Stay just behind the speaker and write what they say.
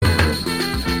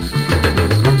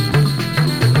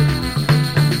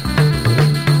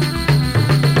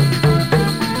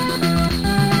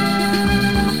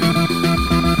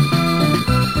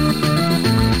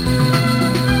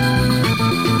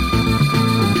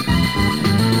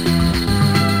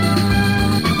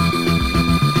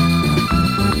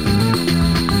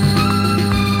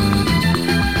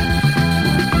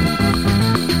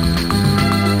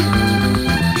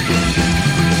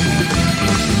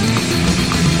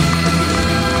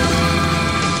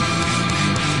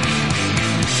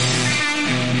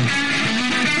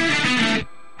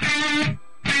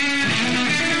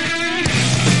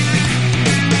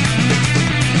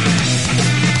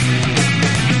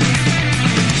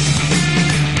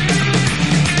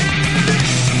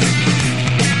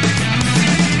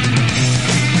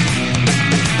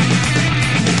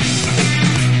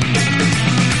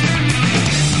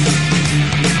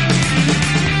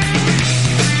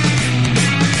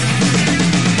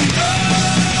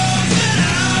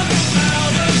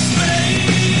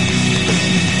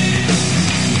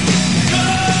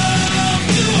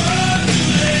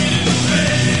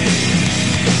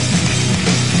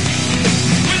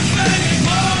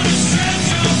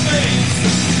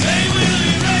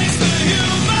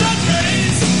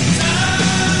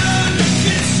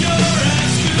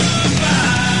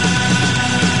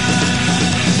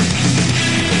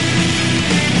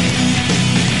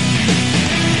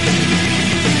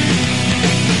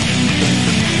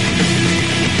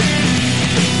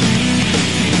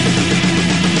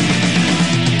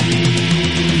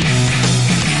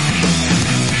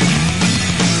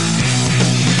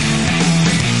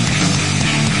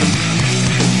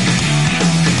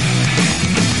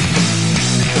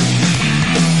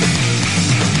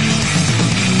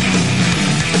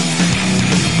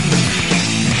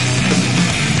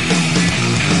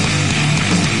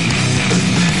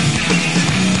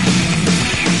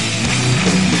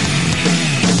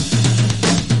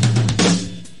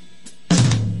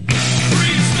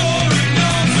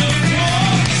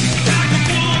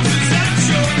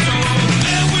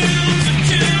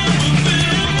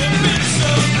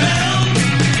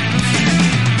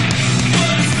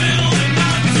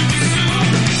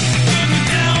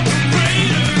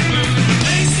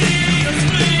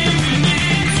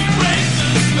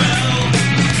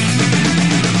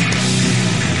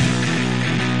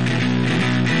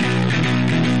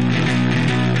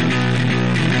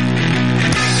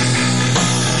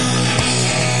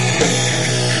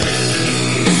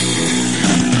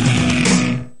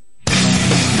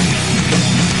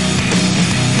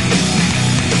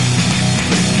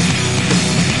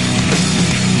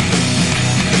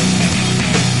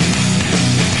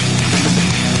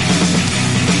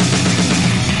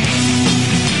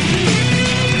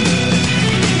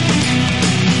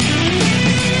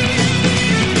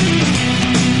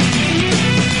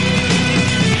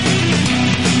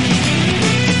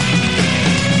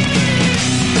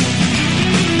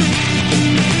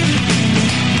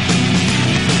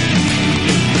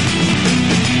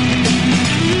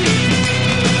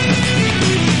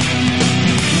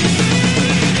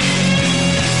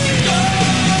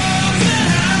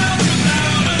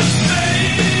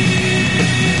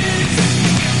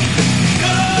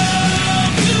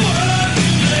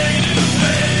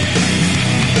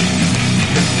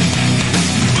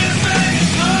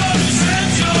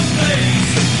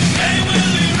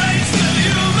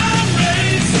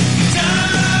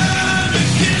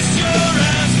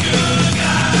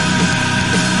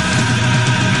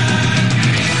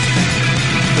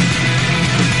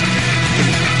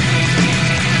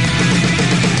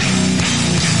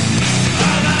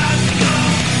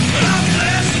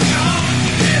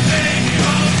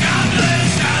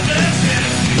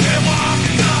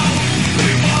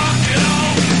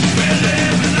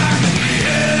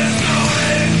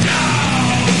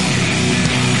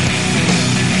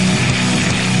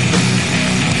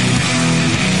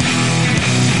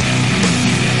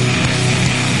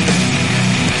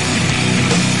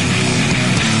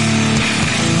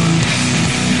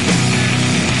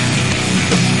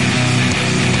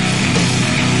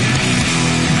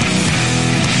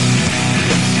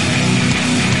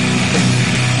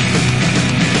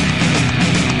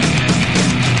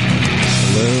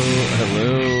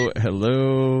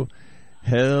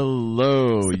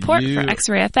Support for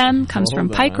X-Ray FM comes from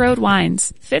Pike Road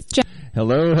Wines.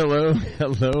 Hello.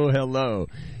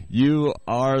 You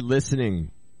are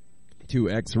listening to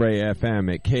X-Ray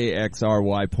FM at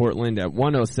KXRY Portland at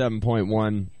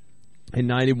 107.1 and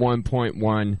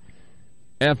 91.1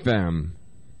 FM.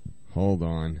 Hold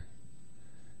on.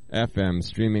 FM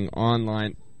streaming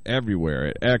online everywhere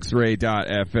at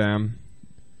xray.fm.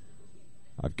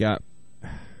 I've got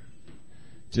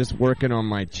just working on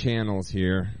my channels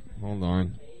here. Hold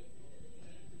on.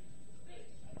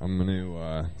 I'm going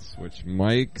to switch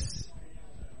mics.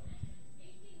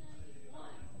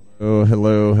 Oh,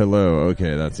 hello.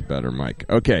 Okay, that's a better mic.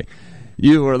 Okay.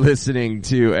 You are listening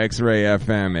to X-Ray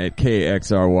FM at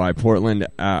KXRY Portland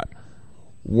at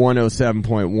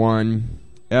 107.1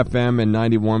 FM and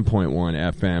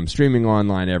 91.1 FM, streaming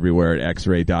online everywhere at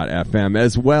xray.fm,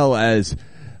 as well as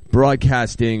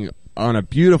broadcasting on a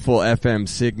beautiful FM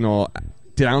signal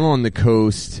down on the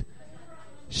coast.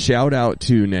 Shout out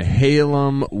to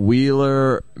Nehalem,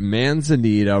 Wheeler,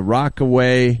 Manzanita,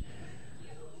 Rockaway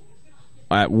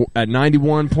at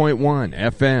 91.1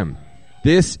 FM.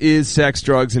 This is Sex,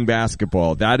 Drugs, and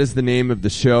Basketball. That is the name of the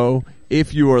show.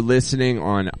 If you are listening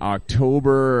on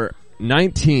October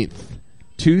 19th,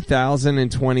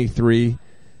 2023,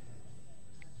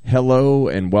 hello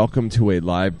and welcome to a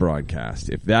live broadcast.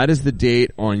 If that is the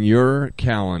date on your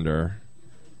calendar,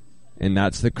 and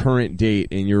that's the current date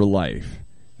in your life,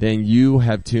 then you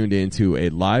have tuned into a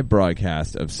live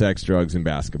broadcast of Sex, Drugs, and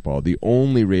Basketball, the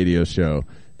only radio show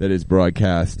that is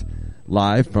broadcast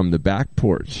live from the back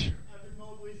porch. Evan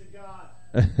Mobley's a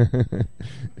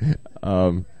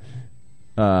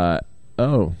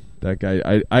god. That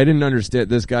guy, I didn't understand.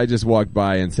 This guy just walked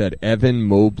by and said, Evan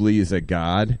Mobley is a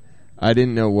god. I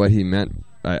didn't know what he meant.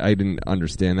 I didn't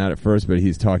understand that at first, but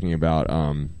he's talking about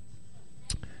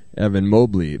Evan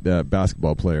Mobley, the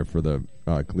basketball player for the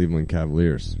Cleveland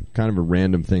Cavaliers. Kind of a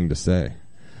random thing to say.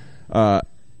 I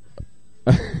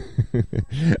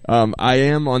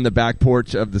am on the back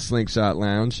porch of the Slingshot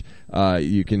Lounge.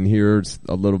 You can hear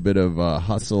a little bit of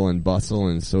hustle and bustle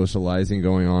and socializing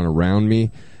going on around me.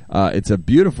 It's a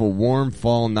beautiful, warm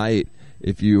fall night.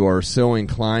 If you are so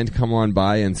inclined, come on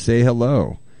by and say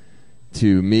hello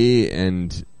to me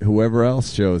and whoever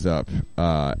else shows up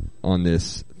on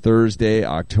this Thursday,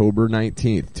 October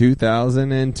 19th,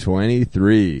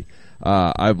 2023.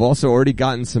 I've also already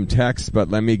gotten some texts, but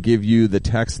let me give you the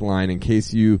text line in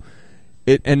case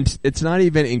and it's not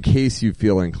even in case you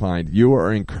feel inclined. You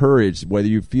are encouraged, whether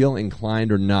you feel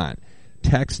inclined or not.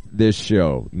 Text this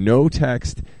show. No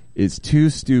text is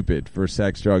too stupid for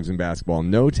sex, drugs, and basketball.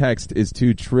 No text is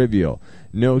too trivial.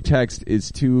 No text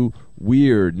is too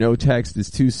weird. No text is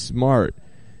too smart.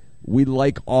 We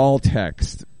like all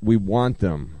text. We want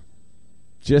them.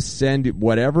 Just send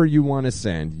whatever you want to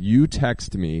send. You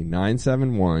text me,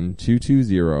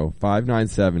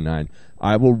 971-220-5979.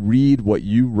 I will read what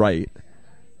you write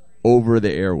over the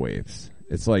airwaves.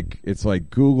 It's like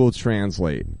Google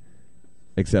Translate,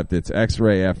 except it's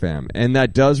X-Ray FM. And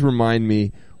that does remind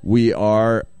me, we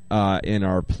are in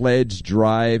our pledge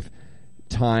drive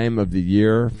time of the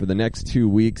year for the next 2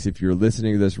 weeks. If you're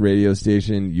listening to this radio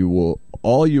station,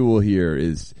 all you will hear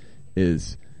is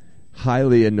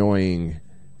highly annoying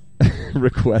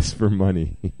requests for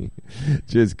money.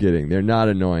 Just kidding. They're not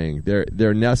annoying.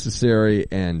 They're necessary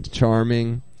and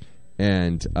charming,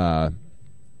 and that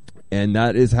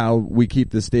is how we keep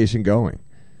the station going.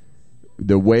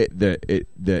 The way the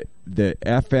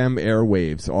FM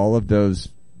airwaves, all of those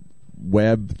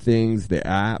web things, the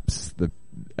apps,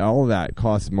 all of that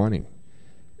costs money,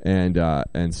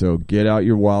 and so get out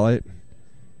your wallet,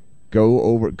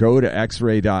 go to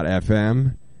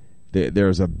xray.fm.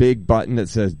 There's a big button that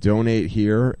says donate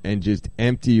here, and just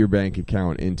empty your bank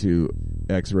account into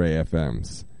X-Ray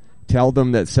FM's. Tell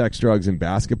them that Sex, Drugs, and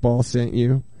Basketball sent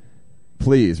you.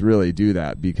 Please, really do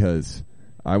that, because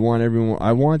I want everyone.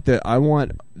 I want the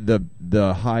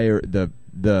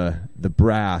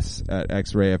brass at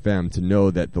X-Ray FM to know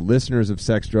that the listeners of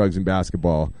Sex, Drugs, and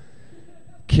Basketball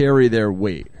carry their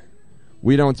weight.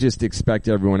 We don't just expect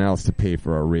everyone else to pay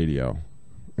for our radio.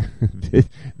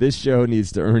 This show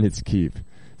needs to earn its keep.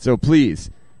 So please,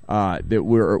 that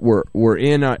we're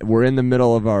in the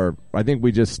middle of our. I think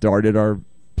we just started our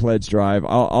pledge drive.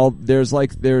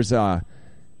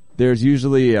 There's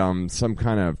usually some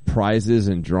kind of prizes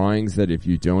and drawings that if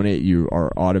you donate, you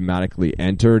are automatically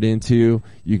entered into.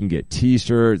 You can get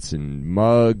T-shirts and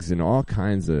mugs and all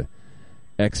kinds of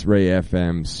X-Ray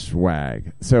FM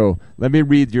swag. So let me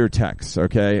read your text,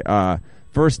 okay?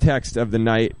 First text of the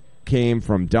night came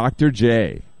from Dr.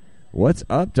 J. What's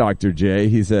up, Dr. J?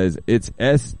 He says it's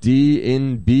SD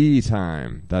in B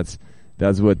time. That's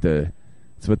what the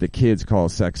kids call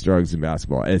Sex, Drugs, and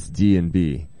Basketball. SD and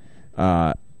B.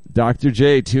 Dr.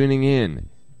 J tuning in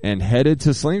and headed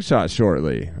to Slingshot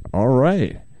shortly. All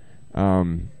right.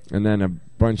 And then a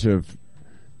bunch of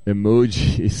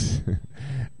emojis.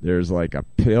 There's like a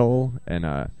pill and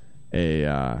a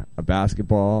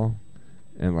basketball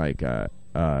and like a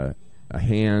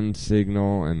hand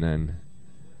signal, and then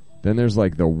there's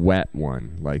like the wet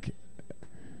one. Like,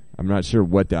 I'm not sure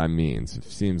what that means. It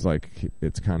seems like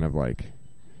it's kind of like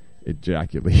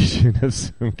ejaculation of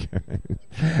some kind.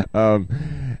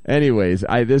 Anyways,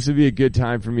 this would be a good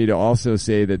time for me to also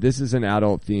say that this is an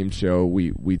adult themed show.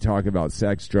 We talk about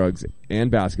sex, drugs, and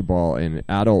basketball in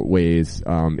adult ways.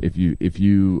 If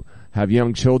you have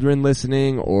young children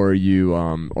listening, or you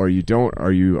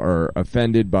are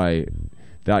offended by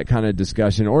that kind of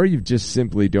discussion, or you just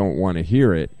simply don't want to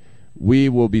hear it, we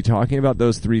will be talking about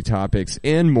those three topics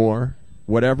and more,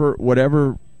 whatever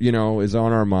is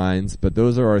on our minds. But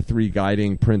those are our three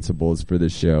guiding principles for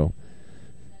this show: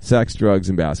 sex, drugs,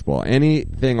 and basketball.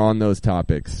 Anything on those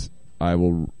topics, I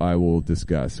will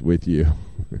discuss with you.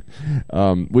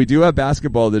 We do have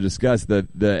basketball to discuss. The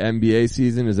NBA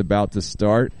season is about to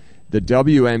start. The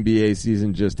WNBA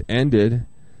season just ended.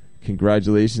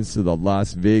 Congratulations to the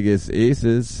Las Vegas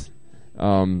Aces.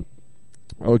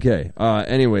 Okay.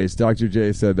 Anyways, Dr.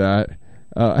 J said that.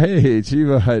 Hey,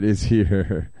 Cheeba Hut is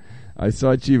here. I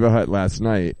saw Cheeba Hut last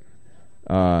night,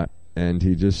 and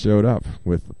he just showed up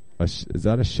with is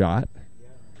that a shot?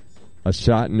 A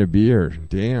shot and a beer.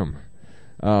 Damn.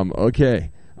 Okay.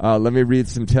 Let me read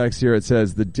some text here. It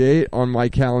says, the date on my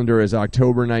calendar is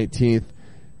October 19th,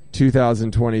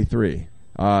 2023.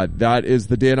 That is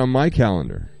the date on my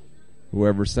calendar.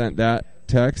 Whoever sent that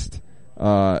text,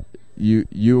 you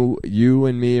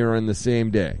and me are on the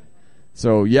same day.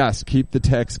 So yes, keep the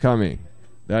text coming.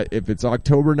 That if it's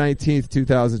October 19th,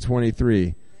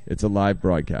 2023, it's a live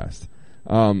broadcast.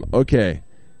 Okay.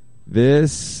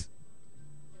 This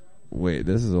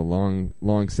is a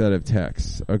long set of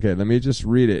texts. Okay, let me just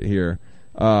read it here.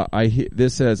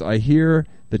 This says, I hear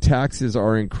the taxes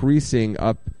are increasing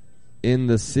up in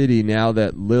the city now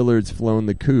that Lillard's flown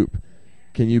the coop.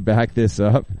 Can you back this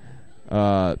up?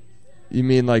 You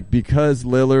mean like because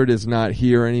Lillard is not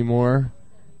here anymore?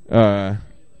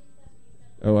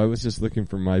 Oh, I was just looking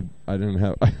for my. I didn't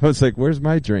have. I was like, "Where's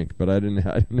my drink?" But I didn't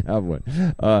have one.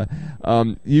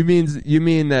 You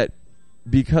mean that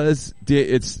because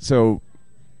it's so.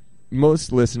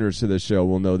 Most listeners to the show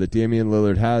will know that Damian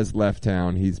Lillard has left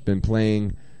town. He's been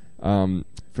playing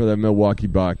for the Milwaukee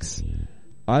Bucks.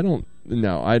 I don't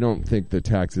think the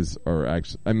taxes are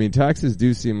actually. I mean, taxes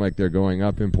do seem like they're going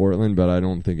up in Portland, but I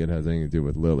don't think it has anything to do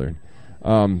with Lillard.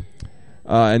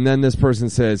 And then this person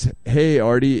says, "Hey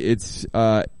Artie, it's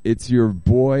your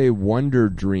boy Wonder.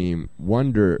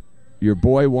 Your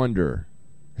boy Wonder.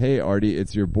 Hey Artie,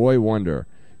 it's your boy Wonder.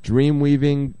 Dream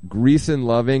weaving, Greason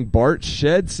loving, Bart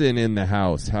Shedson in the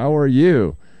house. How are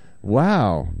you?"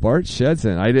 Wow, Bart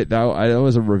Shedson. That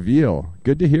was a reveal.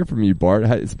 Good to hear from you, Bart.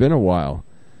 It's been a while.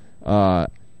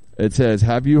 It says,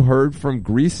 "Have you heard from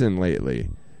Greason lately?"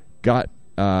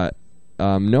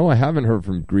 No, I haven't heard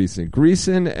from Greason.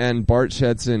 Greason and Bart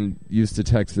Shedson used to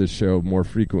text this show more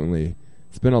frequently.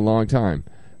 It's been a long time.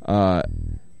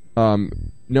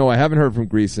 No, I haven't heard from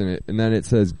Greason. And then it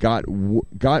says, got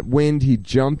wind he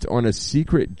jumped on a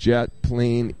secret jet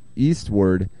plane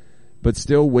eastward, but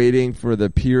still waiting for the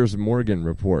Piers Morgan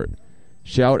report.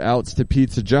 Shout outs to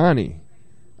Pizza Johnny.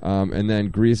 And then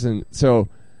Greason. So,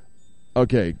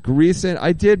 okay, Greason.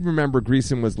 I did remember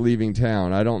Greason was leaving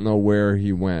town. I don't know where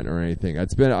he went or anything. I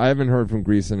haven't heard from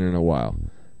Greason in a while.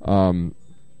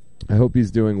 I hope he's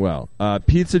doing well.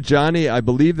 Pizza Johnny, I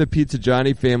believe the Pizza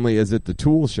Johnny family is at the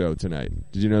Tool show tonight.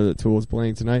 Did you know that Tool's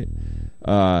playing tonight?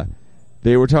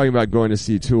 They were talking about going to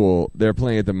see Tool. They're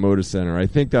playing at the Moda Center. I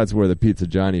think that's where the Pizza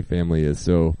Johnny family is,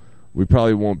 so we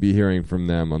probably won't be hearing from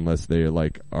them unless they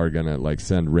are going to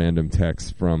send random texts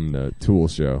from the Tool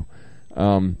show.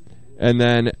 And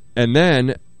then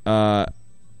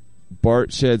Bart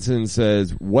Shedson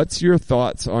says, "What's your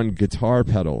thoughts on guitar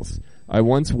pedals? I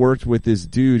once worked with this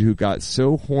dude who got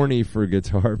so horny for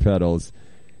guitar pedals,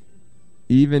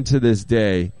 even to this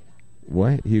day."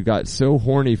 What? He got so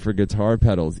horny for guitar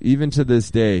pedals. Even to this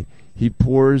day, he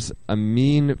pours a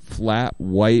mean flat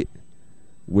white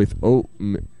with oat.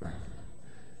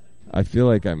 I feel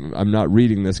like I'm not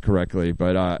reading this correctly,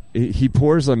 but he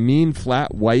pours a mean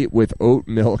flat white with oat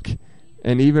milk,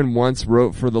 and even once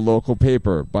wrote for the local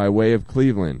paper by way of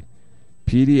Cleveland.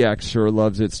 PDX sure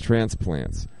loves its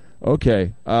transplants.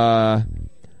 Okay.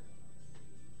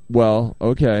 Well,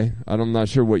 okay. I'm not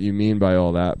sure what you mean by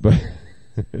all that, but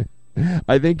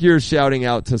I think you're shouting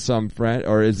out to some friend,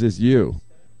 or is this you?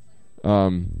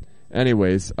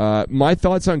 Anyways, my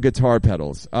thoughts on guitar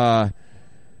pedals.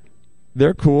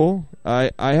 They're cool.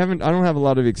 I don't have a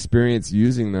lot of experience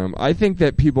using them. I think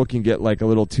that people can get a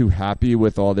little too happy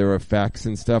with all their effects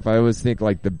and stuff. I always think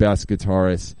the best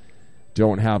guitarists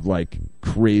don't have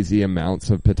crazy amounts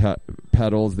of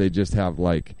pedals. They just have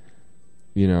a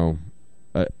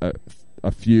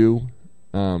few.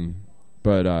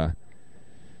 But I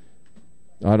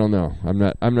don't know. I'm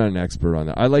not an expert on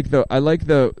that. I like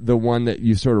the one that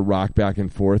you sort of rock back and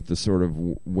forth, the sort of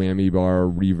whammy bar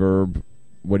reverb.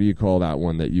 What do you call that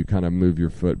one that you kind of move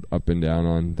your foot up and down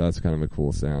on? That's kind of a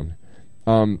cool sound.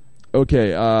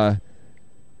 Okay.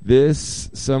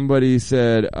 Somebody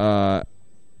said,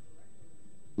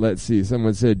 let's see.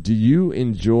 Someone said, "Do you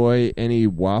enjoy any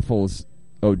waffles?"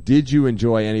 Oh, did you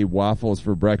enjoy any waffles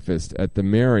for breakfast at the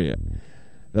Marriott?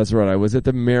 That's right. I was at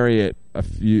the Marriott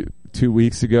 2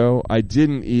 weeks ago. I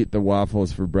didn't eat the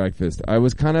waffles for breakfast. I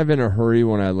was kind of in a hurry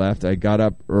when I left. I got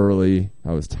up early.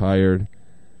 I was tired.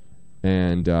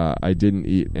 And I didn't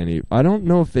eat any. I don't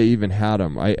know if they even had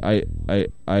them. I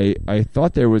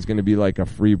thought there was going to be a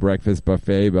free breakfast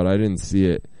buffet, but I didn't see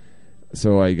it.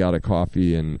 So I got a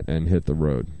coffee and hit the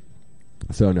road.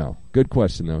 So no. Good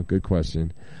question, though. Good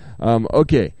question.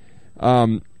 Okay.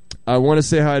 I want to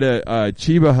say hi to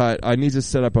Cheeba Hut. I need to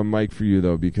set up a mic for you,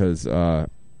 though, because I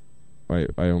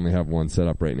only have one set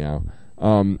up right now.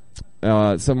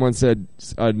 Someone said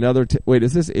another... wait,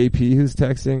 is this AP who's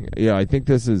texting? Yeah, I think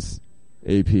this is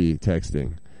AP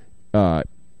texting,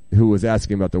 who was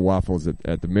asking about the waffles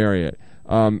at the Marriott.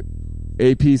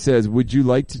 AP says, "Would you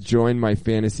like to join my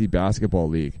fantasy basketball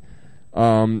league?"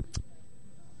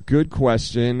 Good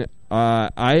question.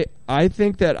 I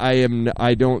think that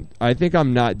I think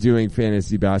I'm not doing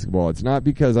fantasy basketball. It's not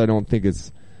because I don't think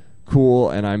it's cool,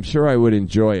 and I'm sure I would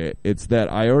enjoy it. It's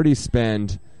that I already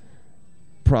spend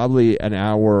probably an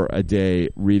hour a day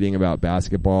reading about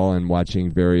basketball and watching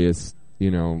various,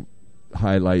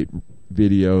 highlight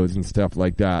videos and stuff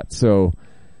like that. So,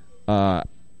 I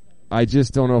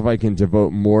just don't know if I can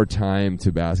devote more time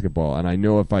to basketball. And I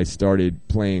know if I started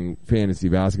playing fantasy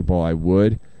basketball, I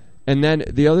would. And then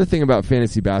the other thing about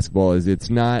fantasy basketball is it's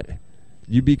not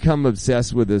you become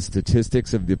obsessed with the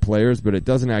statistics of the players, but it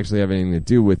doesn't actually have anything to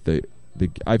do with the.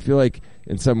 I feel like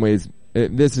in some ways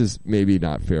this is maybe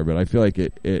not fair, but I feel like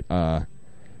it.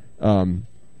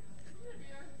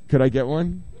 Could I get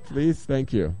one, please?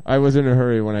 Thank you. I was in a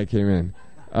hurry when I came in.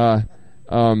 I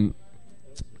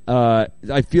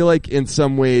feel like in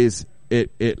some ways it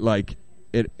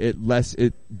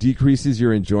decreases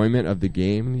your enjoyment of the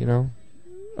game, you know.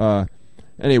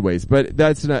 Anyways, but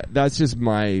that's just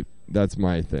my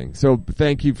thing. So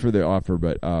thank you for the offer,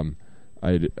 but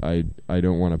I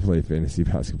don't want to play fantasy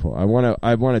basketball. I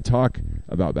want to talk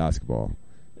about basketball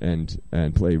and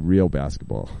play real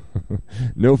basketball.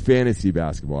 No fantasy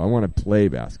basketball. I want to play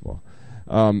basketball.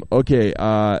 Okay,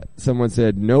 someone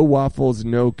said no waffles,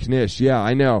 no knish. Yeah,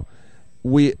 I know.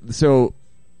 So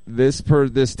this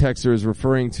texter is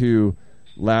referring to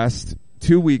last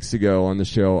 2 weeks ago on the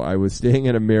show. I was staying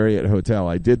at a Marriott hotel.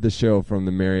 I did the show from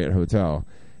the Marriott hotel,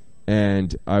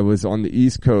 and I was on the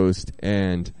East Coast,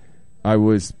 and I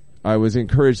was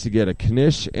encouraged to get a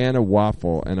knish and a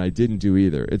waffle, and I didn't do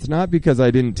either. It's not because I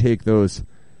didn't take those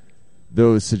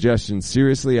suggestions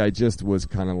seriously. I just was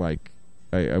kind of like,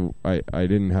 I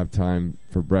didn't have time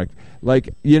for breakfast.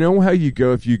 Like, you know how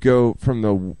if you go from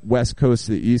the West Coast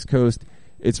to the East Coast,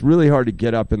 it's really hard to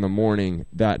get up in the morning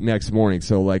that next morning.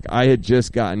 So like I had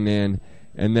just gotten in,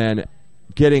 and then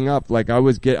getting up, like I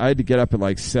had to get up at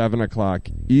like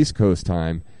 7:00 East Coast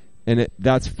time, and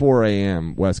that's 4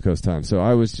 a.m. West Coast time. So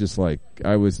I was just like,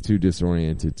 I was too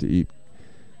disoriented to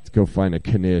go find a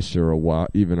knish or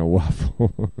even a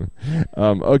waffle.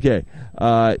 Okay.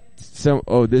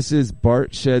 This is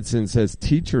Bart Shedson says,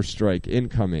 teacher strike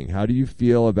incoming. How do you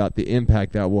feel about the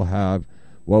impact that will have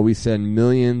while we send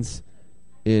millions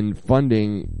in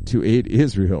funding to aid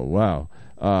Israel? Wow.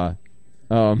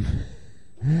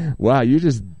 Wow. You're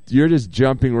just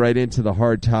jumping right into the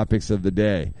hard topics of the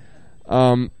day.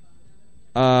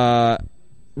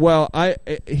 Well, I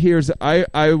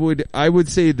would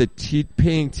say that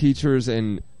paying teachers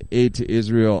and aid to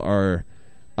Israel are,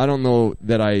 I don't know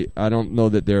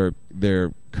that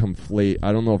they're conflate.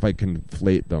 I don't know if I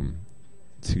conflate them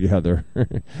together.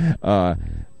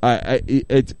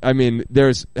 I mean,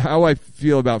 there's how I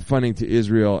feel about funding to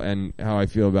Israel and how I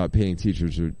feel about paying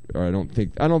teachers. Or I don't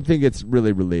think it's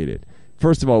really related.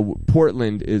 First of all,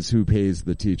 Portland is who pays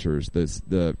the teachers,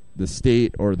 the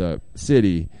state or the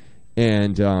city.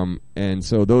 And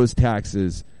so those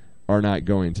taxes are not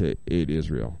going to aid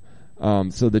Israel.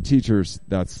 So the teachers,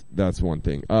 that's one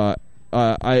thing. I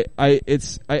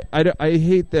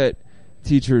hate that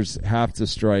teachers have to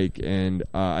strike, and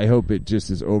I hope it just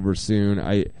is over soon.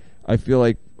 I feel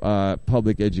like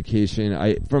public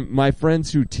education. From my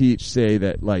friends who teach say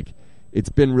that like it's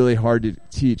been really hard to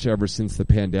teach ever since the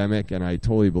pandemic, and I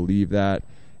totally believe that.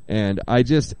 And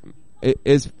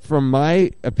from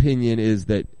my opinion is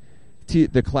that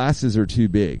the classes are too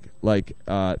big. Like,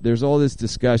 there's all this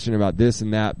discussion about this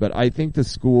and that, but I think the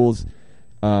schools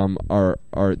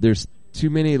there's too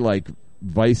many like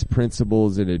vice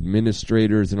principals and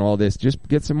administrators and all this. Just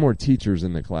get some more teachers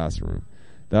in the classroom.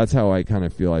 That's how I kind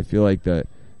of feel. I feel like that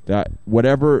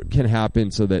whatever can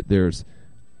happen so that there's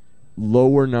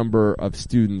lower number of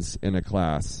students in a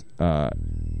class,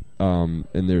 and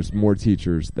there's more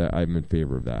teachers, that I'm in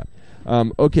favor of that.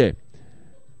 Okay.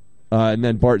 And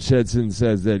then Bart Shedson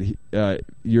says that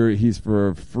he's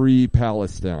for free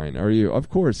Palestine. Are you? Of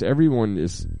course, everyone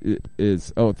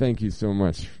is. Oh, thank you so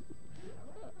much.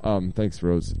 Thanks,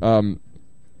 Rose.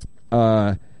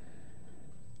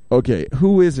 Okay,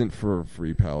 who isn't for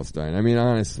free Palestine? I mean,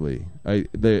 honestly,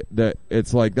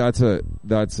 it's like that's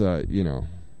you know,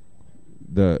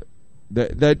 that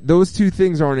those two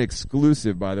things aren't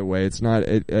exclusive. By the way, it's not.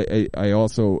 I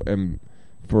also am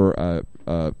for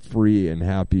free and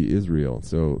happy Israel.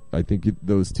 So I think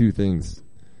those two things,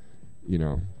 you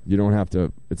know, you don't have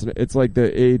to. It's like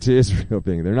the aid to Israel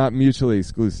thing. They're not mutually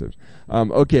exclusive.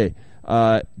 Okay,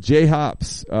 Jay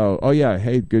Hops. Oh yeah.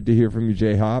 Hey, good to hear from you,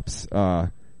 Jay Hops.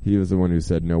 He was the one who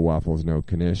said no waffles, no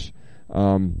knish.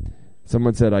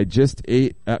 Someone said I just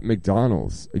ate at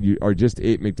McDonald's. Just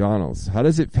ate McDonald's.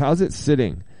 How's it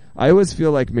sitting? I always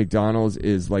feel like McDonald's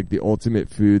is like the ultimate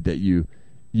food that you're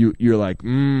like,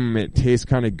 it tastes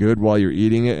kind of good while you're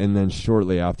eating it, and then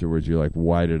shortly afterwards you're like,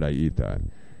 why did I eat that?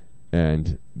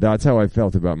 And that's how I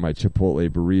felt about my Chipotle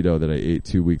burrito that I ate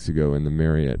 2 weeks ago in the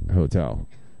Marriott hotel.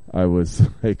 I was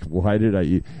like, why did I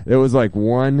eat? It was like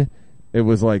 1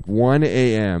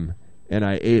 a.m. and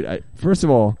I ate. First of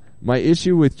all, my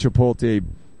issue with Chipotle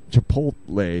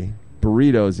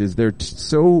burritos is they're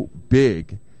so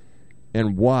big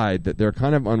and wide that they're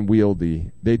kind of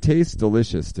unwieldy. They taste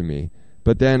delicious to me.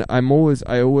 But then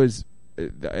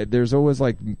there's always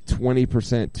like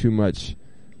 20% too much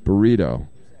burrito.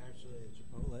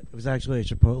 It was actually a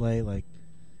Chipotle like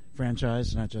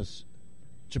franchise, not just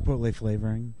Chipotle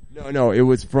flavoring. No, it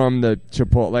was from the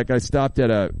Chipotle. Like I stopped at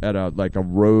a like a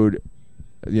road,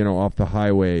 off the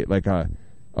highway, like a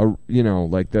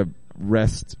like the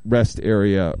rest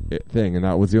area thing, and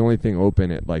that was the only thing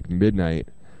open at like midnight.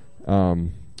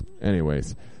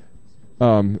 Anyways,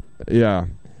 yeah.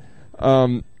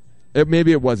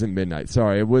 Maybe it wasn't midnight.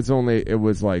 Sorry, it was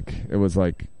like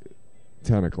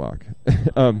 10 o'clock.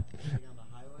 On the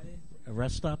highway, a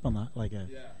rest stop on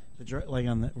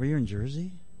were you in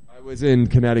Jersey? I was in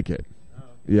Connecticut. Oh,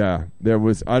 okay. Yeah, there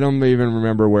was. I don't even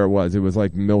remember where it was. It was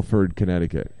like Milford,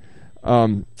 Connecticut.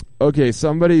 Okay,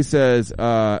 somebody says.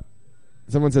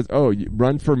 Someone says, "Oh,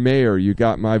 run for mayor. You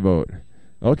got my vote."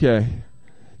 Okay.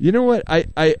 You know what?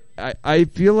 I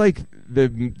feel like the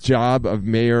job of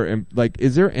mayor, and like,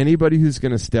 is there anybody who's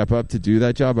going to step up to do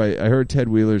that job? I heard Ted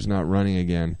Wheeler's not running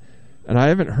again, and I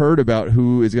haven't heard about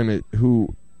who is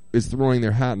throwing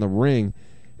their hat in the ring.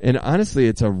 And honestly,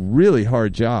 it's a really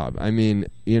hard job. I mean,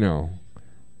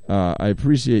 I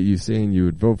appreciate you saying you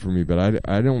would vote for me, but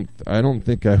I don't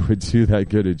think I would do that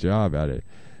good a job at it.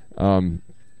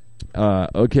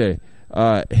 Okay.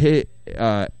 Hey,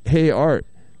 Art.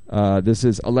 This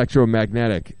is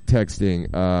Electromagnetic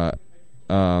texting.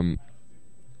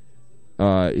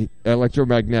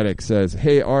 Electromagnetic says,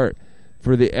 "Hey, Art,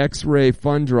 for the X-ray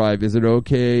fund drive, is it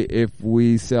okay if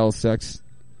we sell sex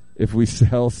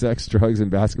drugs,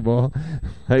 and basketball?"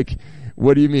 Like,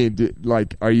 what do you mean?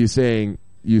 Are you saying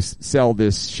you sell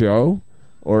this show,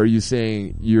 or are you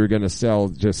saying you're going to sell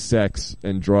just sex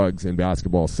and drugs and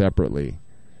basketball separately,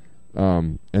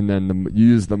 and then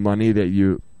use the money that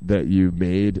you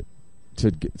made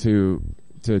to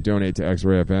donate to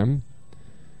X-Ray FM?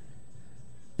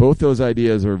 Both those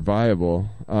ideas are viable.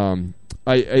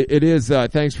 It is.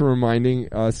 Thanks for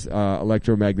reminding us,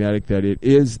 Electromagnetic, that it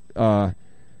is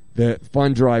the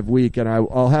fund drive week, and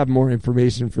I'll have more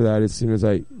information for that as soon as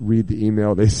I read the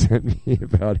email they sent me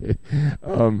about it.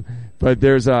 But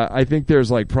there's, I think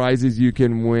there's like prizes you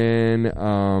can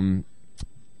win.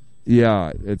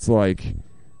 Yeah, it's like,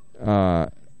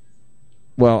 well,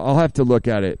 I'll have to look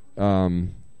at it.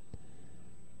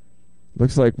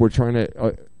 Looks like we're trying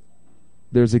to.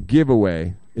 There's a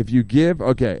giveaway. If you give,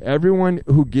 okay, everyone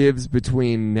who gives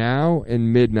between now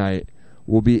and midnight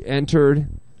will be entered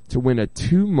to win a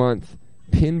 2-month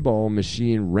pinball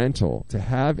machine rental to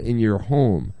have in your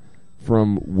home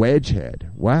from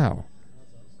Wedgehead. Wow.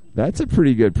 That's a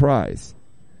pretty good prize.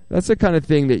 That's the kind of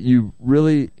thing that you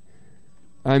really,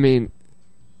 I mean,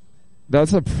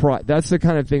 that's the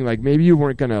kind of thing, like, maybe you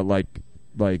weren't going to like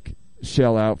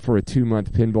shell out for a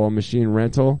 2-month pinball machine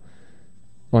rental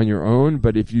on your own,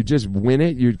 but if you just win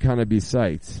it, you'd kind of be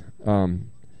psyched.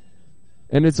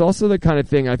 And it's also the kind of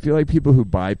thing, I feel like people who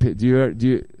buy do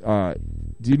you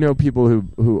know people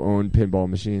who own pinball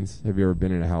machines? Have you ever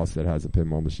been in a house that has a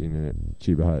pinball machine in it?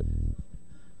 Cheeba Hut.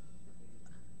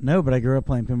 No, but I grew up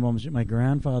playing pinball machine. My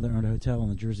grandfather owned a hotel on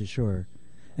the Jersey Shore,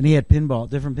 and he had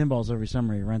different pinballs every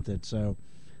summer he rented. So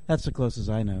that's the closest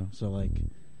I know. So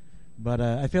but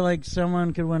I feel like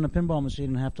someone could win a pinball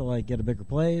machine and have to get a bigger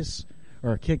place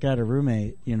or kick out a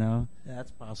roommate. That's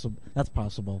possible. That's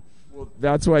possible. Well,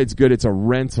 that's why it's good. It's a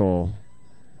rental.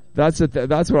 That's what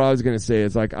I was going to say.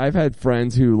 It's like I've had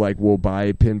friends who will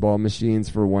buy pinball machines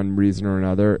for one reason or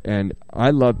another, and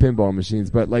I love pinball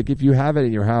machines. But if you have it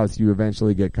in your house, you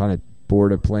eventually get kind of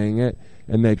bored of playing it,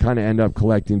 and they kind of end up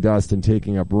collecting dust and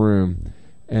taking up room.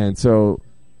 And so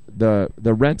the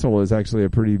rental is actually a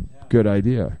pretty good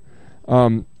idea.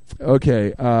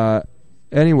 Okay.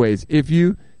 Anyways, if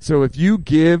you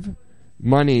give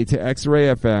money to X-Ray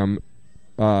FM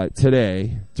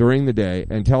today during the day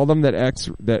and tell them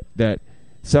that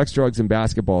Sex, Drugs, and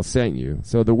Basketball sent you.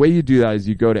 So the way you do that is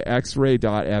you go to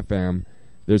xray.fm.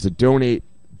 There's a donate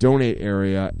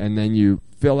area, and then you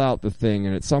fill out the thing.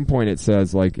 And at some point it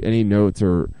says any notes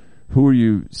or who are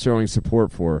you showing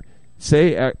support for.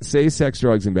 Say Sex,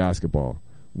 Drugs, and Basketball.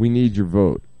 We need your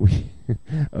vote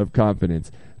of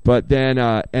confidence. But then,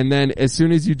 and then as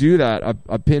soon as you do that,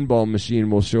 a pinball machine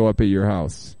will show up at your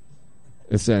house.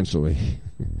 Essentially,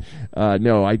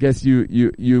 no. I guess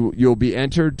you'll be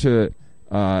entered to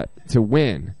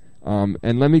win.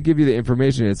 And let me give you the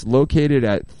information. It's located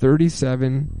at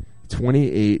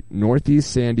 3728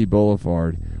 Northeast Sandy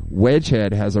Boulevard.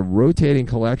 Wedgehead has a rotating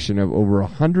collection of over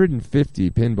 150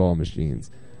 pinball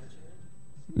machines.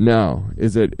 No,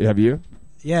 is it? Have you?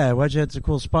 Yeah, Wedgehead's a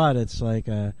cool spot. It's right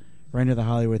near the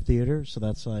Hollywood Theater, so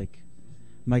that's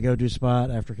my go-to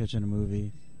spot after catching a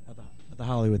movie at the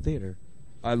Hollywood Theater.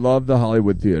 I love the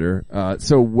Hollywood Theater.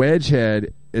 So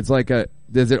Wedgehead, it's like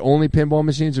does it only pinball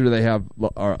machines, or do they have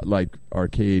like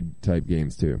arcade type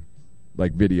games too,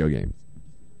 like video games?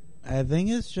 I think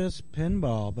it's just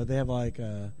pinball, but they have like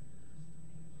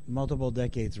multiple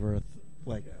decades worth,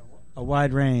 like a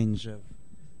wide range of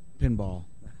pinball.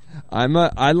 I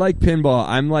like pinball.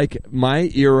 I'm like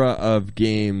my era of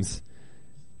games.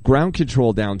 Ground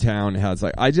Control Downtown has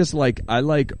like I like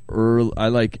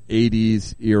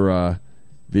 80s era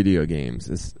video games.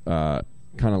 It's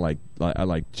kind of like I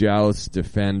like Joust,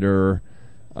 Defender,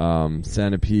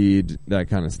 Centipede, that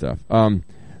kind of stuff.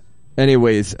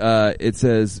 Anyways, it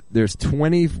says there's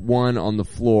 21 on the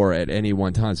floor at any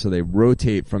one time, so they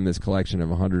rotate from this collection of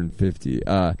 150.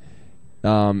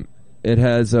 It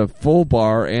has a full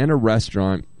bar and a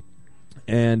restaurant,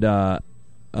 and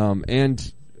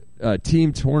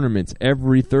team tournaments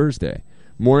every Thursday.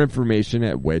 More information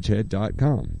at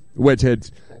wedgehead.com.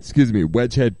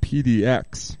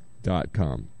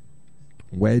 Wedgeheadpdx.com.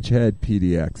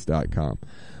 Wedgeheadpdx.com.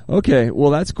 Okay,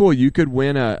 well that's cool. You could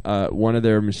win one of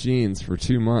their machines for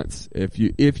 2 months if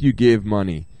you give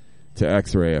money to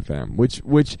X-Ray FM,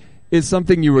 which is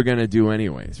something you were going to do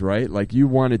anyways, right? Like you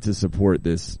wanted to support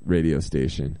this radio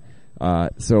station.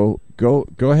 So go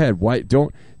ahead. Why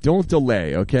don't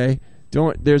delay, okay?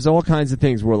 There's all kinds of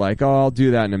things where like, oh, I'll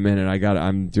do that in a minute.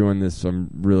 I'm doing some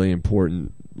really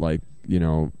important, like,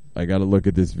 I got to look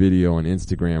at this video on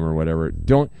Instagram or whatever.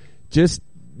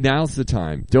 Now's the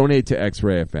time. Donate to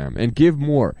X-Ray FM and give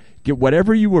more. Get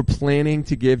whatever you were planning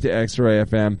to give to X-Ray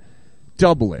FM,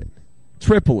 double it,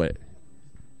 triple it,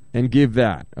 and give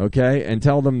that, okay? And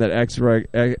tell them that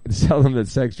tell them that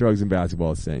Sex, Drugs, and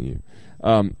Basketball sent you.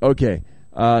 Okay.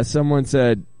 Someone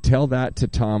said, tell that to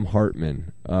Tom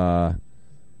Hartman. I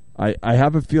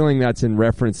have a feeling that's in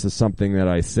reference to something that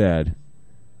I said.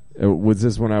 Was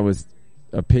this when I was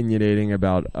opinionating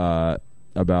about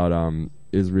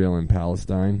Israel and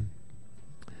Palestine?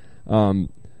 Tell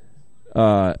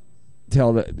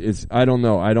that it's. I don't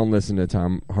know. I don't listen to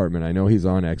Tom Hartman. I know he's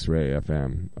on X-Ray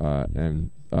FM,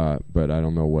 but I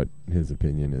don't know what his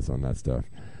opinion is on that stuff.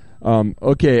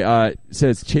 Okay.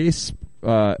 Says Chase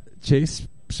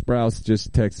Sprouse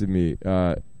just texted me.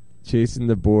 Chasing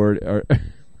the board.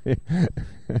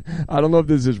 I don't know if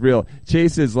this is real.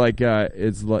 Chase is like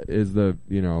is the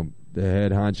the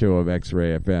head honcho of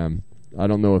X-Ray FM. I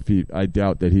don't know if I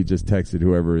doubt that he just texted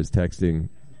whoever is texting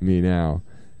me now.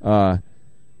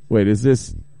 Wait, is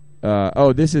this?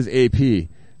 This is AP.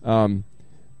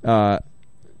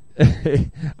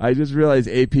 I just realized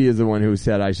AP is the one who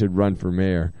said I should run for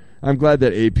mayor. I'm glad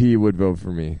that AP would vote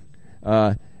for me.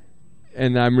 And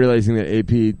I'm realizing that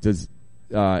AP does.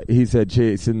 He said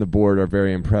Chase and the board are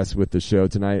very impressed with the show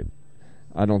tonight.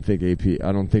 I don't think AP.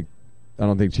 I don't think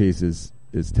Chase is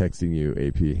texting you,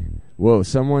 AP. Whoa!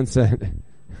 Someone sent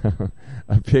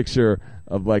a picture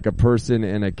of like a person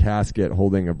in a casket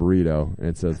holding a burrito, and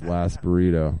it says "Last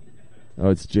Burrito." Oh,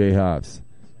 it's Jay Hobbs.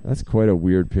 That's quite a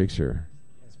weird picture.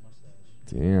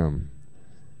 Damn.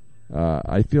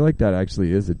 I feel like that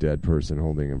actually is a dead person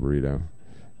holding a burrito.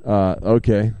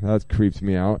 Okay, that creeps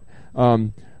me out.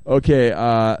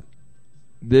 Okay,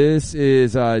 this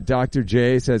is Dr.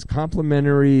 J says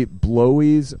complimentary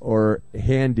blowies or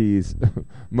handies,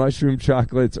 mushroom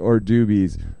chocolates or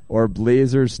doobies, or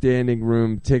Blazer standing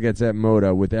room tickets at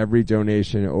Moda with every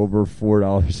donation over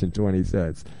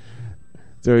 $4.20.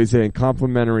 So he's saying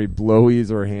complimentary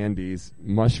blowies or handies,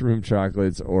 mushroom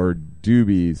chocolates or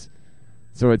doobies.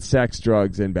 So it's sex,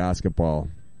 drugs, and basketball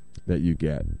that you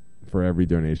get for every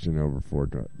donation over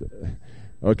 $4.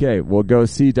 Okay, well, go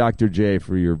see Dr. J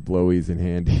for your blowies and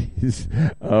handies.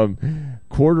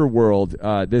 Quarter World,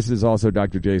 this is also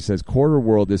Dr. J says, Quarter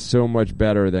World is so much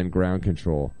better than Ground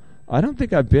Control. I don't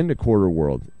think I've been to Quarter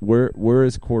World. Where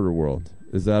is Quarter World?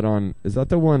 Is that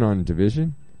the one on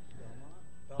Division?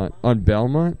 On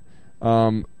Belmont?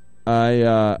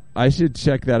 I should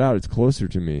check that out. It's closer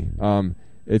to me.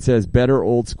 It says better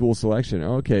old school selection.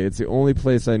 Okay, it's the only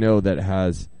place I know that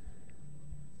has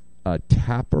a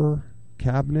tapper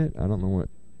cabinet. I don't know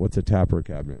what's a tapper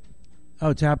cabinet.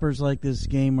 Oh, tapper's like this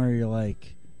game where you're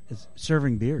like it's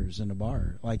serving beers in a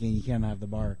bar, like, and you can't have the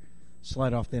bar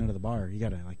slide off the end of the bar. You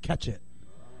gotta like catch it,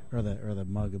 or the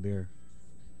mug of beer.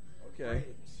 Okay.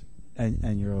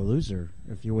 And you're a loser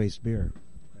if you waste beer.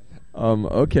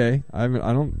 Okay. I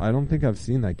don't think I've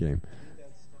seen that game.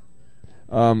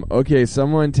 Okay.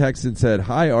 Someone texted and said,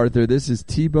 "Hi Arthur, this is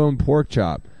T-Bone Pork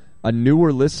Chop, a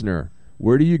newer listener.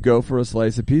 Where do you go for a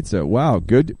slice of pizza?" Wow,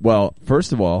 good. Well,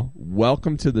 first of all,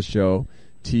 welcome to the show,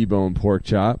 T-Bone Pork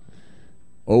Chop.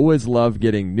 Always love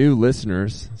getting new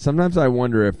listeners. Sometimes I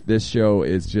wonder if this show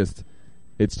is just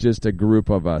it's just a group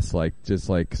of us, like just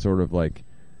like sort of like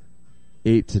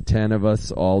 8 to 10 of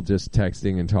us all just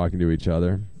texting and talking to each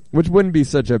other, which wouldn't be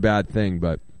such a bad thing.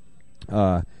 But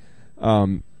although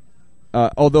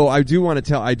I do want to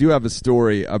tell, I do have a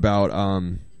story about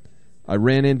I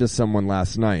ran into someone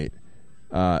last night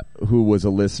who was a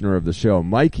listener of the show.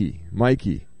 Mikey,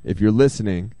 if you're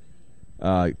listening,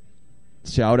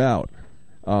 shout out.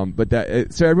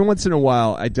 So every once in a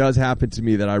while, it does happen to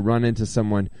me that I run into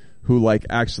someone who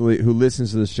who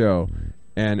listens to the show,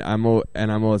 and I'm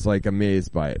always like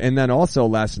amazed by it. And then also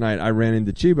last night I ran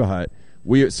into Cheeba Hut.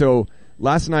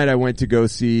 Last night I went to go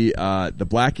see the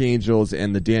Black Angels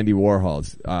and the Dandy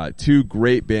Warhols, two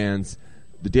great bands.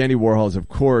 The Dandy Warhols, of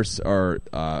course, are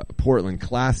Portland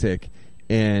classic,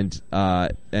 and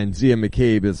Zia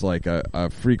McCabe is like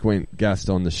a frequent guest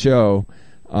on the show,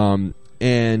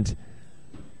 and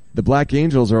the Black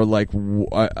Angels are like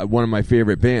one of my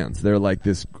favorite bands. They're like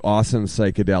this awesome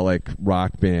psychedelic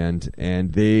rock band,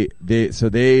 and they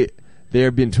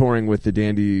have been touring with the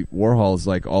Dandy Warhols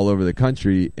like all over the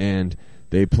country, and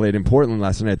they played in Portland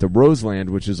last night at the Roseland,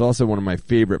 which is also one of my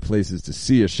favorite places to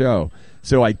see a show.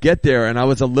 So I get there, and I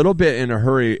was a little bit in a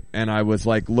hurry, and I was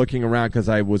like looking around because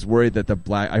I was worried that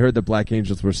I heard the Black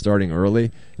Angels were starting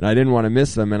early, and I didn't want to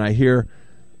miss them. And I hear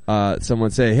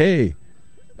someone say, "Hey,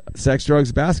 Sex,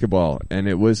 Drugs, Basketball," and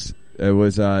it was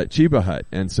Cheeba Hut,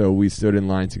 and so we stood in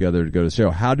line together to go to the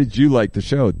show. How did you like the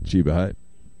show, Cheeba Hut?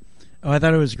 Oh, I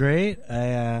thought it was great.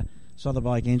 I saw the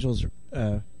Black Angels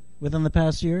within the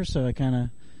past year, so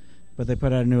but they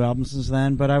put out a new album since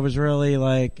then. But I was really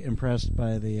like impressed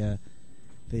by the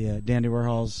Dandy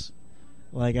Warhols.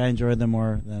 Like, I enjoyed them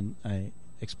more than I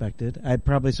expected. I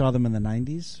probably saw them in the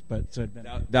 '90s, but so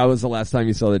that was the last time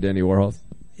you saw the Dandy Warhols.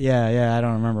 Yeah, I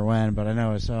don't remember when, but I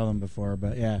know I saw them before.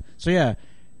 But yeah, so yeah,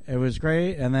 it was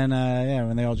great. And then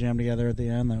when they all jammed together at the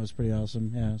end, that was pretty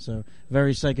awesome. Yeah, so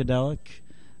very psychedelic.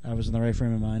 I was in the right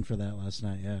frame of mind for that last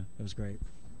night. Yeah, it was great.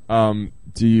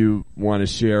 Do you want to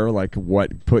share like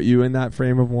what put you in that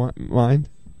frame of mind?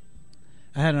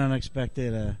 I had an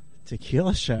unexpected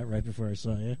tequila shot right before I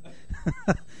saw you,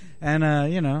 and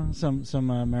some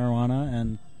marijuana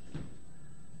and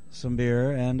some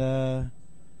beer and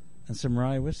some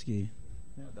rye whiskey.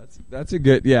 Yeah, that's a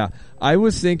good. Yeah, I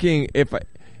was thinking it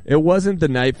wasn't the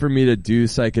night for me to do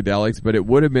psychedelics, but it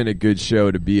would have been a good show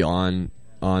to be on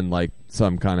like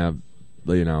some kind of,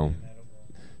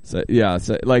 So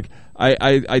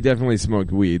I definitely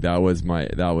smoked weed. That was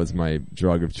my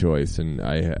drug of choice, and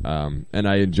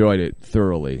I enjoyed it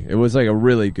thoroughly. It was like a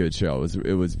really good show.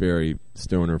 It was very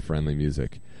stoner friendly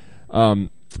music.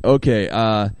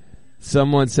 Okay.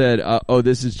 Someone said,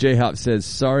 this is J-Hop says,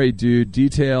 sorry dude,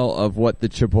 detail of what the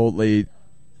Chipotle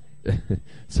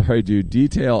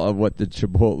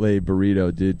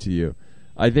burrito did to you.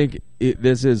 I think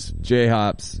this is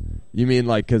J-Hop's. You mean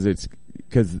like because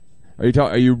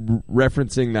are you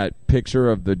referencing that picture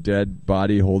of the dead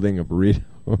body holding a burrito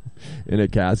in a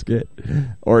casket,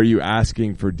 or are you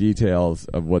asking for details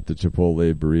of what the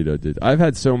Chipotle burrito did? I've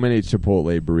had so many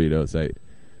Chipotle burritos.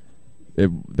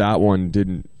 That one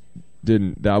didn't.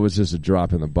 That was just a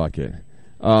drop in the bucket.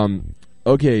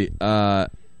 Okay.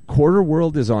 Quarter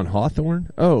World is on Hawthorne.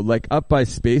 Oh, like up by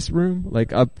Space Room,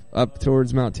 like up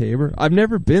towards Mount Tabor. I've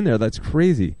never been there. That's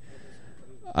crazy.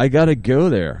 I gotta go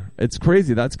there. It's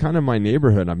crazy. That's kind of my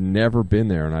neighborhood. I've never been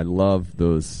there, and I love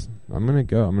those. I'm gonna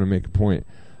go. I'm gonna make a point.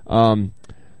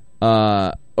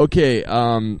 Okay.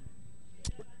 AP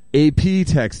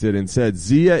texted and said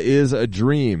Zia is a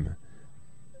dream.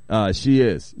 She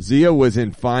is. Zia was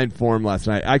in fine form last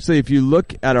night. Actually, if you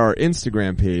look at our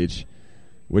Instagram page,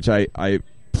 which I'm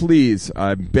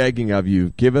begging of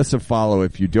you, give us a follow.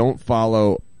 If you don't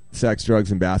follow Sex,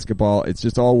 Drugs, and Basketball, it's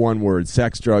just all one word.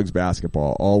 Sex, Drugs,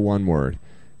 Basketball, all one word.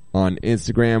 On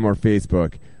Instagram or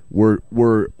Facebook, we're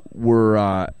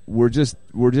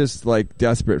just like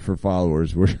desperate for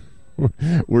followers.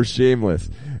 We're shameless.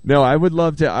 No, I would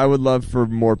love for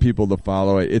more people to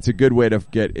follow it. It's a good way to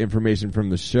get information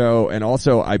from the show. And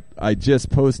also I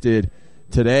just posted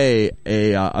today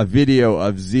a video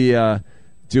of Zia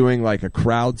doing like a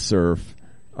crowd surf.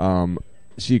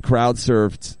 She crowd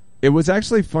surfed. It was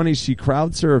actually funny. She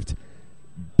crowd surfed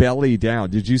belly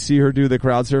down. Did you see her do the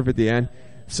crowd surf at the end?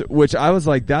 So, which I was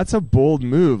like, that's a bold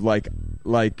move. Like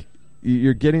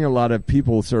you're getting a lot of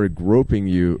people sort of groping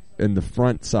you in the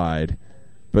front side,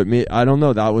 but I don't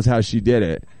know. That was how she did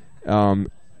it. And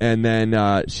then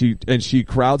she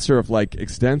crowd surfed like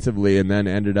extensively, and then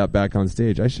ended up back on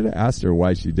stage. I should have asked her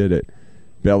why she did it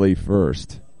belly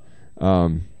first.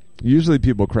 Usually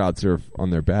people crowd surf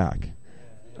on their back.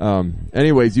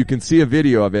 Anyways, you can see a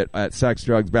video of it at Sex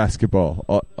Drugs Basketball,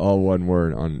 all one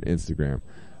word, on Instagram.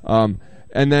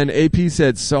 And then AP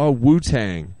said, saw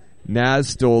Wu-Tang. Nas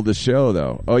stole the show,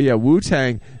 though. Oh, yeah,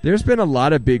 Wu-Tang. There's been a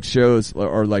lot of big shows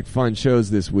or like fun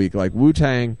shows this week. Like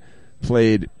Wu-Tang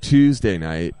played Tuesday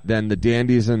night. Then the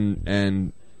Dandies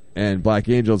and Black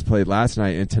Angels played last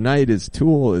night. And tonight is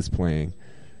Tool is playing.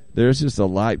 There's just a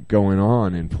lot going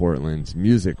on in Portland,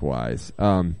 music-wise.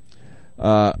 Okay,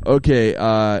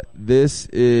 this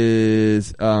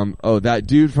is that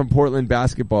dude from Portland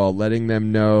basketball letting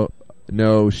them know.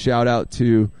 Shout out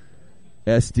to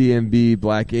SDMB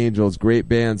Black Angels, great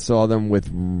band. Saw them with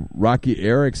Rocky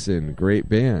Erickson, great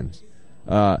band.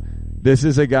 This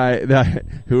is a guy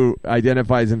who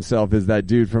identifies himself as that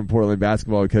dude from Portland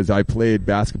basketball because I played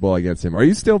basketball against him. Are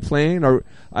you still playing? Or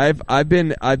I've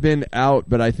been out,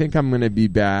 but I think I'm going to be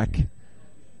back.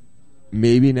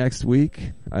 Maybe next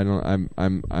week. I'm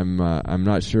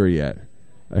not sure yet.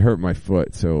 I hurt my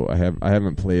foot, so I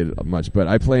haven't played much. But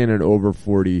I play in an over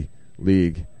 40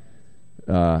 league,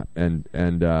 and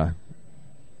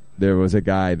there was a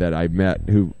guy that I met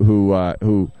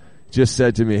who just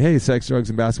said to me, "Hey, sex, drugs,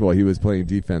 and basketball." He was playing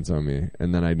defense on me,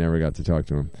 and then I never got to talk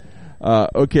to him.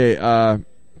 Okay,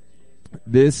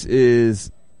 this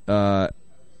is. Oh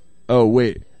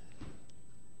wait.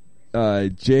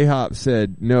 J-Hop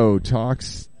said talk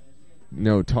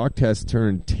test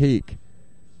turned take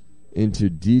into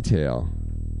detail.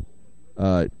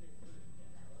 What?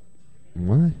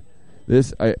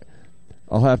 This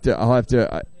I'll have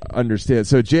to understand.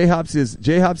 So J-Hops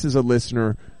is a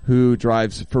listener who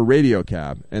drives for Radio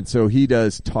Cab, and so he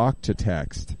does talk to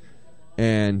text.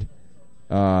 And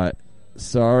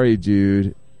sorry,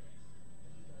 dude.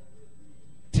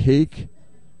 Take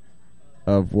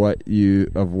of what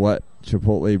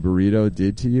Chipotle burrito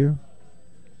did to you?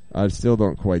 I still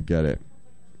don't quite get it.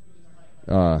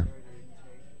 Do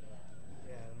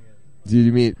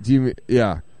you mean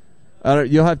yeah.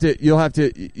 You'll have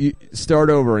to start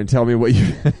over and tell me what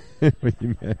you what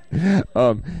you meant.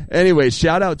 Anyway,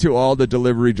 shout out to all the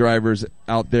delivery drivers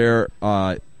out there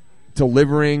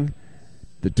delivering,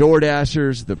 the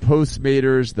DoorDashers, the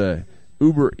Postmaters, the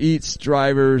Uber Eats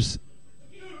drivers,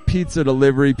 pizza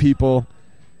delivery people,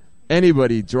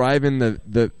 anybody driving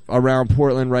the around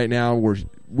Portland right now.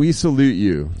 We salute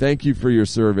you. Thank you for your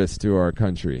service to our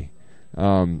country.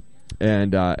 And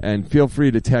feel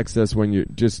free to text us when you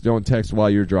just don't text while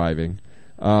you're driving.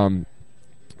 Okay.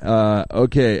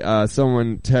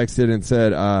 Someone texted and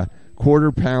said,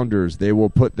 quarter pounders, they will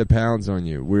put the pounds on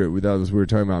you. We were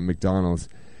talking about McDonald's.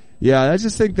 Yeah, I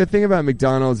just think the thing about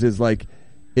McDonald's is like,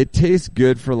 it tastes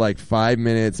good for like 5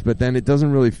 minutes, but then it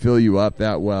doesn't really fill you up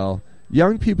that well.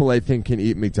 Young people, I think, can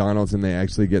eat McDonald's and they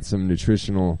actually get some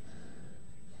nutritional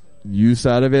use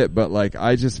out of it. But like,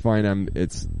 I just find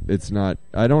it's not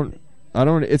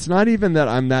even that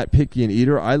I'm that picky an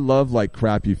eater. I love like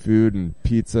crappy food and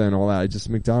pizza and all that.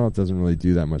 McDonald's doesn't really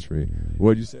do that much for me.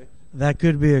 What did you say? That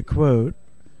could be a quote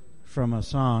from a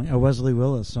song, a Wesley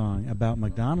Willis song about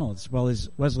McDonald's. Well,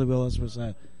 Wesley Willis was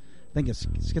a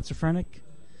schizophrenic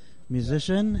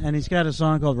musician, and he's got a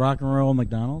song called Rock and Roll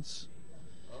McDonald's.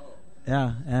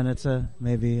 Yeah, and it's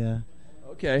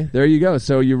okay, there you go.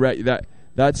 So you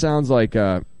that sounds like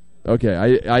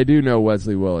okay, I do know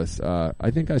Wesley Willis.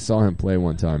 I think I saw him play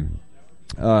one time.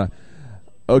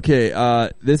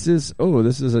 Okay, this is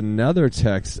another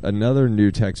text. Another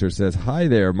new texter says, "Hi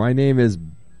there, my name is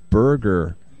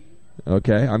Burger.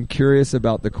 Okay, I'm curious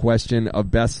about the question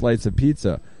of best slice of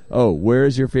pizza. Oh, where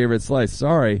is your favorite slice?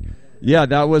 Sorry." Yeah,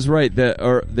 that was right.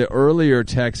 The earlier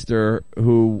texter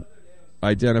who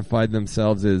identified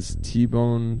themselves as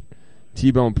T-Bone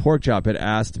Pork Chop had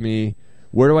asked me,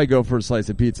 where do I go for a slice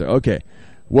of pizza? Okay.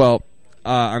 Well,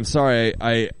 I'm sorry.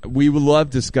 We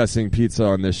love discussing pizza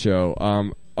on this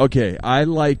show. Okay. I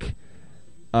like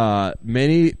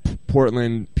many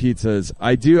Portland pizzas.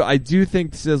 I do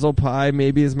think Sizzle Pie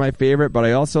maybe is my favorite, but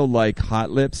I also like Hot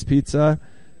Lips pizza.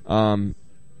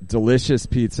 Delicious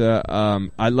pizza.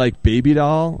 I like Baby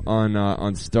Doll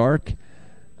on Stark.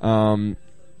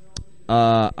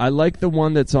 I like the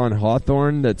one that's on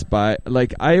Hawthorne. That's by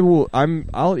like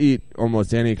I'll eat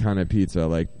almost any kind of pizza.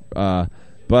 Like, but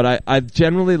I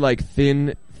generally like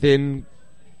thin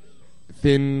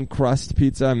crust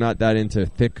pizza. I'm not that into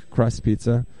thick crust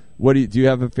pizza. What do you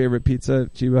have a favorite pizza,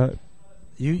 Cheeba?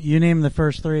 You named the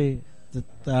first three that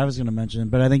I was going to mention,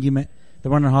 but I think you meant the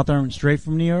one in Hawthorne, straight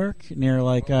from New York, near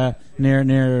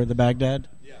the Baghdad.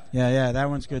 Yeah, that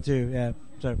one's good too. Yeah,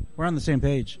 so we're on the same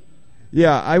page.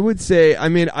 Yeah, I would say. I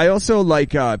mean, I also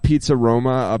like Pizza Roma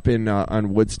up in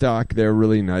on Woodstock. They're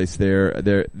really nice there.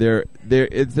 Their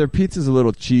pizza's a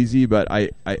little cheesy, but I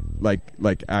like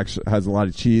actually has a lot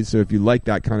of cheese. So if you like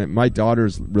that kind of, my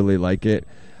daughters really like it.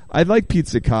 I like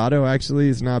Pizzicato. Actually,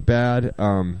 it's not bad.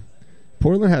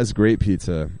 Portland has great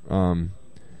pizza.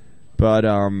 But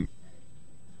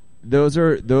those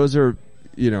are.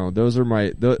 You know, those are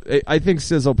my. I think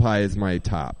sizzle pie is my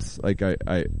tops. Like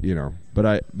I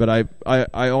but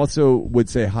I also would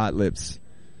say Hot Lips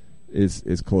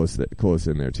is close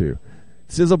in there too.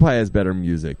 Sizzle pie has better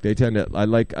music. They tend to. I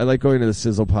like going to the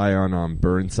sizzle pie on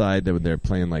Burnside when they're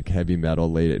playing like heavy metal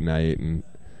late at night, and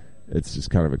it's just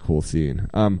kind of a cool scene.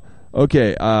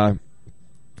 Okay.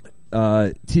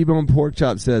 T-Bone Pork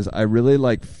Chop says I really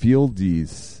like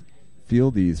Fieldy's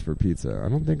for pizza. I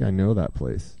don't think I know that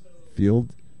place.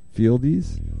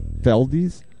 Feldies?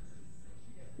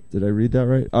 Did I read that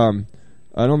right?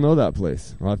 I don't know that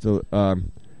place. I'll have to.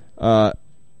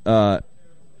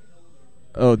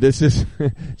 Oh, this is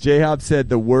J-Hop said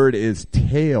the word is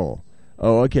tail.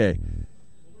 Oh, okay.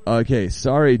 Okay,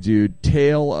 sorry, dude.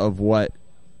 Tail of what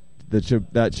that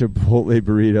Chipotle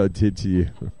burrito did to you.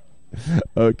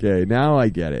 Okay, now I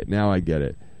get it.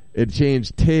 It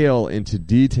changed tail into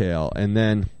detail, and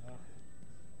then.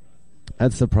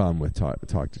 That's the problem with talk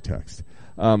to text.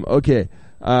 Okay.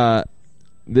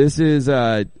 This is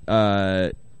Dr.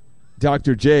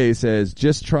 J says,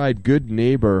 just tried Good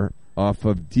Neighbor off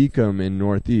of Deacom in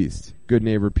Northeast. Good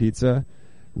Neighbor Pizza.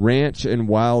 Ranch and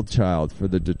Wild Child for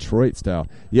the Detroit style.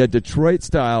 Yeah, Detroit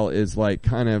style is like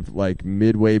kind of like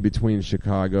midway between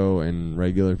Chicago and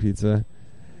regular pizza.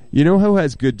 You know who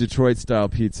has good Detroit style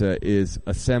pizza is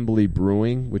Assembly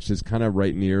Brewing, which is kind of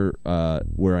right near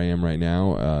where I am right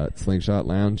now, Slingshot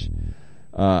Lounge.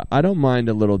 I don't mind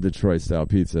a little Detroit style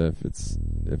pizza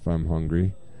if I'm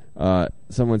hungry.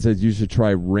 Someone says you should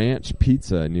try Ranch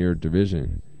Pizza near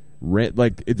Division.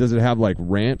 Like does it have like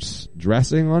ranch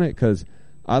dressing on it? Because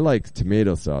I like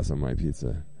tomato sauce on my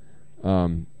pizza.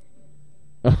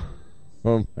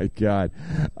 Oh my God.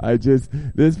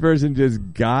 This person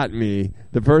just got me.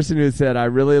 The person who said, I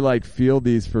really like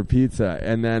Fieldy's for pizza.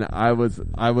 And then I was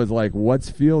like,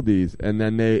 what's Fieldy's? And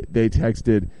then they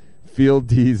texted,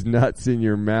 Fieldy's nuts in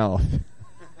your mouth.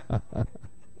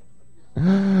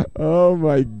 Oh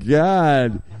my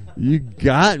God. You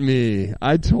got me.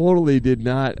 I totally did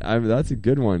not. That's a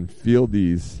good one.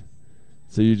 Fieldy's.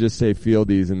 So you just say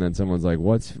Fieldy's and then someone's like,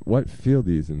 what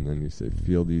Fieldy's? And then you say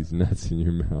Fieldy's nuts in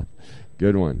your mouth.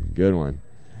 Good one.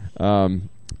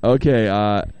 Okay,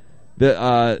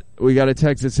 we got a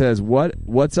text that says,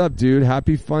 what's up, dude?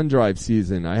 Happy fund drive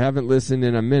season. I haven't listened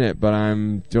in a minute, but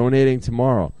I'm donating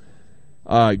tomorrow.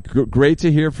 Great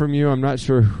to hear from you. I'm not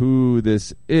sure who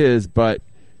this is, but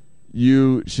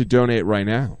you should donate right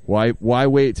now. Why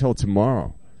wait till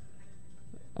tomorrow?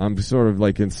 I'm sort of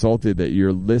like insulted that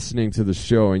you're listening to the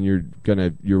show and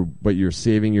you're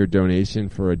saving your donation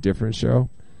for a different show.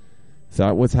 Is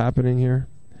that what's happening here?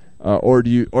 Or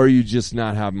you just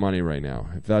not have money right now?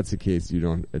 If that's the case,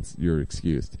 you're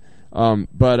excused.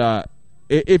 But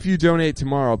if you donate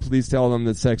tomorrow, please tell them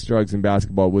that sex, drugs, and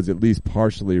basketball was at least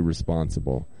partially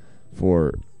responsible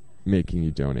for making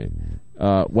you donate.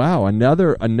 Wow,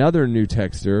 another new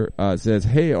texter says,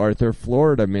 "Hey Arthur,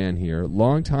 Florida man here,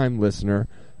 long-time listener,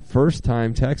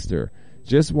 first-time texter.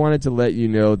 Just wanted to let you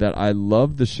know that I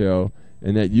love the show."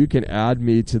 And that you can add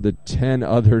me to the 10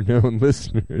 other known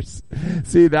listeners.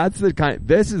 See, this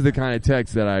is the kind of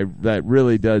text that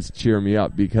really does cheer me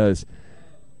up because,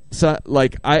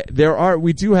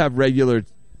 we do have regular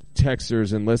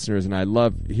texters and listeners, and I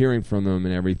love hearing from them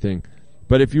and everything.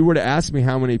 But if you were to ask me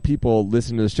how many people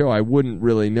listen to the show, I wouldn't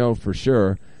really know for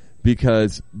sure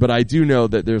but I do know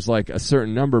that there's like a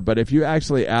certain number. But if you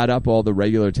actually add up all the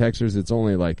regular texters, it's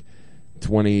only like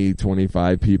 20,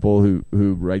 25 people who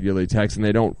regularly text, and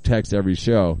they don't text every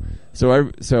show. So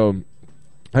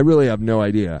I really have no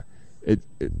idea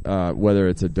whether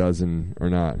it's a dozen or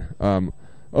not.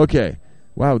 Okay.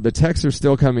 Wow, the texts are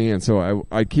still coming in. So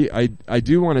I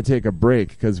do want to take a break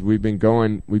because we've been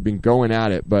going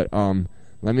at it, but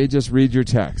let me just read your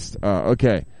text.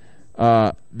 Okay.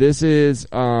 This is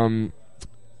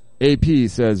AP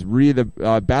says, read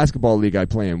the basketball league I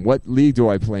play in. What league do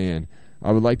I play in?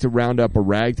 I would like to round up a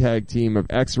ragtag team of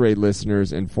X-Ray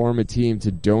listeners and form a team to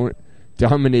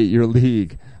dominate your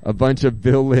league. A bunch of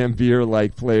Bill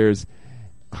Laimbeer-like players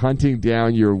hunting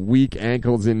down your weak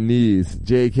ankles and knees.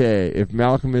 JK, if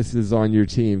Malcolmus is on your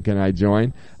team, can I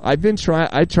join? I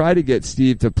try to get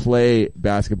Steve to play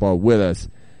basketball with us.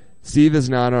 Steve is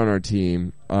not on our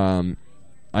team.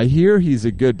 I hear he's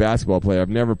a good basketball player. I've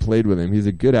never played with him. He's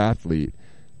a good athlete.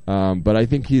 But I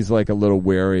think he's like a little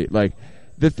wary. Like,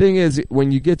 the thing is,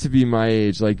 when you get to be my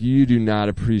age, like, you do not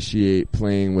appreciate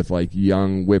playing with like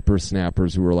young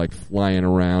whippersnappers who are like flying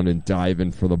around and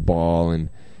diving for the ball, and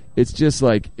it's just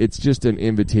an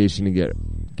invitation to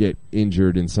get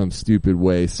injured in some stupid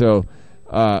way. So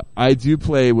I do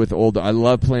play with I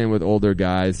love playing with older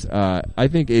guys. I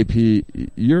think AP,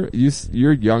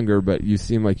 you're younger, but you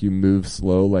seem like you move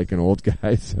slow like an old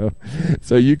guy, so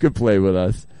you could play with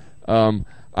us.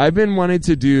 I've been wanting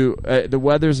to do. The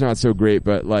weather's not so great,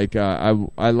 but like I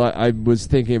was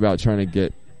thinking about trying to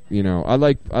get. I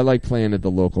like playing at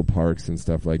the local parks and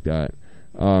stuff like that.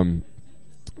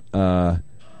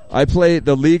 I play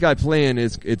the league I play in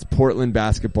it's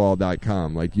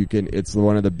portlandbasketball.com. Like, it's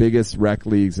one of the biggest rec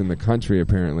leagues in the country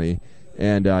apparently,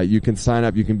 and you can sign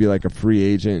up. You can be like a free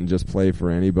agent and just play for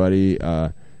anybody.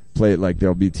 Play it, like,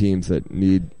 there'll be teams that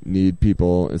need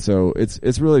people, and so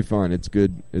it's really fun. It's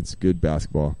good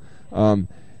basketball. And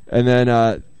then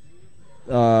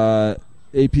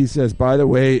AP says, by the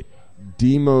way,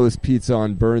 Demo's Pizza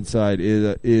on Burnside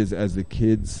is as the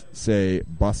kids say,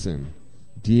 bussin'.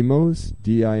 Demo's,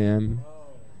 D-I-M.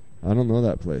 I don't know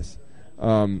that place.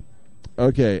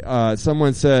 Okay.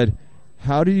 Someone said,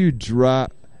 how do you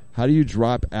drop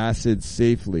acid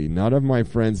safely? None of my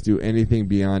friends do anything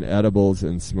beyond edibles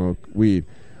and smoke weed.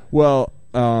 Well,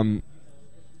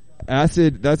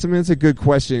 acid, that's a good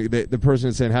question. The person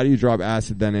is saying, how do you drop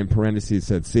acid? Then in parentheses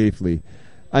said safely.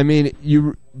 I mean,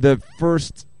 the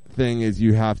first thing is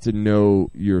you have to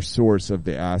know your source of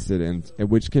the acid, and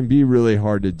which can be really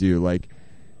hard to do. Like,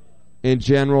 in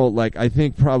general, like, I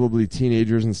think probably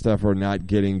teenagers and stuff are not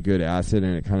getting good acid,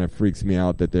 and it kind of freaks me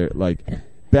out that they're like,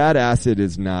 bad acid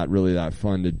is not really that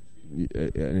fun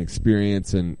an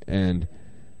experience, and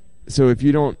so if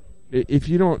you don't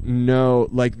know,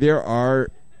 like,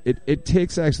 it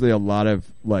takes actually a lot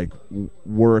of like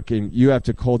work, and you have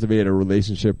to cultivate a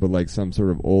relationship with like some sort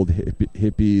of old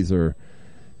hippies or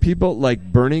people. Like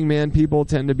Burning Man people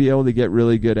tend to be able to get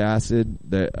really good acid.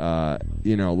 That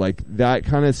like that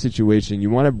kind of situation,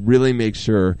 you want to really make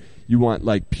sure you want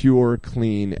like pure,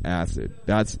 clean acid.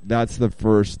 That's the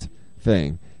first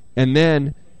thing, and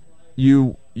then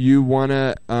you want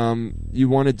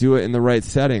to do it in the right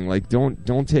setting. Like,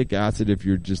 don't take acid if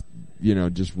you're just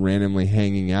randomly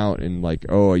hanging out and like,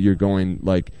 oh, you're going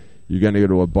to go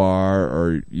to a bar,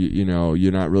 or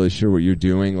you're not really sure what you're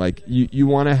doing. Like, you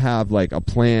want to have like a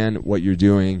plan what you're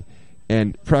doing,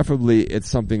 and preferably it's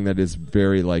something that is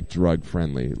very like drug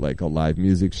friendly, like a live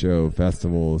music show,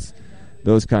 festivals,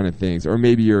 those kind of things, or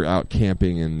maybe you're out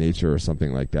camping in nature or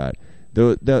something like that.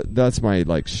 That's my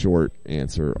like short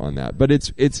answer on that. But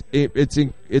it's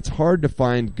hard to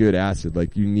find good acid.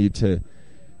 Like, you need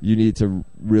to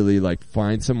really like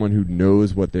find someone who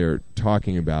knows what they're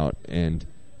talking about and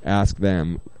ask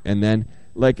them. And then,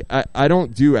 like, I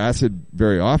don't do acid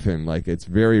very often. Like, it's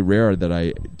very rare that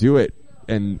I do it,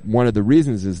 and one of the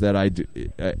reasons is that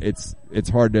it's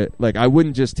hard to, like, I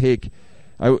wouldn't just take,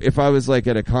 if I was like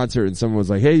at a concert and someone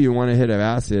was like, hey, you want to hit an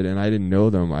acid, and I didn't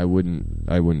know them, I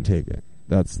wouldn't take it.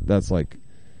 That's like,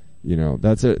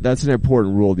 that's an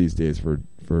important rule these days for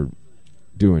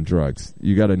doing drugs.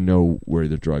 You got to know where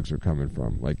the drugs are coming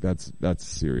from. Like, that's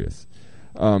serious.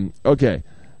 Okay.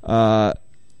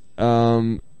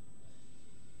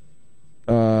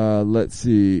 Let's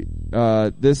see.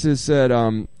 This is said,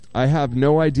 I have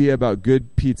no idea about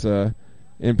good pizza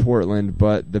in Portland,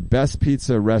 but the best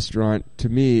pizza restaurant to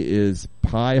me is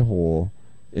Pie Hole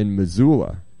in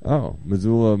Missoula. Oh,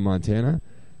 Missoula, Montana.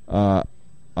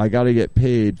 I got to get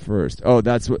paid first. Oh,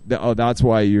 that's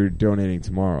why you're donating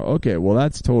tomorrow. Okay, well,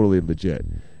 that's totally legit.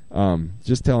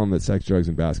 Just tell them that Sex, Drugs,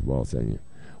 and Basketball will send you.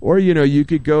 Or, you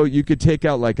could take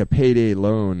out like a payday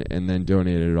loan and then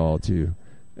donate it all to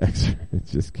X-Ray.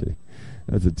 Just kidding.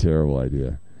 That's a terrible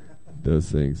idea. Those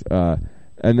things.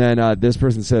 And then this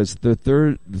person says, the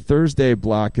Thursday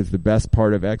block is the best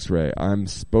part of X-Ray. I'm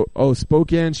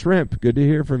Spokane Shrimp. Good to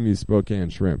hear from you, Spokane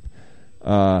Shrimp.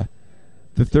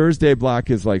 The Thursday block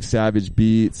is like Savage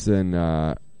Beats and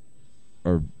I'm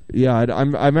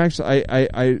actually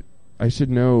I should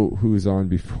know who's on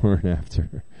before and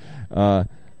after.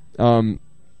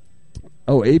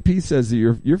 AP says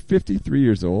that you're 53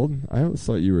 years old. I always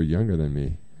thought you were younger than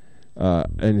me.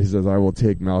 And he says, I will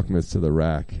take Malcolmus to the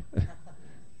rack.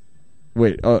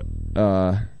 Wait, oh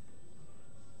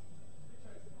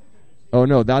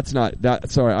no, that's not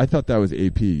that. Sorry, I thought that was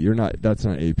AP. That's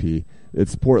not AP.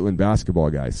 It's Portland Basketball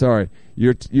Guy. Sorry,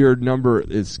 your number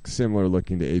is similar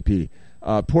looking to AP.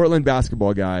 Portland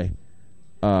Basketball Guy.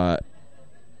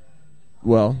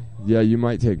 Well, yeah, you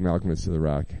might take Malcolmus to the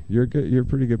rack. You're good. You're a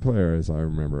pretty good player, as I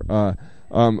remember.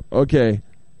 Okay.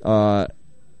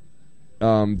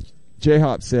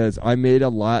 J-Hop says, I made a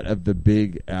lot of the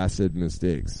big acid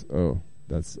mistakes. Oh,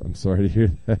 I'm sorry to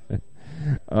hear that.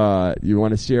 You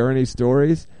want to share any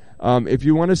stories? If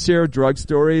you want to share drug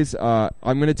stories, I'm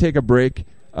going to take a break.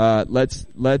 Let's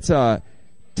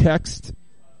text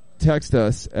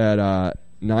us at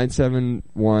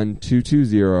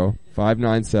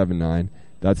 971-220-5979.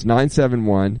 That's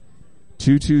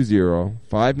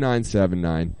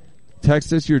 971-220-5979.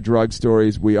 Text us your drug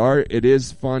stories. It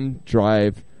is fund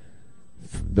drive,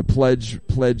 the pledge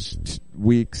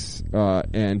weeks,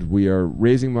 and we are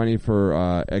raising money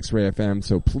for X-Ray FM.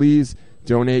 So please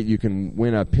donate. You can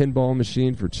win a pinball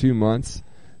machine for 2 months.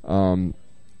 And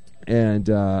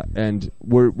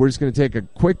we're just going to take a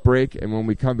quick break, and when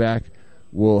we come back,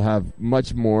 we'll have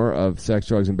much more of Sex,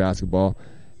 Drugs, and Basketball.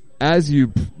 As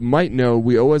you might know,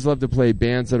 we always love to play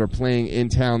bands that are playing in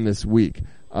town this week.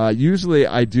 Usually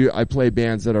I play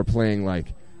bands that are playing,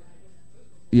 like,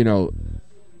 you know,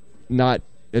 not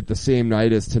at the same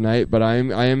night as tonight, but I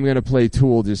am going to play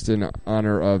Tool just in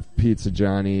honor of Pizza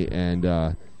Johnny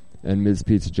and Ms.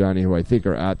 Pizza Johnny, who I think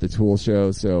are at the Tool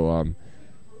show. So,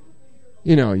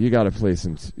 you know, you got to play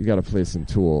some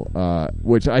Tool,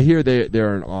 which I hear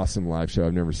they're an awesome live show.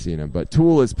 I've never seen them, but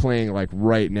Tool is playing, like,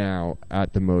 right now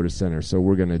at the Motor Center. So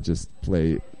we're going to just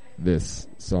play this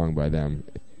song by them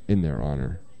in their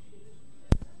honor.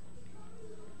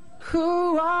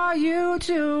 Who are you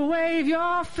to wave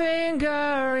your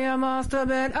finger? You must have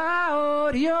been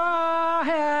out your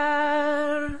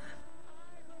head.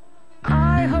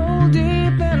 I hold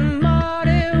deep in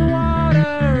muddy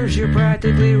waters. You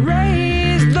practically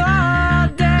raised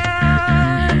the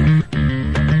dead.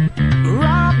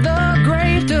 Rob the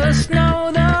grave to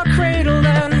snow the cradle,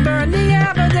 then burn the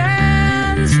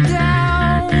evidence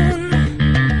down.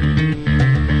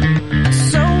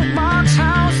 Soapbox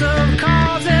house of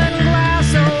cards and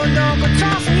glass, so don't go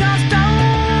tossing your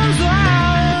stones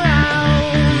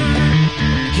around.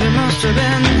 You must have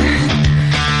been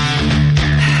high.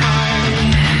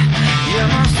 You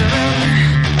must have been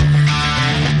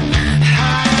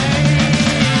high.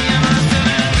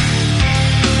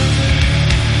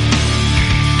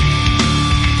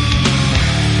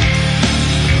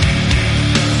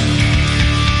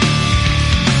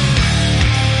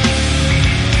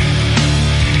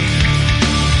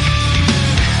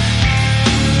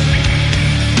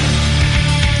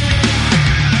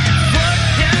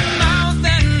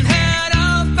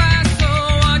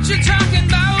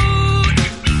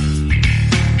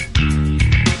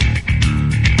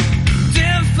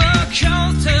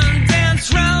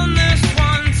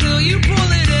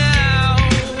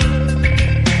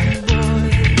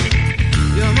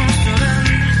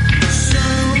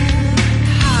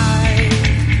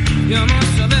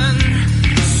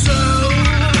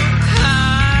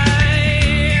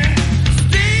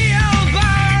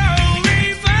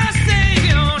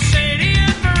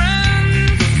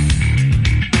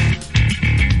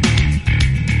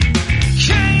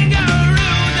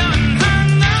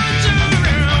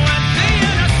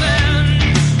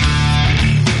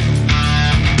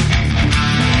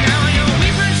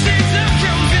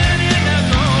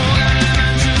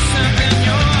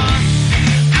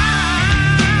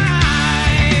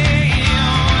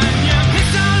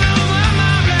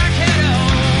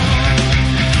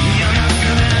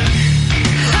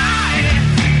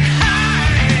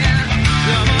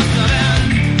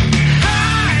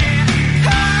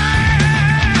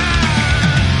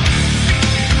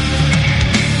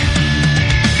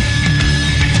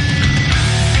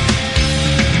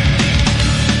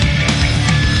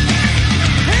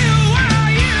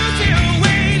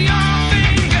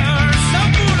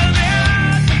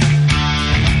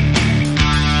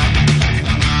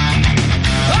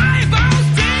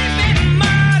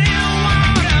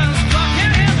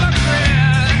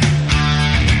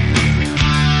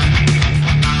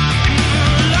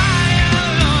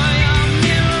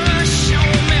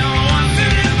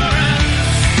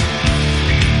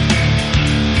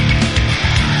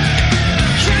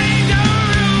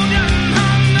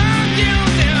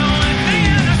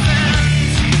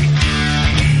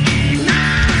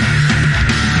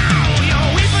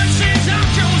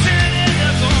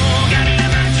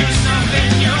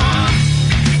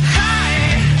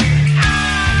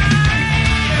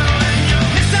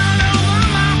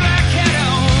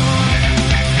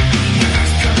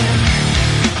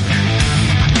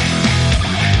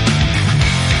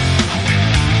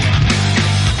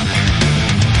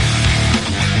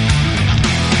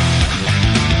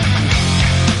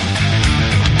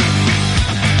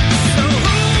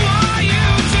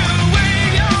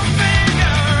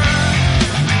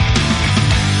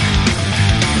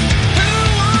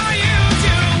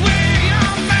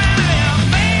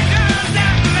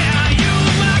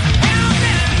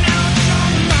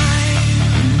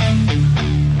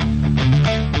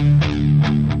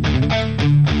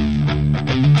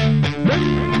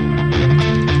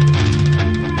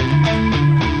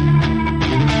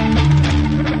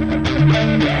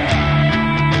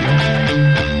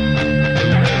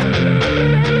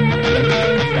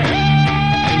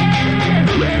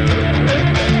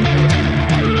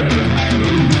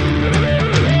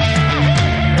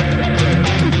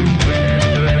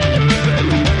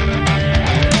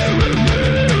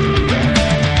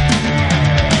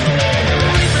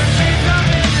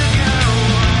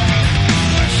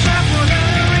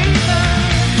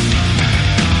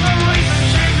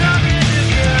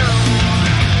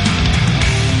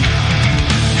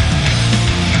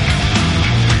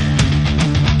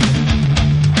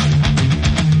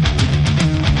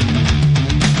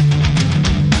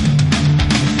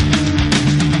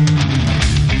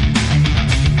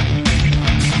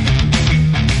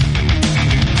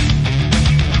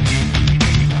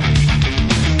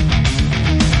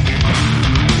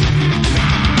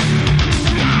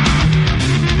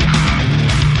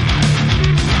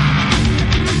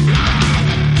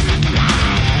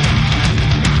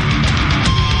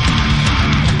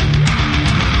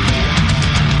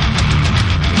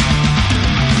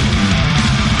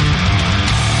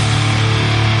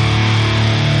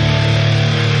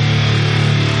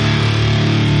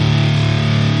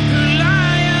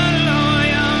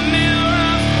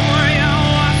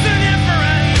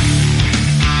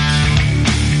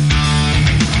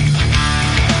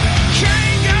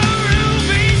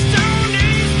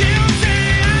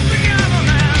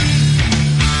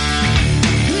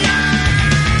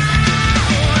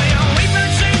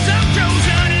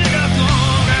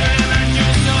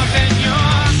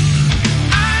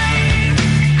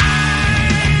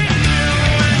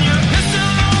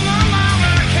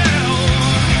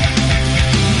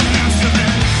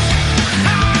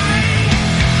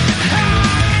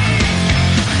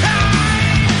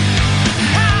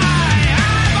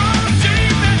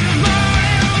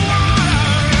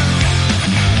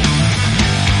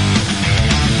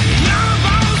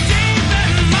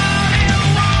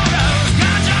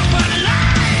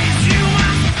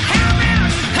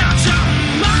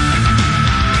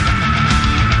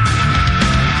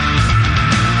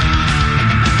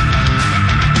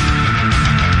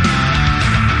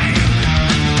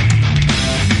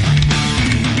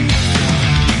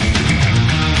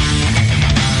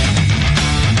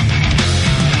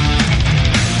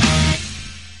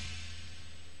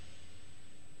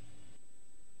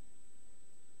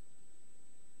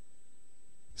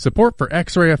 Support for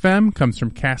X-Ray FM comes from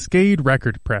Cascade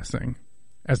Record Pressing.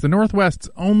 As the Northwest's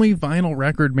only vinyl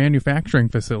record manufacturing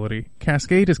facility,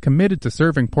 Cascade is committed to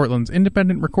serving Portland's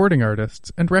independent recording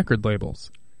artists and record labels.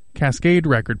 Cascade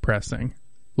Record Pressing.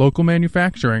 Local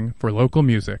manufacturing for local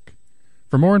music.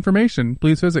 For more information,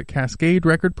 please visit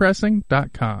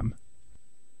cascaderecordpressing.com.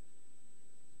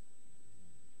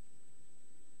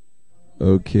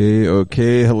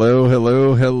 Okay.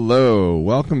 Hello.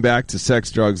 Welcome back to Sex,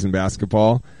 Drugs, and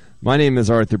Basketball. My name is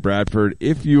Arthur Bradford.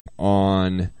 If you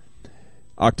on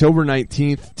October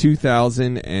 19th,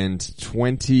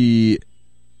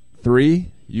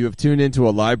 2023, you have tuned into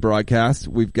a live broadcast.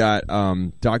 We've got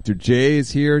Dr. J is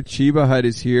here. Cheeba Hut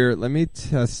is here. Let me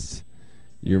test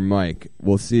your mic.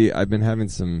 We'll see. I've been having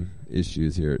some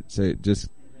issues here. Say, just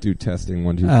do testing.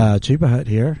 1, 2, 3. Cheeba Hut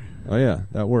here. Oh, yeah.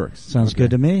 That works. Sounds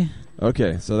good to me.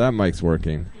 Okay, so that mic's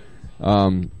working.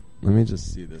 Let me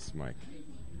just see this mic.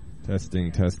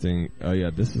 Testing. Oh,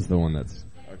 yeah, this is the one that's...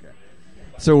 Okay.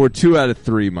 So we're 2 out of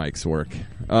 3 mics work.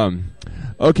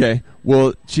 Okay,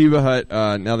 well, Cheeba Hut,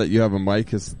 now that you have a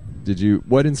mic,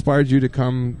 what inspired you to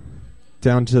come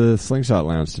down to the Slingshot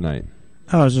Lounge tonight?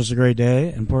 Oh, it was just a great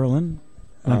day in Portland.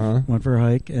 Went for a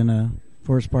hike in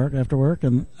Forest Park after work,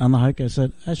 and on the hike I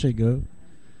said, I should go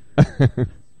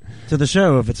to the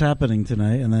show if it's happening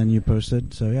tonight, and then you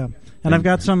posted, so yeah. And I've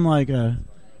got some,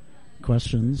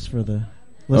 questions for the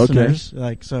listeners.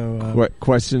 Okay.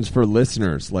 Questions for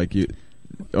listeners,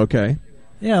 okay.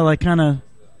 Yeah, kind of a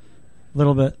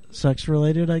little bit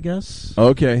sex-related, I guess.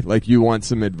 Okay, you want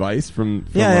some advice from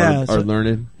our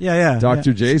learned... Yeah.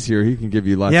 Dr. J's here, he can give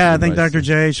you lots of advice. I think Dr.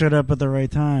 J showed up at the right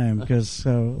time, because,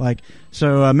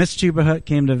 Miss Cheeba Hut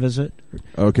came to visit.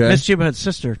 Okay. Miss Cheeba Hut's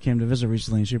sister came to visit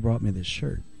recently, and she brought me this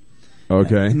shirt.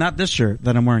 Okay. Not this shirt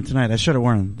that I'm wearing tonight. I should have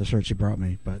worn the shirt she brought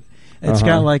me, but it's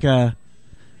got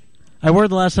I wore it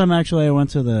the last time actually I went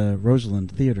to the Roseland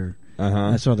Theater.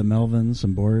 I saw the Melvins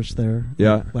and Boris there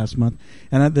last month.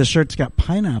 And the shirt's got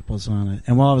pineapples on it.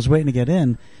 And while I was waiting to get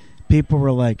in, people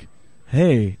were like,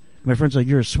 hey, my friend's like,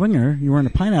 you're a swinger. You're wearing a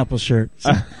pineapple shirt.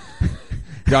 So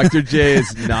Dr. J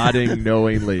is nodding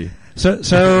knowingly.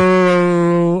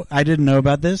 So I didn't know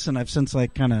about this, and I've since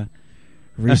kind of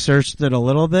researched it a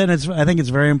little bit. I think it's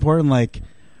very important,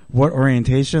 what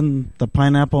orientation the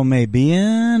pineapple may be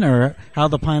in, or how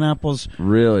the pineapples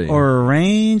really are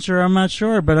arranged, or I'm not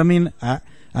sure. But I mean, I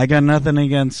got nothing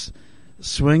against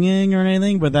swinging or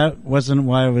anything, but that wasn't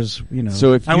why I was,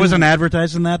 So if I wasn't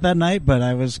advertising that night, but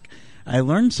I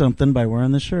learned something by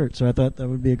wearing the shirt, so I thought that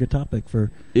would be a good topic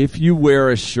for. If you wear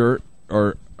a shirt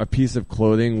or a piece of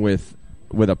clothing with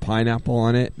a pineapple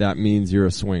on it, that means you're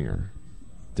a swinger.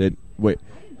 Wait,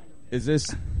 is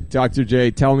this Dr.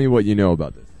 J? Tell me what you know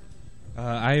about this.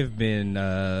 I've been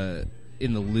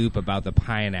in the loop about the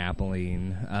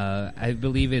pineappling. I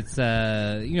believe it's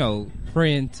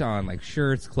print on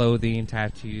shirts, clothing,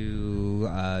 tattoo,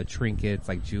 trinkets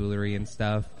like jewelry and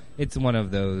stuff. It's one of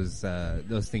those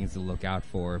things to look out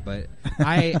for. But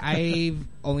I've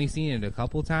only seen it a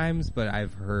couple times, but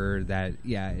I've heard that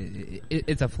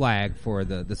it's a flag for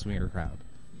the swinger crowd.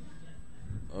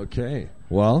 Okay.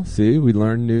 Well, see, we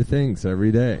learn new things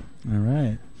every day. All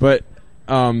right. But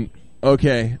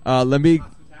okay. Let me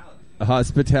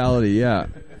hospitality. Yeah.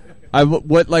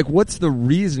 What's the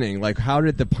reasoning? How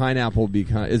did the pineapple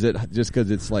become? Is it just because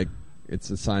it's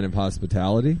a sign of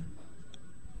hospitality?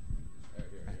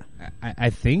 I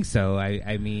think so.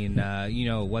 I mean,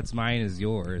 what's mine is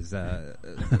yours.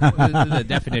 The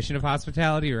definition of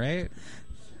hospitality, right?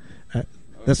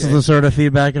 This is the sort of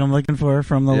feedback I'm looking for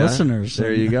from the listeners.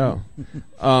 There you go.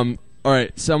 All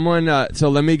right, someone. So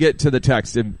let me get to the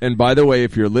text. And by the way,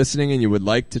 if you're listening and you would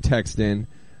like to text in,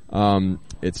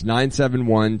 it's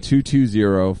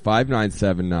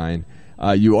 971-220-5979.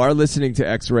 You are listening to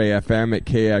X-Ray FM at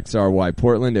KXRY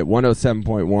Portland at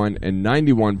 107.1 and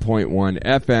 91.1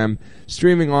 FM,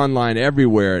 streaming online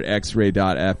everywhere at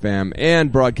xray.fm,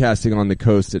 and broadcasting on the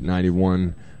coast at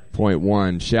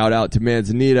 91.1. Shout out to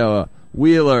Manzanita,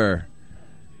 Wheeler,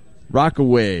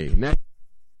 Rockaway.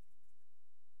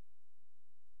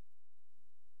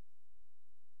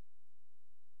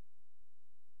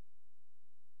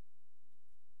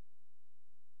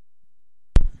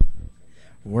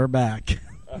 We're back.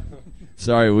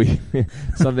 Sorry,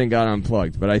 something got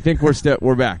unplugged, but I think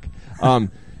we're back.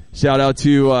 Shout out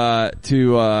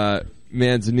to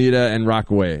Manzanita and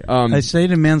Rockaway. I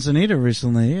stayed in Manzanita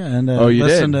recently and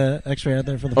listened to X-Ray out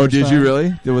there for the first time. Oh, did you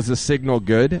really? There was a signal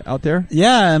good out there?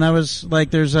 Yeah, and I was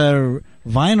there's a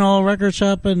vinyl record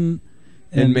shop in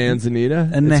In Manzanita?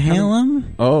 In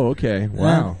Nehalem. Oh, okay.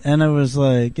 Wow. And it was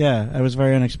like, it was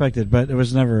very unexpected, but it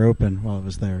was never open while it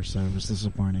was there, so it was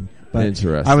disappointing. But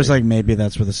Interesting. I was like, maybe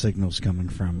that's where the signal's coming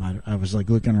from. I was like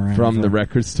looking around. From the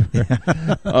record store.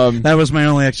 That was my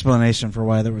only explanation for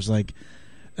why there was like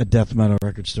a death metal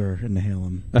record store in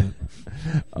Nehalem.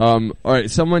 All right,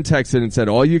 someone texted and said,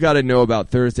 all you got to know about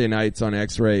Thursday nights on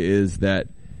X-Ray is that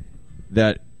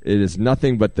it is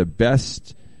nothing but the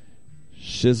best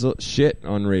shit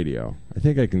on radio. I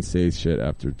think I can say shit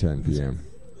after 10 p.m.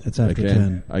 It's after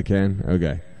 10. I can?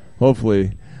 Okay.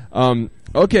 Hopefully.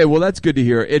 Okay, well, that's good to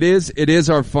hear. It is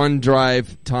our fun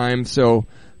drive time, so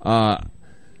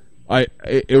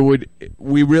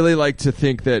we really like to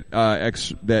think that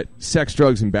that Sex,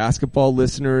 Drugs, and Basketball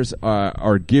listeners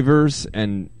are givers,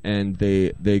 and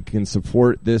they can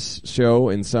support this show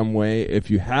in some way.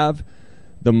 If you have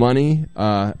the money,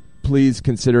 please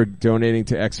consider donating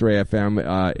to X-Ray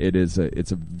FM.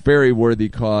 It's a very worthy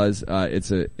cause.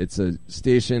 It's a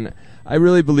station. I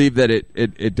really believe that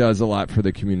it does a lot for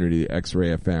the community,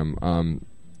 X-Ray FM.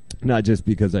 Not just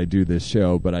because I do this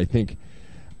show, but I think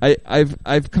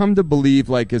I've come to believe,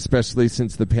 like, especially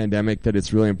since the pandemic, that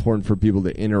it's really important for people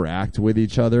to interact with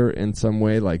each other in some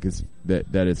way, like that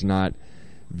it's not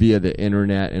via the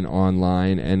internet and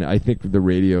online. And I think the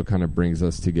radio kind of brings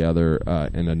us together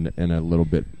in a little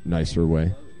bit nicer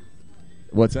way.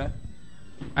 What's that?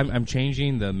 I'm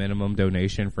changing the minimum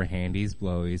donation for handies,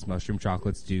 blowies, mushroom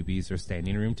chocolates, doobies, or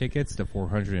standing room tickets to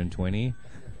 $420.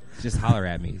 Just holler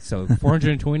at me. So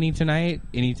 $420 tonight,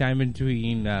 anytime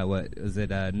between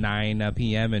 9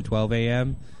 p.m. and 12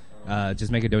 a.m.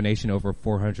 Just make a donation over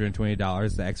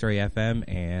 $420 to X-Ray FM,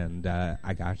 and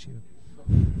I got you.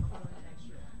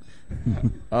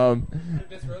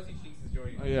 Miss Rosie Cheeks is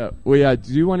joining me. Yeah. Well, yeah.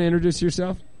 Do you want to introduce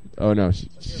yourself? Oh no,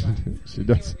 she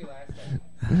does.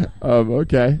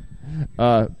 Okay.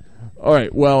 All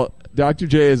right. Well, Dr.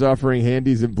 J is offering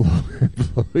handies and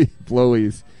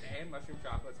blowies.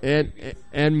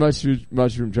 And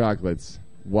mushroom chocolates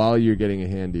while you're getting a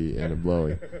handy and a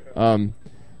blowy.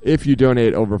 If you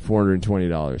donate over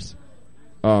 $420.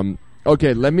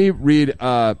 Okay, let me read.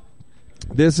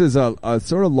 This is a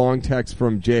sort of long text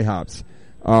from J-Hops.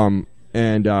 I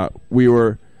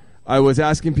was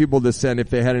asking people to send if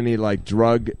they had any like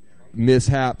drug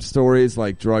mishap stories,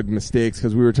 like drug mistakes,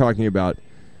 because we were talking about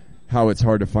how it's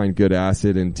hard to find good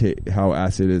acid and how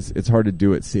acid it's hard to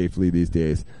do it safely these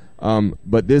days.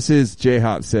 But this is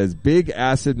J-Hop says, big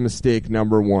acid mistake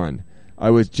number 1. I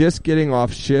was just getting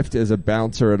off shift as a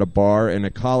bouncer at a bar in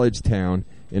a college town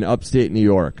in upstate New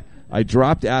York. I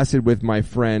dropped acid with my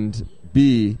friend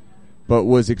B, but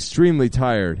was extremely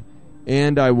tired,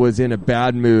 and I was in a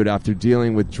bad mood after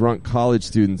dealing with drunk college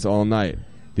students all night.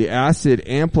 The acid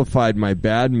amplified my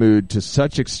bad mood to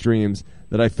such extremes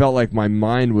that I felt like my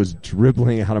mind was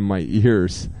dribbling out of my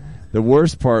ears. The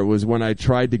worst part was when I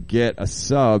tried to get a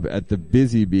sub at the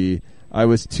Busy Bee, I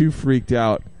was too freaked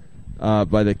out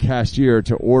by the cashier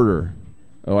to order.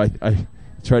 Oh, I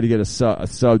tried to get a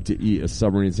sub to eat, a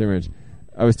submarine sandwich.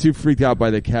 I was too freaked out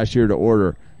by the cashier to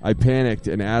order. I panicked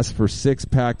and asked for 6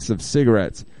 packs of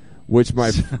cigarettes, which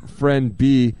my friend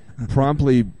B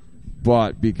promptly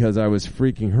bought because I was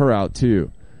freaking her out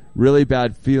too. Really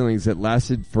bad feelings that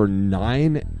lasted for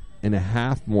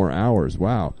 9.5 more hours.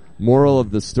 Wow. Moral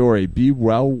of the story, be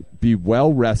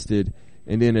well rested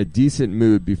and in a decent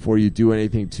mood before you do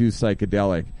anything too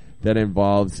psychedelic that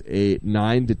involves a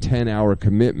 9 to 10 hour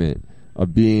commitment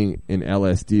of being in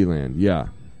LSD land. Yeah,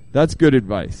 that's good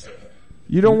advice.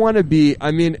 You don't want to be,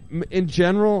 I mean, in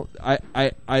general,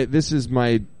 I this is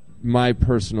my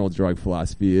personal drug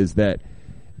philosophy is that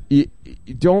you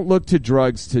don't look to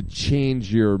drugs to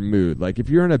change your mood. Like if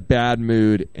you're in a bad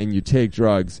mood and you take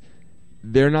drugs,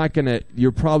 they're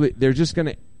just going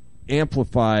to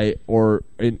amplify or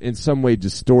in some way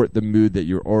distort the mood that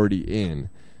you're already in.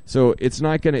 So it's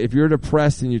not going to, if you're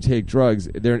depressed and you take drugs,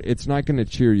 it's not going to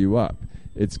cheer you up.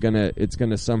 It's going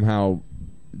to somehow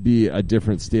be a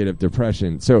different state of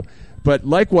depression. So, but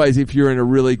likewise, if you're in a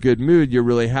really good mood, you're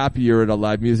really happy, you're at a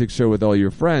live music show with all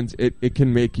your friends, it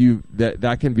can make you,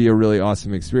 that can be a really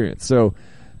awesome experience. So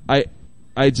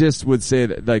I just would say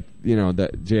that, like, you know,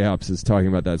 that J-Hops is talking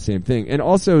about that same thing. And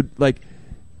also, like,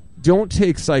 don't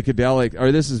take psychedelic,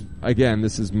 or this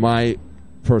is my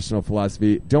personal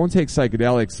philosophy, don't take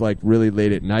psychedelics, like, really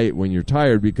late at night when you're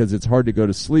tired, because it's hard to go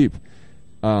to sleep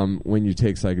when you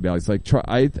take psychedelics. Like,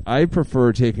 I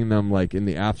prefer taking them, like, in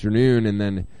the afternoon and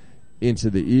then into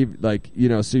the evening, like, you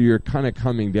know, so you're kind of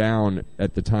coming down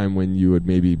at the time when you would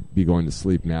maybe be going to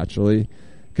sleep naturally.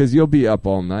 Because you'll be up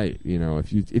all night, you know.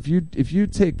 If you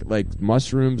take like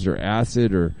mushrooms or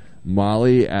acid or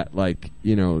Molly at like,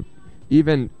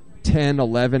 even 10,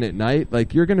 11 at night,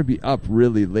 like you're going to be up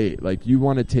really late. Like you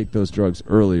want to take those drugs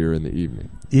earlier in the evening.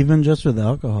 Even just with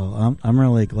alcohol, I'm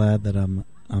really glad that I'm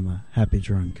a happy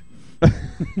drunk.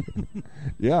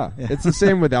 Yeah, it's the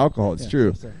same with alcohol. It's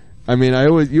true. I mean,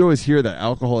 you always hear that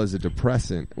alcohol is a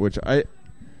depressant, which I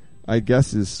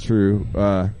guess is true.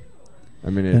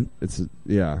 It's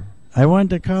I went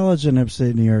to college in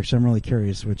upstate New York, so I'm really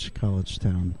curious which college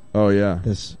town. Oh yeah,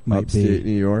 this might upstate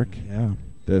be. New York. Yeah,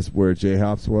 that's where J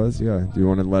Hops was. Yeah, do you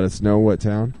want to let us know what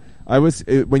town?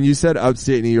 When you said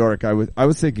upstate New York, I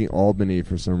was thinking Albany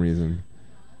for some reason,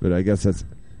 but I guess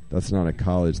that's not a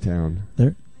college town.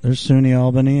 There's SUNY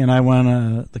Albany, and I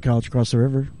went the college across the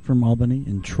river from Albany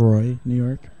in Troy, New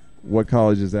York. What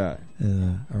college is that?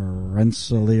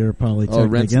 Rensselaer Polytechnic. Oh,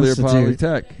 Rensselaer Institute.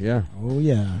 Polytech. Yeah. Oh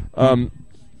yeah.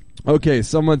 Okay,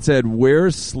 someone said,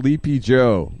 "Where's Sleepy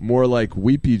Joe?" More like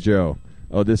Weepy Joe.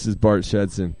 Oh, this is Bart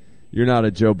Shedson. You're not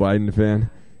a Joe Biden fan?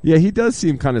 Yeah, he does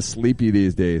seem kind of sleepy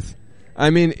these days. I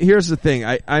mean, here's the thing.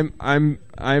 I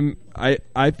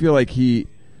feel like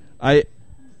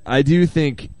I do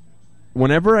think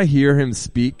whenever I hear him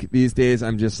speak these days,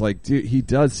 I'm just like, dude, he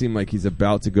does seem like he's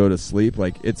about to go to sleep.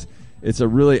 Like it's a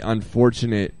really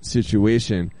unfortunate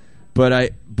situation.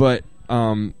 But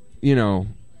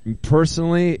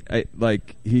personally,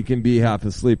 like he can be half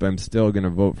asleep. I'm still going to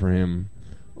vote for him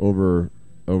over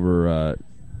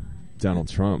Donald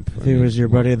Trump. If he was your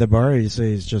buddy at the bar, you'd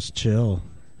say he's just chill.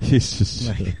 He's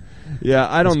just yeah.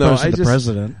 I don't know.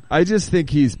 President. I just think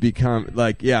he's become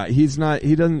like he's not.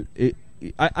 He doesn't.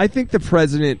 I think the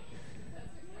president.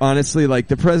 Honestly, like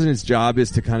the president's job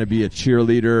is to kind of be a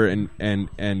cheerleader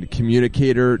and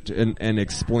communicator and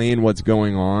explain what's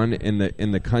going on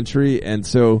in the country, and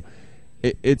so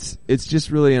it's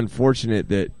just really unfortunate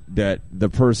that the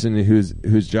person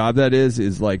whose job that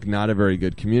is like not a very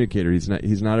good communicator. He's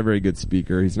not a very good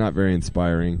speaker. He's not very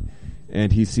inspiring,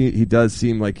 and he does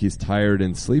seem like he's tired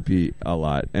and sleepy a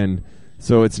lot, and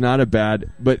so it's not a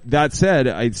bad. But that said,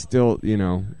 I still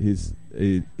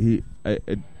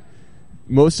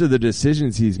most of the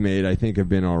decisions he's made, I think, have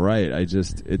been all right. I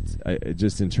just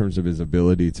in terms of his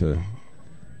ability to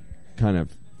kind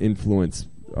of influence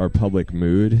our public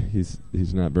mood, he's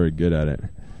not very good at it.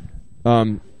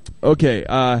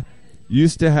 Okay.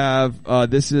 Used to have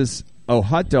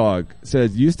Hot Dog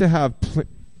says used to have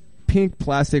pink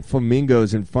plastic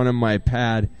flamingos in front of my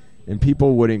pad, and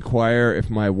people would inquire if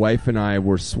my wife and I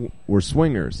were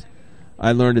swingers.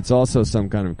 I learned it's also some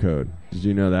kind of code. Did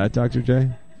you know that, Dr.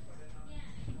 J?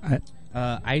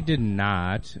 I did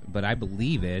not, but I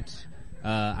believe it.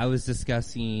 I was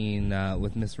discussing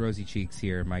with Miss Rosy Cheeks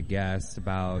here, my guest,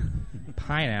 about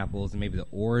pineapples and maybe the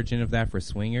origin of that for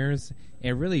swingers.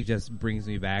 It really just brings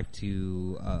me back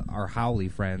to our Howley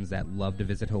friends that love to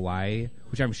visit Hawaii,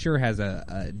 which I'm sure has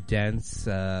a dense,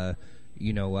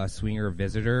 swinger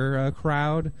visitor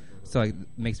crowd. So it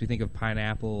makes me think of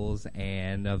pineapples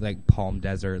and of like Palm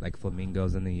Desert, like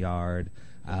flamingos in the yard.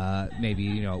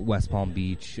 Maybe West Palm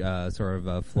Beach, sort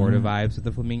of Florida vibes with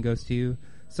the flamingos too.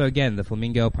 So again, the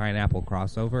flamingo pineapple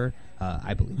crossover,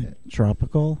 I believe it.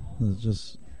 Tropical, it's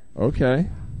just okay.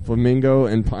 Flamingo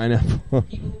and pineapple.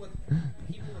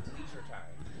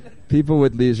 People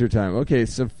with leisure time. Okay,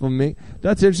 so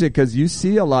that's interesting because you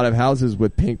see a lot of houses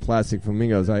with pink plastic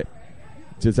flamingos.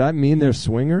 Does that mean they're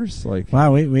swingers? Like,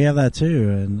 wow, we have that too,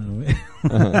 and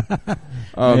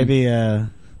maybe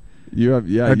you have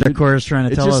our decor is trying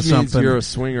to tell us something. It just means you're a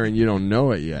swinger and you don't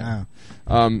know it yet.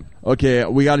 Wow. Okay,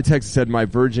 we got a text that said my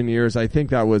virgin ears. I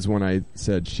think that was when I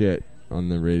said shit on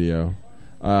the radio.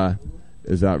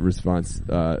 Is that response?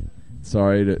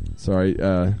 Sorry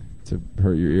to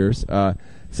hurt your ears.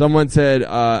 Someone said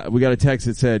we got a text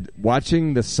that said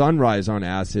watching the sunrise on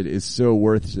acid is so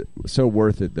worth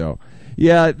it though.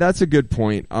 Yeah, that's a good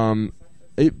point.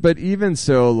 But even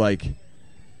so, like,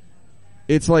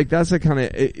 it's like that's a kind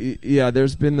of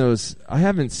there's been those. I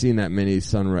haven't seen that many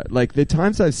sunrise. Like the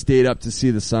times I've stayed up to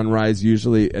see the sunrise,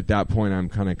 usually at that point I'm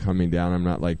kind of coming down. I'm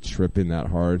not like tripping that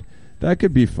hard. That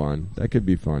could be fun.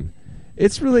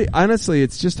 It's really honestly,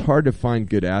 it's just hard to find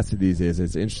good acid these days.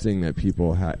 It's interesting that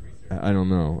people I don't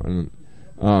know.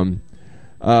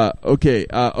 Okay.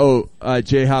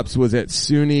 J Hops was at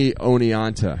SUNY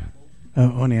Oneonta. Oh,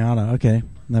 Oneonta. Okay,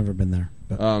 never been there.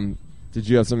 But. Did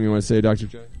you have something you want to say, Dr.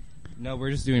 J? No,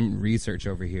 we're just doing research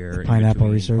over here. Pineapple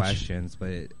research questions, but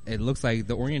it looks like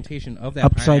the orientation of that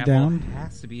upside pineapple down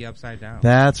has to be upside down.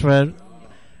 That's what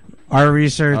our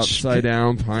research upside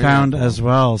down found as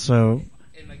well. So,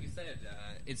 and like you said,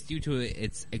 it's due to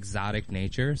its exotic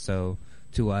nature. So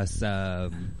to us,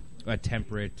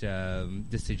 temperate,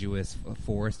 deciduous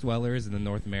forest dwellers in the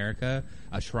North America.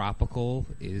 A tropical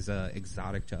is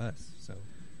exotic to us. So,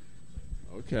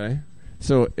 Okay.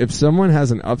 So if someone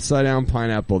has an upside down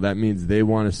pineapple, that means they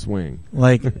want to swing.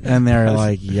 Like in their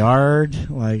like yard,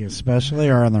 like especially,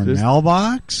 or in their Just-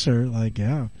 mailbox, or like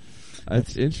yeah.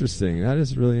 That's interesting. That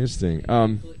is really interesting.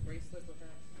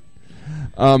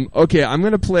 Okay, I'm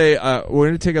going to play, we're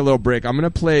going to take a little break. I'm going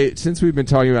to play, since we've been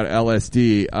talking about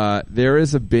LSD, there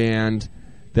is a band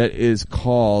that is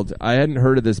called, I hadn't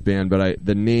heard of this band, but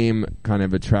the name kind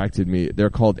of attracted me. They're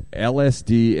called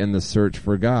LSD and the Search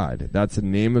for God. That's the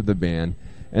name of the band.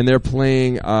 And they're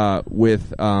playing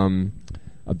with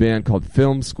a band called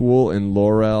Film School in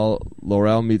Laurel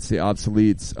Meets the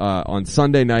Obsoletes on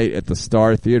Sunday night at the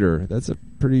Star Theater. That's a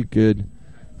pretty good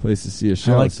place to see a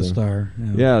show. I like the Star.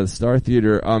 Yeah, the Star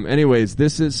Theater. Anyways,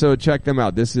 so check them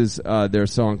out. This is their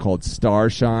song called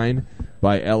Starshine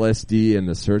by LSD and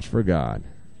the Search for God.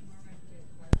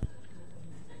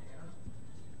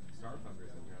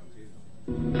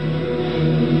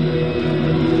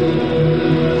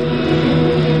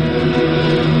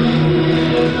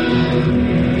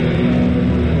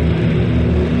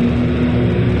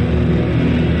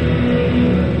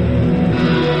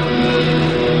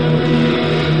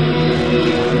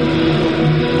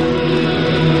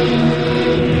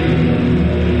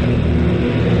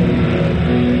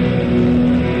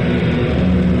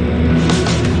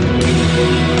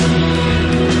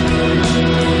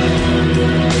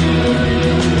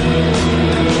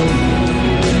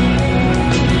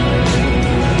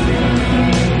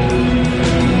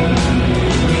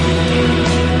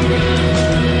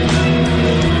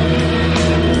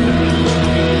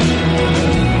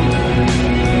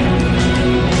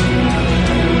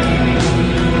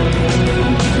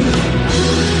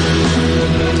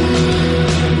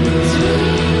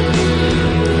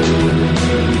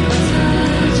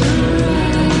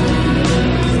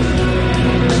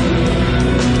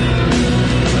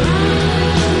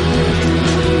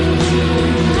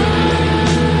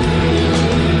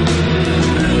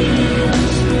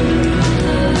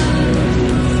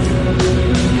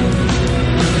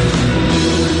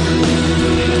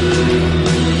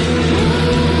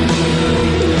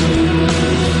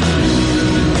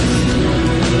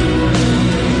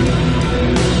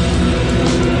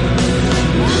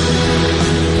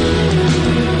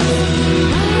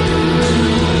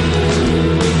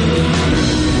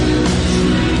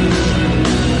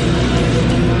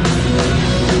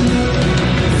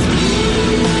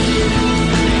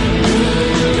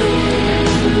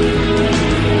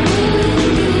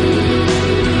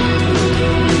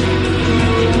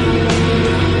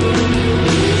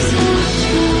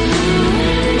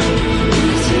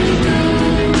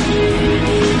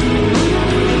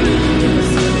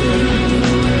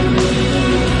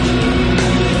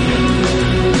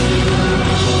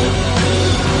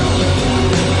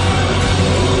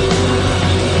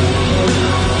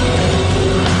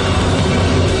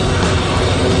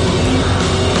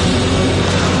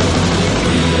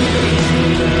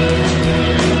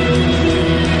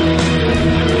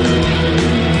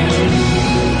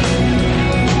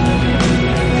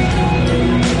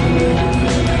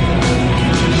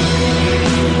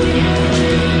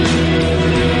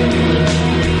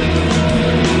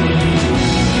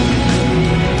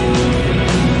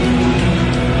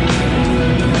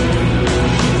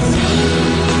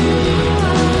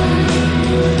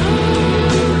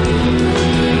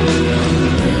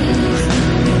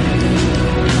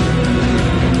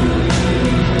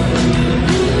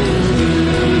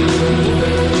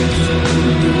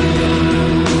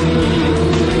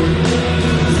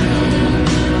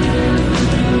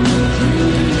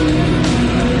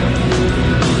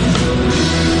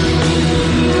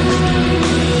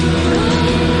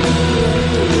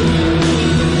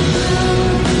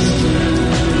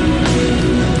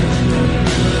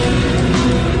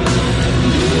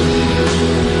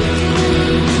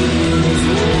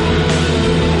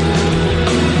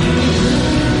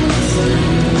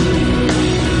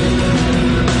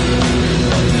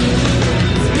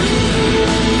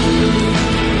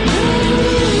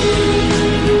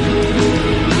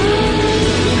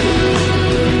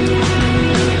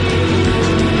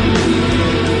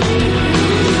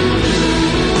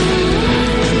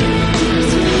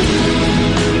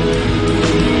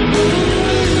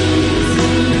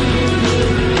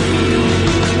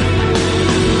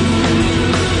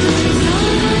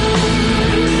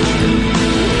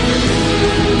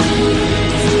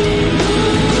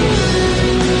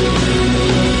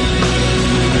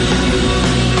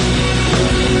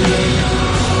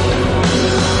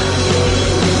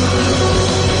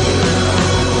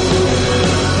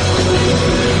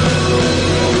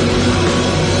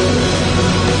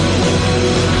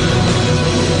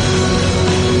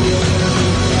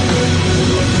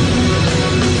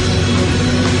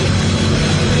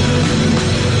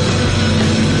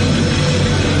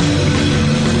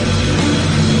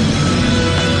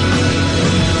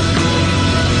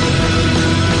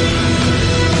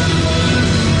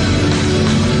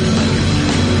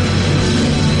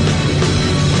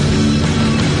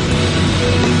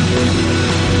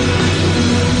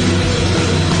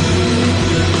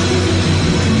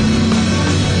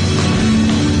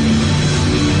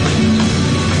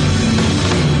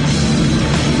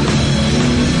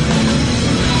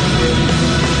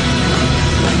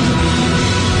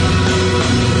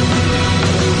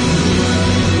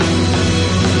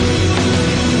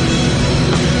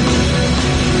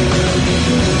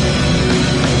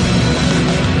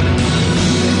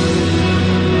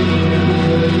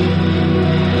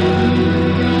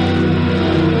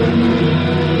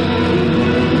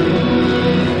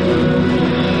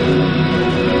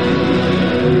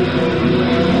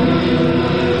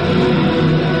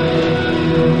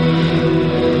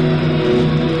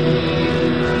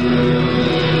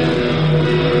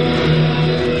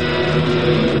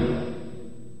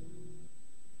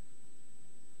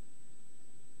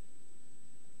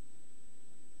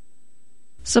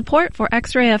 Support for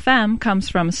X-Ray FM comes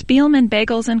from Spielman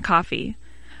Bagels and Coffee.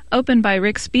 Opened by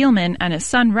Rick Spielman and his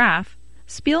son Raph,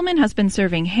 Spielman has been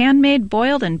serving handmade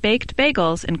boiled and baked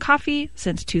bagels and coffee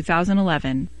since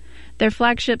 2011. Their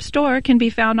flagship store can be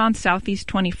found on Southeast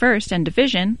 21st and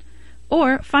Division,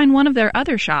 or find one of their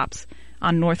other shops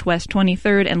on Northwest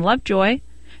 23rd and Lovejoy,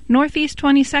 Northeast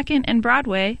 22nd and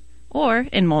Broadway, or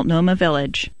in Multnomah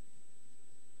Village.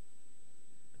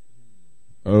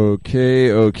 Okay.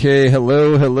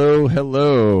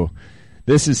 Hello.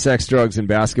 This is Sex, Drugs, and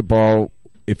Basketball.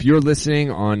 If you're listening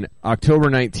on October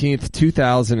 19th,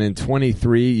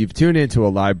 2023, you've tuned into a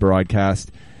live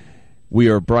broadcast. We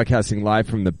are broadcasting live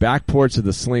from the back porch of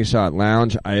the Slingshot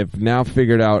Lounge. I have now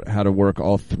figured out how to work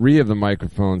all three of the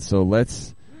microphones, so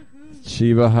let's...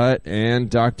 Cheeba Hut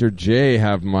and Dr. J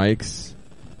have mics.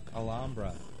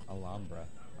 Alhambra.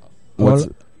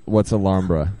 What's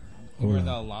Alhambra? Over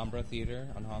the Alhambra Theater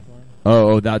on Hawthorne.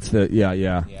 Oh, that's the...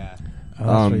 Yeah. Oh, that's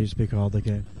what it used to be called,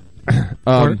 okay.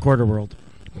 Quarter World.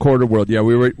 Quarter World, yeah.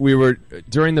 We were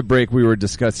during the break. We were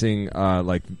discussing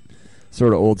like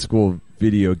sort of old school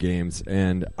video games,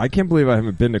 and I can't believe I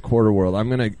haven't been to Quarter World.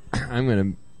 I'm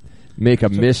gonna make a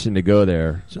mission to go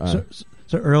there. So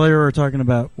earlier we were talking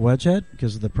about Wedgehead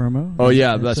because of the promo. Oh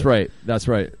yeah, that's right.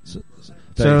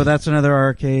 So that's another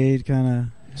arcade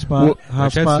kind of spot.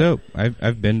 Wedgehead's dope.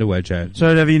 I've been to Wedgehead.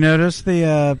 So have you noticed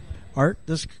the art?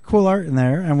 There's cool art in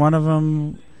there, and one of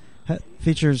them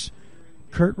features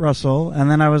Kurt Russell. And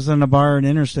then I was in a bar in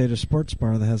Interstate, a sports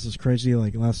bar that has this crazy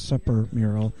like Last Supper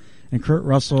mural. And Kurt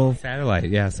Russell... Satellite.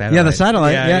 Yeah, the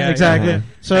Satellite. Yeah, exactly. Yeah.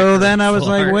 So then I was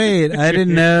like, wait, I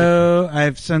didn't know.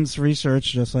 I've since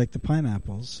researched just like the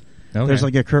pineapples. Okay. There's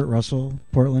like a Kurt Russell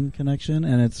Portland connection,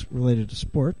 and it's related to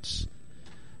sports.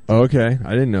 Okay,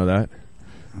 I didn't know that.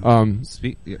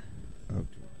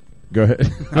 Go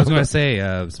ahead. I was going to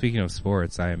say, speaking of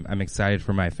sports, I'm excited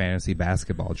for my fantasy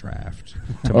basketball draft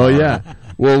tomorrow. Oh, yeah.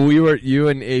 Well, you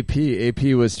and AP. AP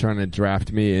was trying to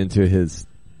draft me into his...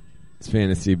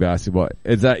 fantasy basketball.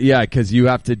 Is that because you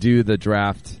have to do the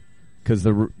draft because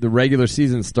the regular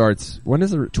season starts when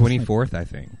is it? 24th, I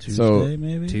think. Tuesday,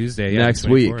 maybe Tuesday next 24th.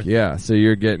 week. Yeah, so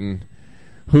you're getting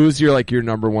who's your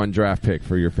number one draft pick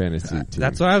for your fantasy team?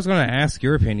 That's what I was going to ask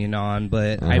your opinion on,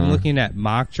 but I'm looking at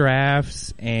mock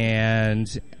drafts and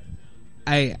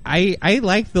I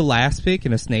like the last pick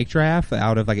in a snake draft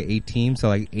out of like an 8 team, so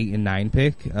like 8 and 9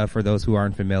 pick for those who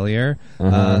aren't familiar.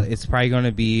 It's probably going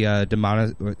to be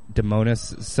Demonis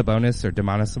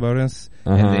Sabonis,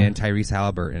 and then Tyrese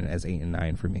Halliburton as 8 and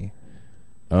 9 for me.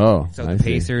 Oh, so the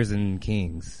Pacers and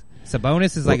Kings.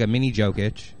 Sabonis is like a mini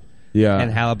Jokic. Yeah,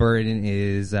 and Halliburton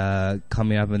is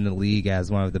coming up in the league as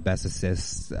one of the best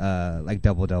assists, like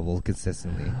double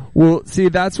consistently. Well, see,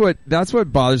 that's what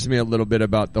bothers me a little bit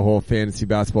about the whole fantasy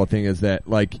basketball thing is that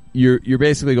like you're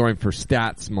basically going for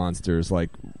stats monsters like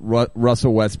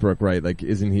Russell Westbrook, right? Like,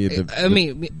 isn't he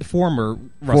former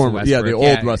Russell Westbrook? Yeah, the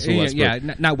old Russell Westbrook.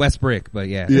 Yeah, not Westbrook, but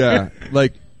yeah. Yeah,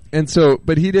 like, and so,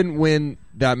 but he didn't win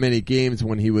that many games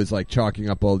when he was like chalking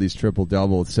up all these triple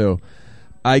doubles. So.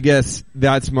 I guess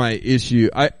that's my issue.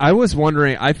 I was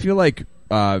wondering. I feel like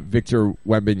Victor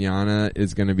Wembanyama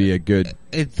is going to be a good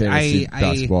fantasy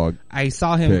basketball. I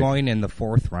saw him pick. going in the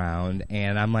 4th round,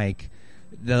 and I'm like,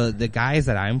 the guys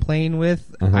that I'm playing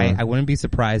with, I wouldn't be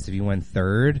surprised if he went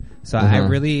 3rd. So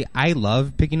I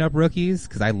love picking up rookies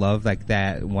because I love like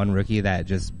that one rookie that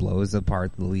just blows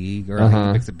apart the league or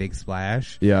like, makes a big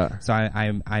splash. Yeah. So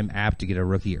I'm apt to get a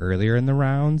rookie earlier in the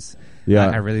rounds. Yeah.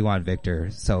 I really want Victor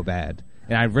so bad.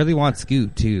 And I really want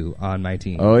Scoot, too, on my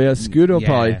team. Oh, yeah, Scoot will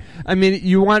probably... I mean,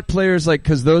 you want players like...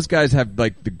 Because those guys have,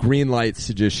 like, the green lights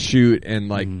to just shoot, and,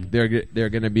 like, they're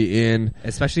going to be in.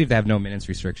 Especially if they have no minutes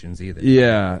restrictions, either.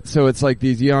 Yeah, so it's like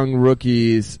these young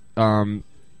rookies.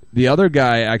 The other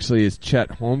guy, actually, is Chet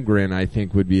Holmgren, I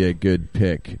think, would be a good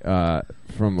pick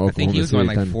from Oklahoma City. I think he was going,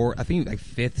 like,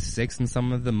 5th, 6th in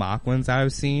some of the mock ones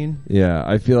I've seen. Yeah,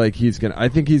 I feel like I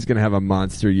think he's gonna have a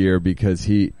monster year because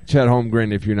Chet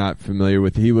Holmgren, if you're not familiar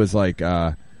with, he was like,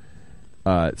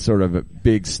 sort of a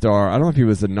big star. I don't know if he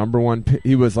was the number 1 pick.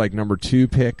 He was like number 2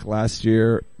 pick last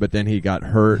year, but then he got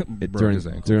hurt broke his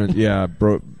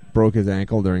ankle. Broke his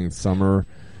ankle during summer.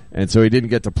 And so he didn't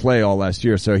get to play all last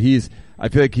year. So I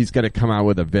feel like he's going to come out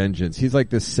with a vengeance. He's like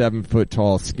this 7 foot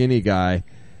tall, skinny guy.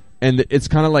 And it's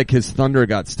kind of like his thunder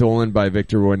got stolen by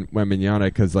Victor Wembanyama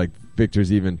because like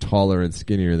Victor's even taller and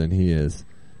skinnier than he is.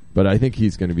 But I think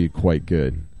he's going to be quite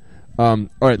good. All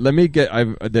right, let me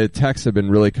the texts have been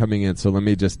really coming in, so let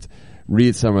me just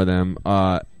read some of them.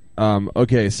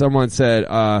 Okay, someone said,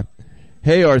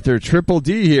 hey Arthur, Triple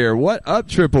D here. What up,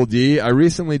 Triple D? I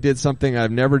recently did something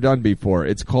I've never done before.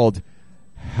 It's called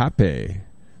Happy.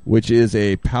 which is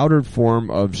a powdered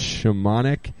form of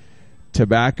shamanic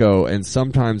tobacco and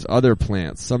sometimes other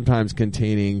plants, sometimes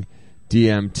containing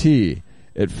DMT.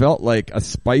 It felt like a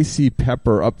spicy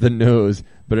pepper up the nose,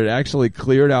 but it actually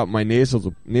cleared out my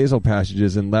nasal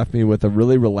passages and left me with a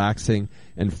really relaxing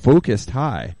and focused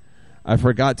high. I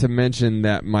forgot to mention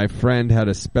that my friend had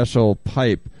a special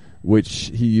pipe which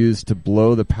he used to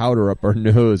blow the powder up our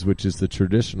nose, which is the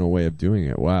traditional way of doing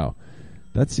it. Wow.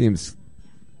 That seems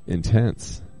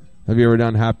intense. Have you ever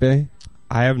done Hape?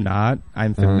 I have not.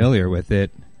 I'm familiar with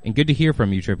it. And good to hear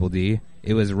from you, Triple D.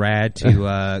 It was rad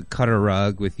to cut a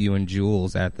rug with you and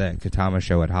Jules at that Katama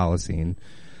show at Holocene.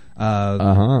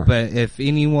 But if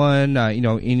anyone,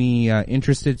 any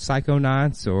interested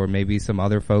psychonauts or maybe some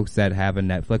other folks that have a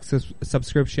Netflix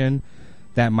subscription,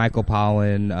 that Michael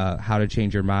Pollan, How to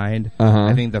Change Your Mind,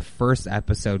 I think the first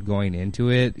episode going into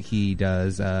it, he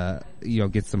does,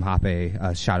 get some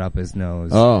Hape shot up his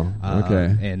nose. Oh,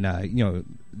 okay. And,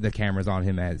 the camera's on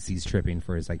him as he's tripping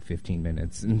for his 15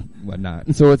 minutes and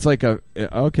whatnot. So it's like Hape.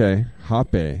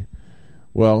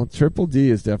 Well, Triple D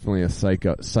is definitely a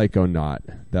psychonaut,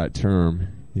 that term.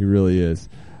 He really is.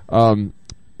 Someone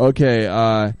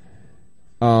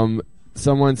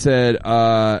said,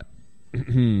 I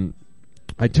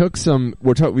took some,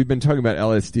 we've been talking about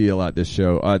LSD a lot this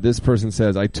show. This person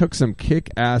says, I took some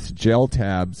kick-ass gel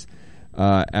tabs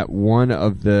at one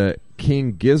of the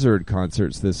King Gizzard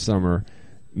concerts this summer,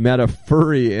 met a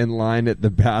furry in line at the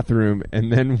bathroom,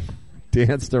 and then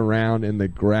danced around in the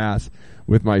grass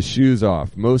with my shoes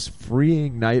off. Most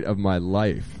freeing night of my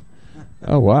life.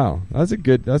 Oh wow, that's a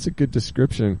good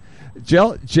description.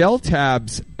 Gel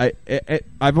tabs.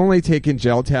 I've only taken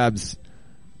gel tabs.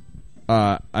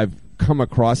 I've come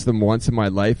across them once in my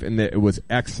life, and it was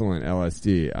excellent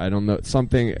LSD. I don't know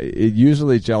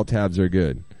usually gel tabs are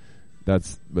good.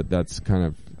 That's kind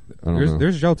of.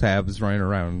 There's gel tabs running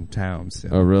around town. So.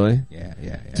 Oh, really?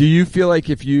 Yeah. Do you feel like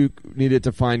if you needed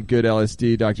to find good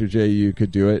LSD, Dr. J, you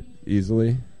could do it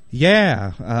easily?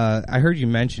 Yeah. I heard you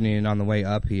mentioning on the way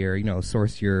up here,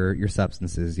 source your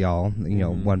substances, y'all.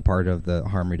 One part of the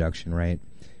harm reduction, right?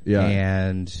 Yeah.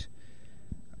 And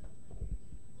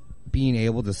being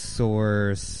able to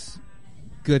source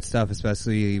good stuff,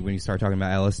 especially when you start talking about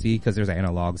LSD, because there's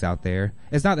analogs out there.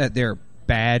 It's not that they're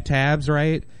bad tabs,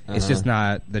 right? It's just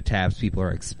not the tabs people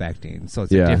are expecting. So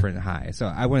it's a different high. So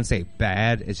I wouldn't say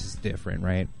bad, it's just different,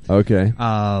 right? Okay.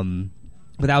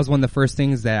 But that was one of the first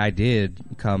things that I did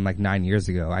come 9 years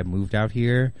ago. I moved out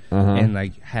here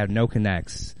and had no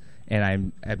connects. And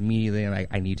I immediately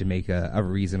I need to make a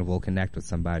reasonable connect with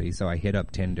somebody. So I hit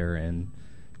up Tinder and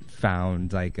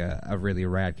found a really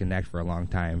rad connect for a long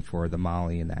time for the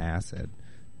Molly and the acid.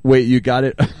 Wait, you got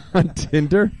it on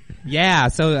Tinder? Yeah,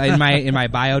 so in my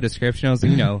bio description, I was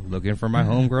looking for my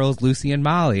homegirls, Lucy and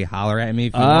Molly. Holler at me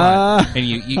if you want. And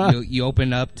you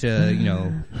open up to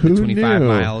 25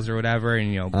 miles or whatever,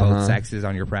 and both sexes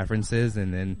on your preferences,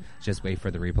 and then just wait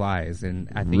for the replies. And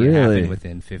I think it happened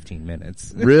within 15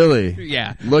 minutes. Really?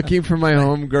 Yeah. Looking for my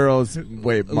homegirls.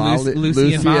 Wait,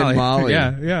 Lucy and Molly.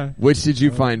 Yeah. Which did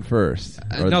you find first?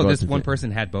 No, this one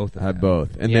person had both of them. Had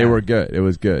both, and they were good. It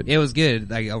was good. It was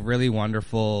good. A really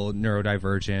wonderful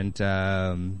neurodivergent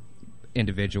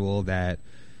individual that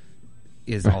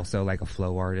is also a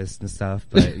flow artist and stuff,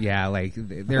 but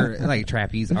they're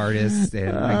trapeze artists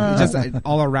and just an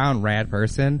all around rad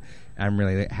person. I'm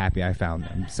really happy I found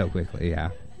them so quickly.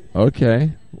 Yeah.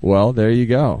 Okay. Well, there you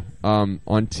go.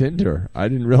 On Tinder, I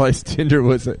didn't realize Tinder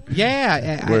was I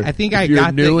think I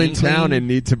got new the in inkling. town and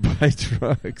need to buy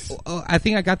drugs. I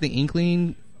think I got the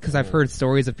inkling because I've heard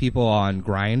stories of people on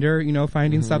Grindr,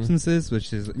 finding substances,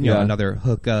 which is another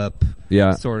hookup,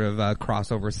 sort of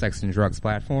crossover sex and drugs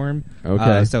platform.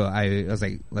 Okay. So I was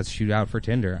like, let's shoot out for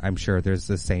Tinder. I'm sure there's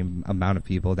the same amount of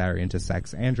people that are into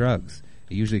sex and drugs.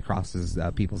 It usually crosses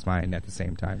people's mind at the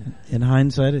same time. In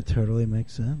hindsight, it totally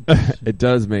makes sense. It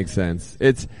does make sense.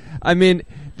 The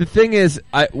thing is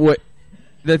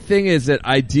that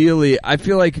ideally, I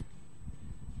feel like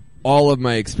all of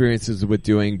my experiences with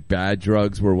doing bad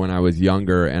drugs were when I was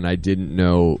younger and I didn't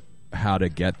know how to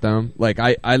get them.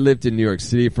 I lived in New York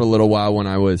City for a little while when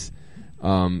I was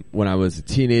a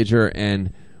teenager,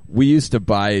 and we used to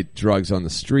buy drugs on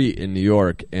the street in New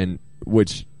York, and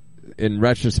which in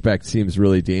retrospect seems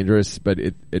really dangerous, but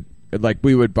it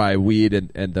we would buy weed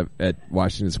at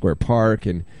Washington Square Park,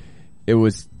 and it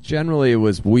was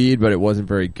weed, but it wasn't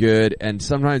very good. And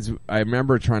sometimes I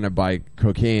remember trying to buy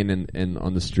cocaine and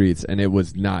on the streets, and it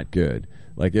was not good.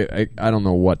 I don't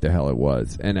know what the hell it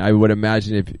was. And I would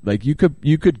imagine if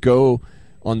you could go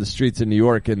on the streets in New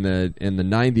York in the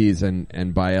 90s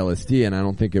and buy LSD, and I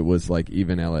don't think it was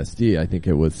even LSD. I think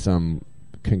it was some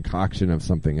concoction of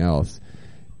something else.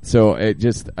 So I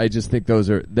just think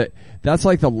that's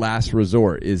like the last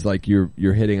resort, is like you're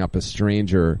hitting up a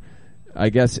stranger. I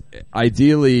guess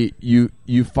ideally you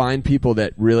find people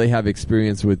that really have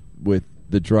experience with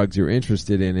the drugs you're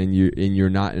interested in, and you're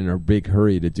not in a big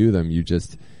hurry to do them.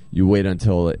 You wait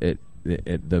until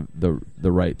the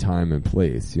right time and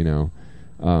place, you know.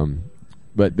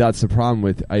 But that's the problem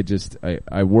with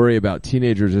I worry about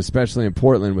teenagers, especially in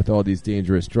Portland, with all these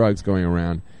dangerous drugs going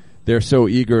around. They're so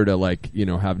eager to, like, you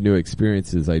know, have new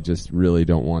experiences. I just really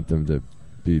don't want them to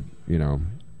be, you know,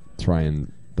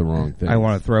 trying the wrong thing. I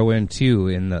want to throw in, too,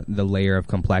 in the layer of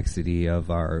complexity of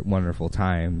our wonderful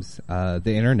times, the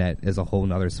internet is a whole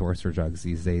nother source for drugs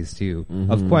these days, too,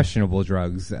 of questionable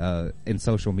drugs in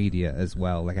social media as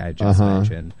well, like I just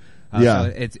mentioned.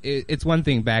 So it's one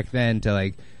thing back then to,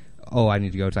 like, oh, I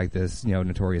need to go to, like, this, you know,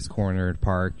 notorious cornered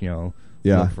park, you know,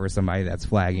 look for somebody that's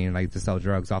flagging, like, to sell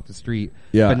drugs off the street.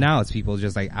 But now it's people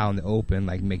just, like, out in the open,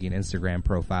 like, making Instagram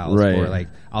profiles or, like,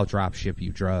 I'll drop ship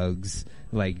you drugs,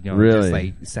 like, you know, just,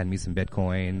 like, send me some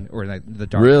Bitcoin, or, like, the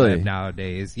dark web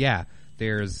nowadays. Yeah,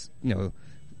 there's, you know,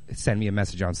 send me a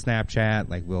message on Snapchat,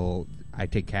 like, I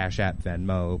take Cash App,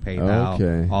 Venmo,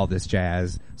 PayPal, all this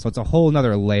jazz. So it's a whole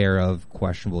nother layer of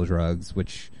questionable drugs,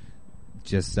 which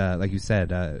just like you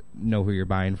said, know who you're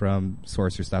buying from,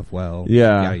 source your stuff well,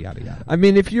 yada yada yada. I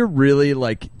mean, if you're really,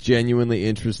 like, genuinely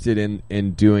interested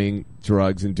in doing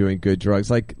drugs and doing good drugs,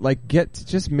 like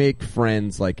just make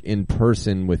friends, like, in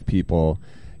person with people.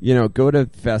 You know, go to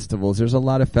festivals. There's a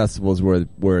lot of festivals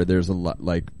where there's a lot,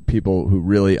 like, people who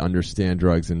really understand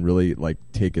drugs and really, like,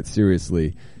 take it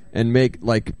seriously, and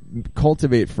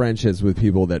cultivate friendships with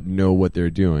people that know what they're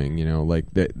doing. You know, like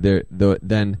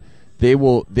then they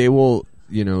will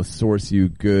you know, source you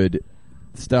good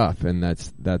stuff, and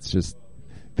that's just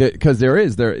because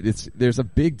there's a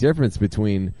big difference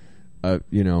between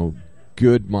you know,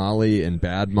 good Molly and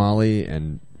bad Molly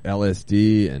and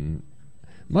LSD, and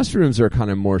mushrooms are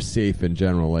kind of more safe in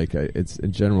general. Like it's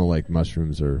in general, like,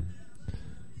 mushrooms are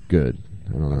good.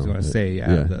 I don't know. I was going to say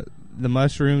the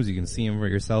mushrooms, you can see them for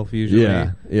yourself usually.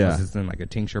 Unless it's in, like, a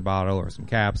tincture bottle or some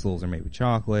capsules or maybe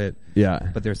chocolate.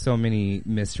 But there's so many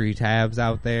mystery tabs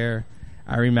out there.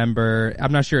 I remember,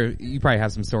 I'm not sure, you probably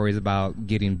have some stories about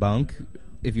getting bunk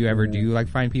if you ever do, like,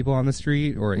 find people on the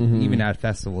street or even at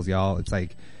festivals, y'all. It's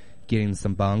like getting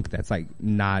some bunk that's, like,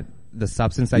 not the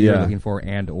substance that you're looking for,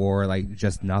 and or, like,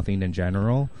 just nothing in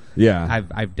general.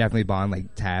 I've definitely bought,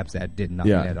 like, tabs that did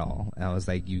nothing at all. And I was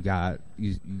like, you got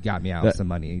me out some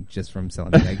money just from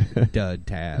selling me, like, dud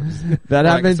tabs. That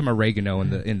happened, like, some oregano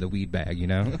in the weed bag, you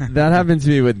know. That happened to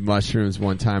me with mushrooms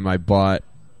one time. I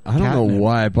don't know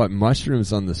why I bought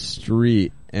mushrooms on the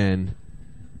street, and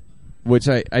which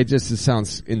I just, it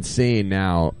sounds insane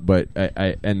now, but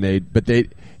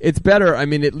it's better. I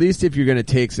mean, at least if you're going to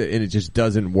take it and it just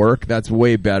doesn't work, that's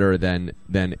way better than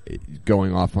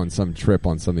going off on some trip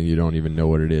on something you don't even know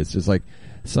what it is. Just like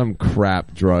some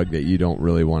crap drug that you don't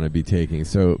really want to be taking.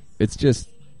 So it's just,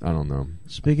 I don't know.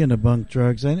 Speaking of bunk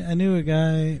drugs, I knew a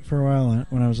guy for a while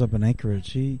when I was up in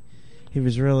Anchorage. He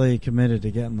was really committed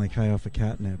to getting, like, high off of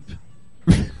catnip.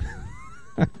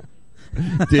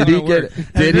 Did he get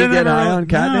high on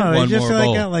catnip? No, he just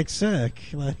got, like, sick.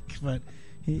 Like, but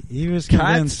he was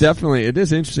convinced. Cats, definitely. It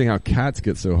is interesting how cats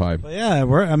get so high. But yeah,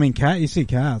 you see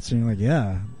cats, and you're like,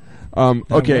 yeah.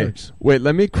 Okay, works. Wait.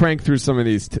 Let me crank through some of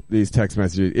these text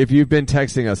messages. If you've been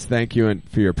texting us, thank you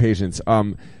for your patience.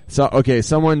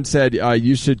 Someone said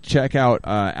you should check out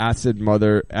Acid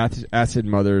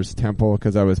Mother's Temple,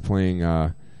 because I was playing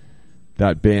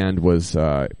that band was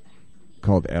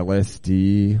called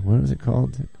LSD. What was it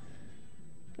called?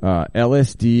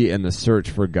 LSD and the Search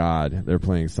for God. They're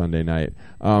playing Sunday night.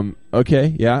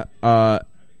 Okay, yeah.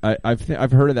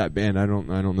 I've heard of that band. I don't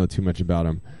know too much about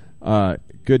them.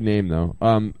 Good name though.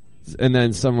 And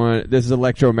then this is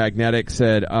Electromagnetic,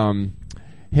 said,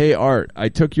 hey Art, I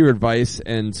took your advice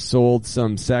and sold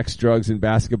some sex, drugs, and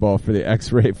basketball for the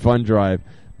X-Ray Fund Drive,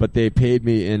 but they paid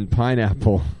me in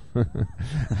pineapple.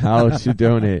 How to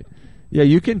donate? Yeah,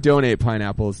 you can donate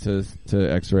pineapples to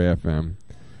X-Ray FM.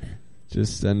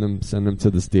 Just send them to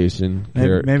the station.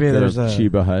 Maybe there's a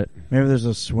Cheeba Hut. Maybe there's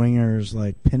a swingers,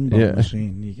 like, pinball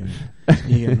machine you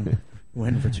can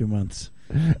win for 2 months.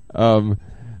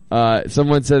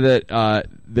 Someone said that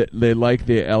they like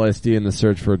the LSD and the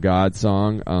Search for God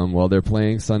song while they're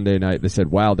playing Sunday night. They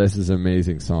said, wow, this is an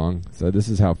amazing song. So this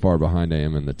is how far behind I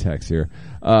am in the text here.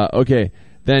 Okay.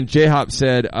 Then J-Hop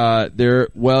said,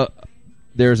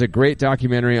 there's a great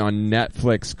documentary on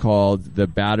Netflix called "The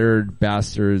Battered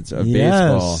Bastards of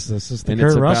Baseball." Yes, this is the And Kurt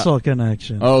it's about- Russell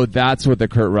connection. Oh, that's what the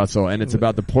Kurt Russell, and it's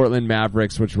about the Portland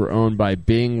Mavericks, which were owned by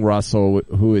Bing Russell,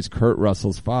 who is Kurt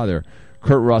Russell's father.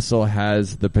 Kurt Russell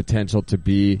has the potential to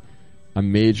be a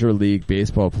major league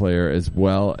baseball player as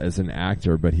well as an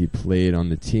actor, but he played on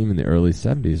the team in the early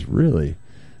 70s. Really?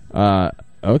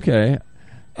 Okay.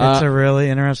 It's a really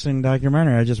interesting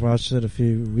documentary. I just watched it a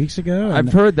few weeks ago. and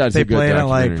I've heard that's they a good played at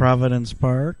documentary. like Providence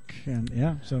Park, and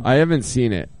yeah. So I haven't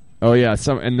seen it. Oh yeah,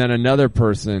 and then another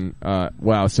person.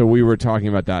 Wow. So we were talking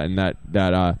about that, and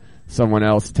that someone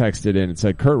else texted in and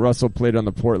said Kurt Russell played on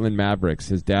the Portland Mavericks.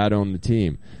 His dad owned the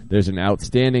team. There's an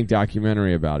outstanding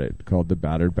documentary about it called "The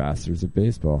Battered Bastards of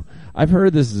Baseball." I've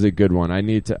heard this is a good one. I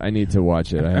need to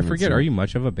watch it. I haven't forget. seen Are it. you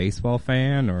much of a baseball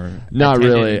fan, or Not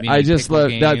attended really. many I just pickle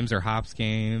love that- games or hops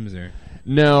games or.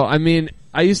 No, I mean,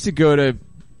 I used to go to.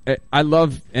 I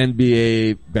love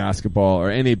NBA basketball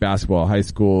or any basketball, high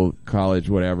school, college,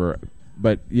 whatever.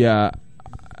 But yeah,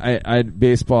 I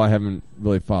baseball I haven't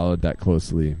really followed that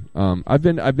closely. I've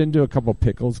been to a couple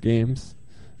Pickles games.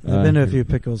 I've been to a few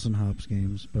Pickles and Hops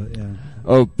games, but yeah.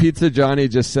 Oh, Pizza Johnny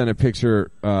just sent a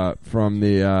picture from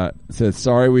the says,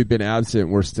 "Sorry, we've been absent.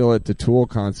 We're still at the Tool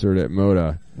concert at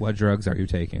Moda." What drugs are you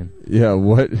taking? Yeah,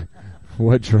 what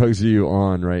drugs are you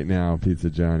on right now,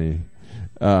 Pizza Johnny?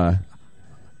 All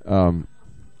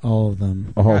of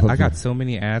them. I got so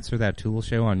many ads for that Tool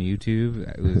show on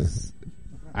YouTube. It was.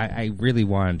 I really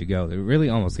wanted to go. It really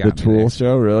almost got the me Tool there.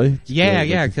 show, really?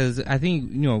 Yeah, because I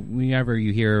think whenever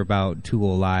you hear about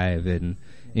Tool live, and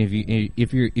if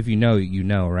you know, you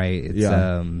know, right? It's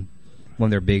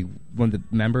one of the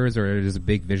members, or there's a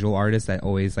big visual artist that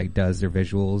always like does their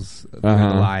visuals for the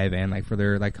live and like for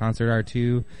their like concert art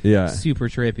too. Yeah, super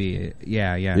trippy.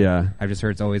 Yeah. I've just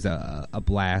heard it's always a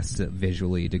blast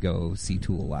visually to go see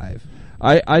Tool live.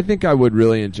 I think I would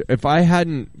really enjoy if I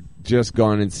hadn't just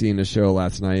gone and seen a show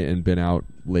last night and been out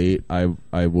late. I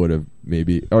would have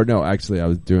maybe, or no, actually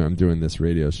I'm doing this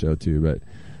radio show too, but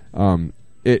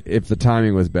if the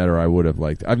timing was better, I would have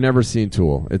liked. I've never seen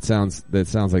Tool. It sounds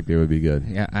like they would be good.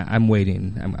 Yeah, I'm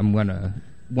waiting. I'm gonna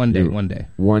one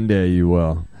day you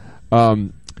will.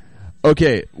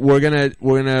 Okay, we're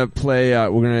gonna play.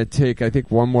 We're gonna take, I think,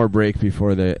 one more break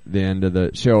before the end of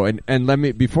the show. And let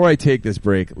me, before I take this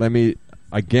break, let me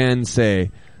again say,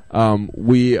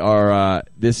 we are.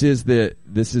 This is the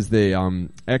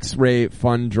X-Ray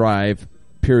Fund Drive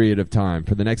period of time.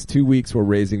 For the next 2 weeks, we're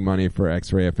raising money for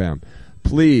X-Ray FM.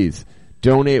 Please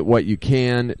donate what you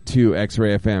can to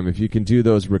X-Ray FM. If you can do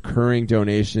those recurring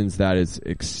donations, that is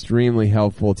extremely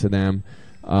helpful to them.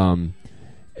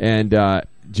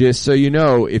 Just so you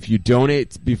know, if you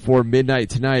donate before midnight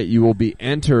tonight, you will be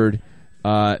entered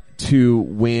to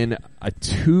win a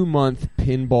 2-month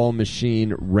pinball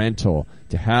machine rental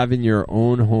to have in your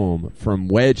own home from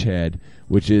Wedgehead,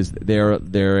 which is they're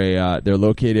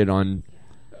located on.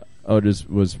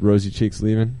 Was Rosy Cheeks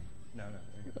leaving? No.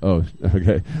 Oh,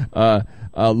 okay.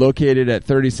 Located at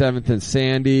 37th and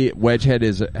Sandy,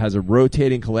 Wedgehead has a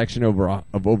rotating collection of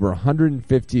over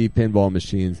 150 pinball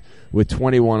machines with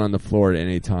 21 on the floor at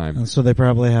any time. And so they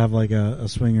probably have like a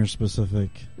swinger specific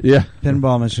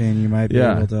pinball machine you might be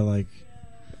able to like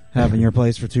have in your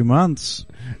place for 2 months.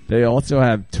 They also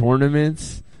have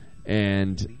tournaments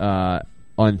and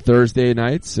on Thursday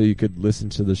nights, so you could listen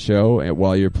to the show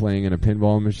while you're playing in a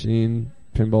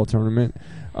pinball tournament.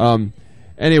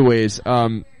 Anyways,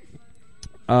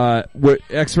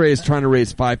 X-Ray is trying to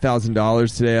raise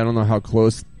 $5,000 today. I don't know how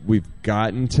close we've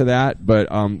gotten to that, but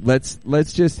let's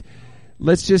just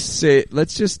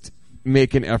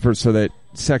make an effort so that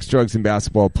Sex, Drugs, and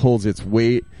Basketball pulls its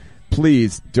weight.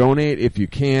 Please donate if you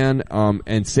can,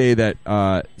 and say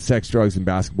that Sex, Drugs, and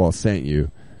Basketball sent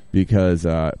you, because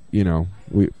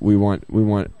we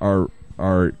want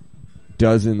our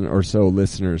dozen or so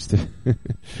listeners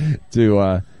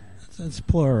to it's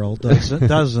plural,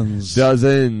 dozens.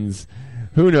 Dozens.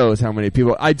 Who knows how many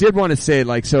people. I did want to say,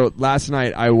 like, so last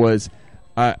night I was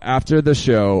after the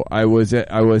show. I was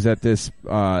at this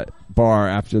bar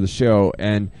after the show,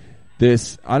 and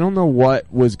this, I don't know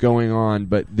what was going on,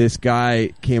 but this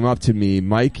guy came up to me,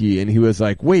 Mikey, and he was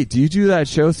like, "Wait, do you do that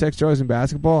show, Sex, Drugs, and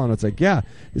Basketball?" And I was like, "Yeah."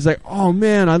 He's like, "Oh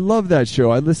man, I love that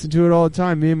show. I listen to it all the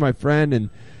time. Me and my friend."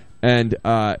 And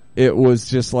it was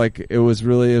just like, it was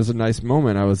a nice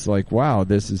moment. I was like, wow,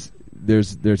 there's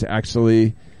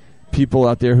actually people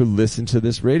out there who listen to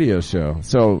this radio show.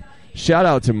 So shout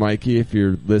out to Mikey if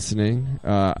you're listening.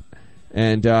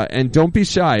 And don't be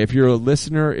shy. If you're a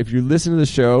listener, if you listen to the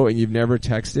show and you've never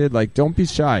texted, like, don't be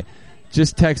shy.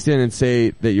 Just text in and say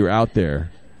that you're out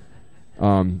there.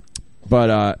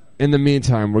 But in the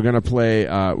meantime, we're gonna play.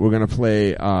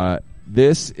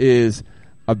 This is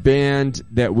a band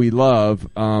that we love.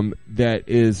 That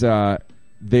is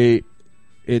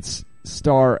it's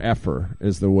Star Effer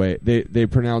is the way they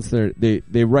pronounce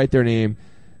they write their name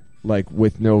like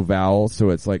with no vowel, so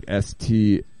it's like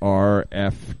STRFKR.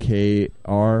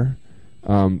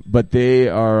 But they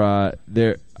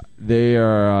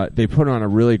put on a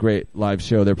really great live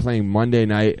show. They're playing Monday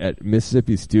night at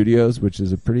Mississippi Studios, which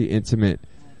is a pretty intimate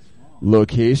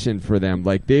location for them.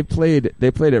 Like they played at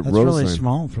That's Roseland. really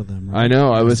small for them. Right? I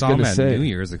know. I was saw going them to at say New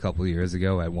Year's a couple years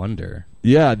ago at Wonder.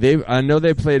 Yeah, I know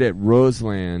they played at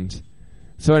Roseland.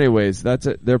 So, anyways, that's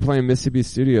it. They're playing Mississippi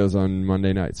Studios on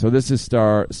Monday night. So this is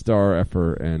Star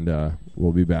Effer, and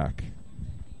we'll be back.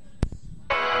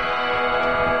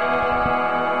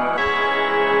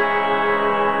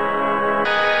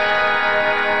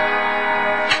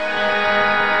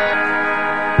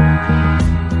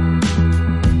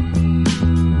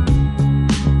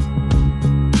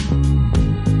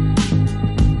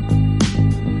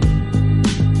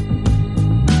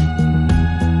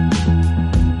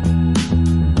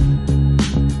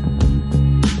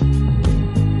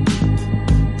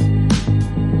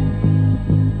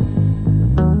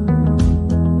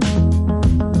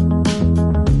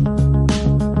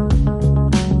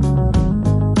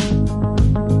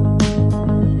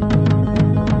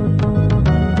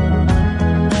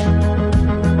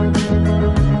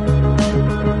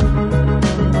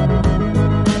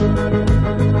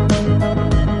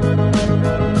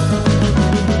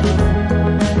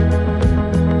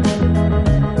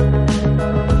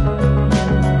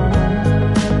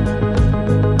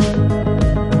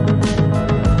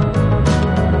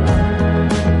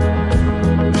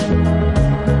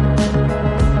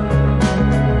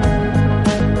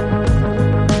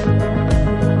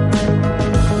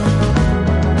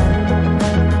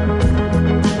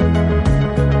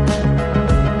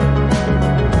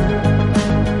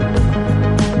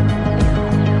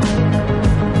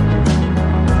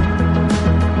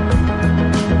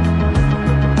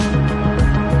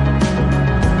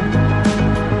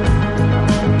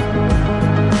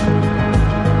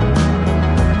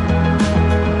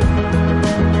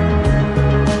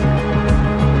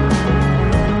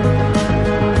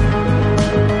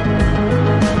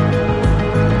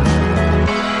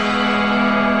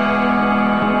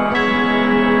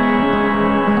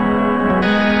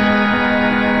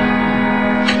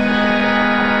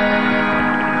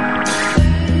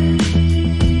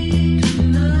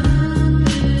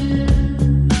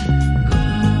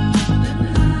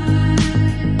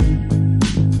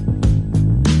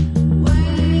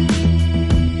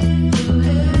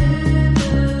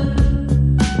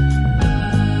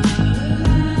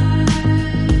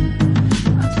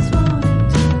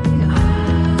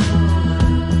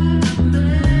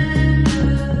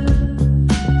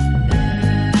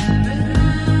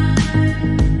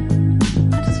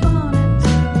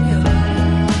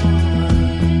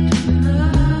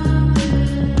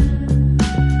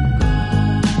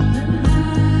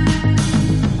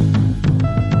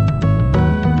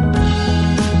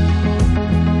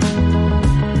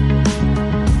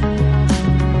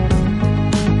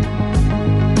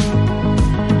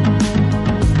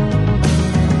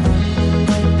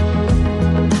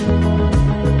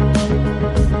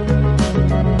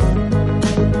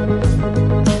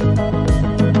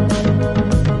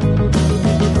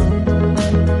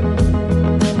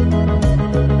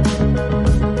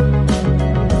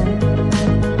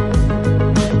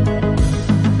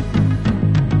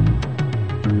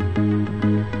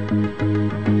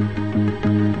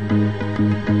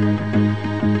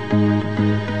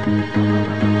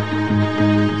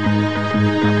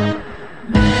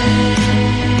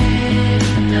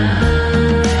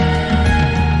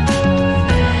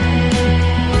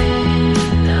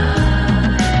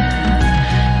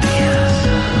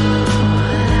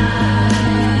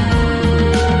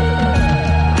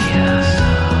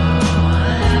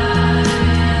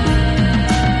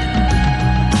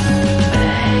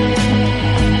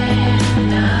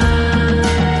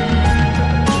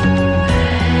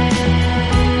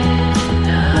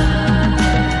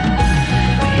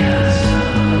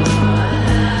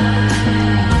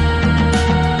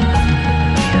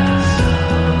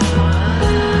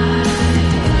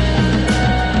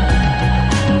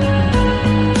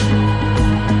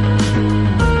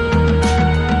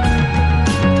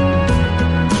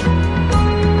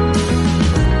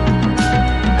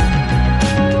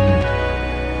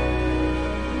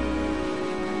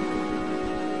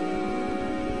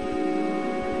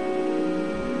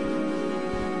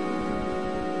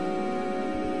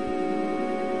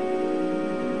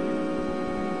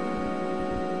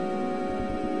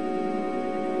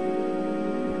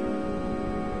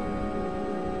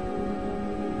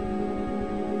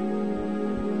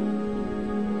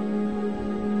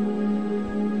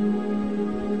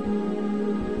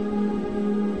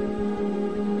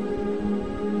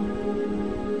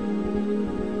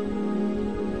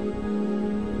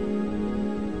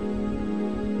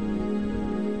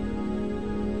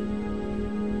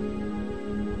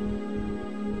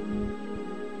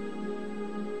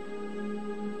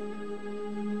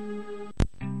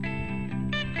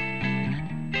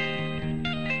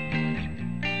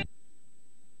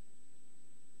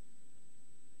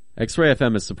 X-Ray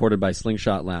FM is supported by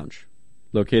Slingshot Lounge.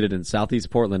 Located in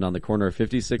Southeast Portland on the corner of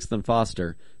 56th and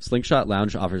Foster, Slingshot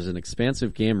Lounge offers an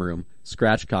expansive game room,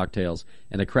 scratch cocktails,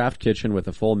 and a craft kitchen with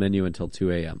a full menu until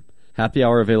 2 a.m. Happy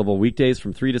hour available weekdays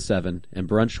from 3 to 7, and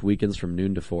brunch weekends from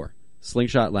noon to 4.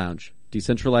 Slingshot Lounge,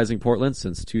 decentralizing Portland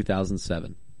since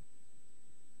 2007.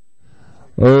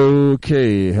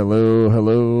 Okay, hello.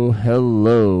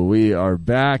 We are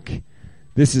back.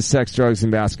 This is Sex, Drugs,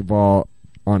 and Basketball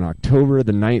on October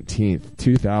the 19th,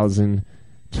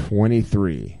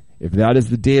 2023. If that is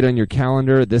the date on your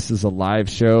calendar, this is a live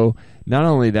show. Not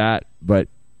only that, but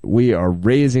we are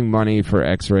raising money for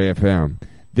X-Ray FM.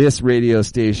 This radio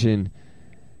station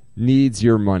needs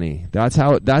your money. That's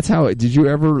how did you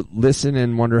ever listen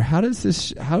and wonder how is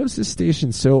this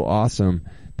station so awesome?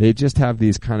 They just have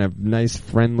these kind of nice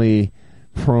friendly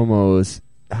promos.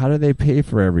 How do they pay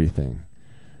for everything?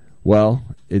 Well,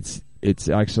 it's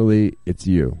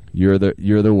you. You're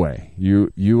the way.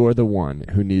 You are the one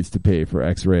who needs to pay for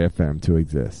X-Ray FM to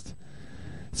exist.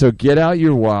 So get out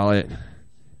your wallet,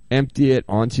 empty it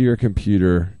onto your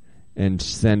computer, and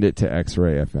send it to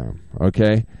X-Ray FM.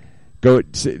 Okay? Go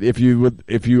if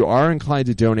you are inclined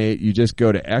to donate, you just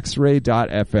go to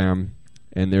xray.fm,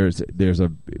 and there's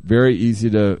a very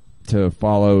easy to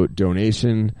follow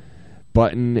donation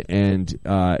button, and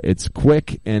it's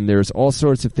quick, and there's all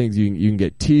sorts of things. You can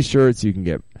get T-shirts, you can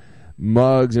get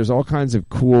mugs. There's all kinds of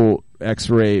cool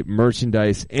X-Ray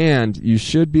merchandise, and you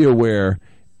should be aware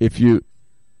if you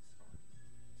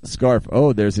scarf.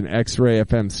 Oh, there's an X-Ray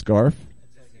FM scarf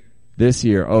this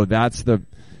year. Oh, that's the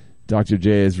Dr.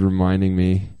 J is reminding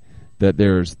me that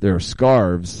there are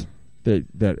scarves that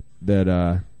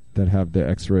have the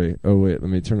X-ray. Oh wait, let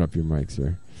me turn up your mics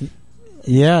here.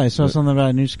 Yeah, I saw something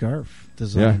about a new scarf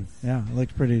design. Yeah, it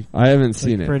looked pretty. I haven't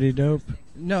seen it. Pretty dope.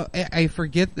 No, I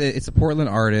forget that it's a Portland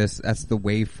artist. That's the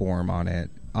waveform on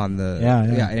it. On the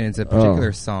and it's a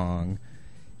particular song.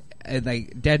 And,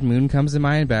 like Dead Moon comes to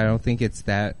mind, but I don't think it's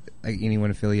that like anyone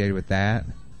affiliated with that.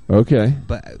 Okay,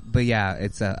 but yeah,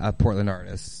 it's a Portland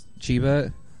artist.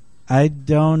 Cheeba? I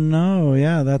don't know.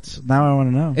 Yeah, now I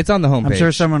want to know. It's on the homepage. I'm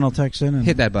sure someone will text in and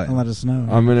hit that button and let us know.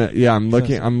 I'm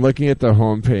looking at the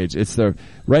homepage. It's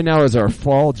right now is our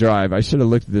fall drive. I should have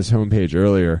looked at this homepage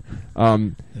earlier.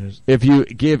 If you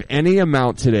give any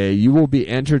amount today, you will be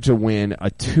entered to win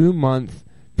a 2-month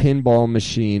pinball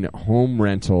machine home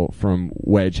rental from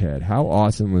Wedgehead. How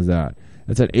awesome was that?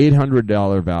 That's an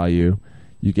 $800 value.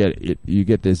 You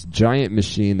get this giant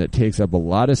machine that takes up a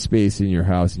lot of space in your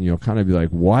house, and you'll kind of be like,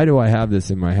 why do I have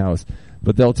this in my house?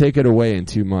 But they'll take it away in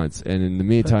 2 months, and in the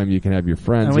meantime, you can have your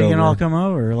friends and we over. can all come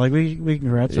over. Like we can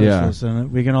congratulate us,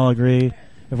 and we can all agree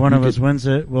if one of us wins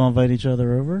it, we'll invite each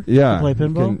other over to play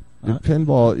pinball.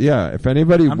 Pinball, yeah. If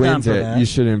anybody wins it, you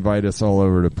should invite us all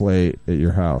over to play at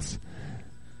your house.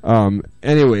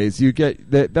 Anyways, you get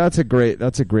that. That's a great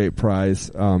prize.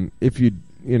 If you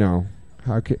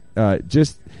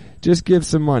just give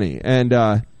some money.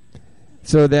 And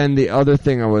so then the other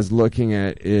thing I was looking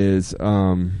at is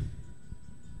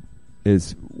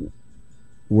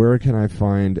where can I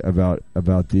find about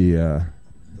the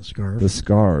scarf? The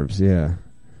scarves, yeah.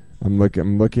 I'm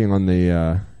looking on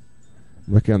the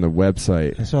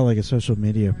website. I saw like a social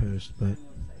media post, but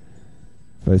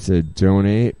if I said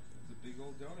donate,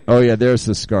 oh yeah, there's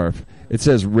the scarf. It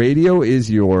says radio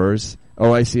is yours.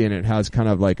 Oh, I see, and it has kind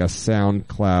of like a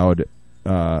SoundCloud.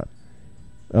 Oh,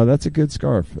 that's a good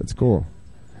scarf. That's cool.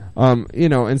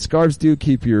 And scarves do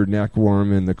keep your neck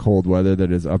warm in the cold weather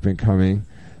that is up and coming.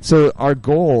 So our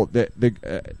goal,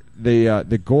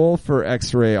 the goal for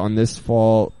X-Ray on this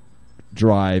fall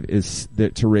drive is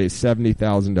to raise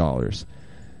 $70,000.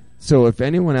 So if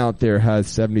anyone out there has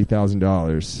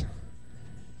 $70,000,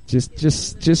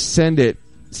 just send it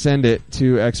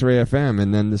to X-Ray FM,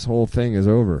 and then this whole thing is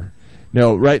over.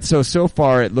 No, right. So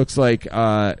far it looks like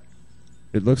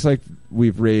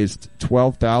we've raised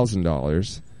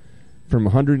 $12,000 from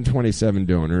 127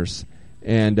 donors,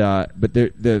 and but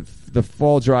the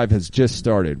fall drive has just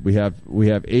started. We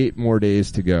have 8 more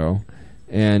days to go,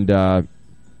 and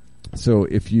so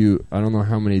I don't know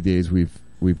how many days we've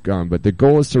gone, but the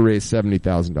goal is to raise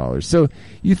 $70,000. So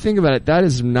you think about it, that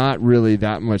is not really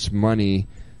that much money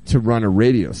to run a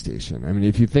radio station. I mean,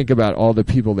 if you think about all the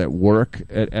people that work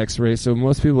at X-Ray, so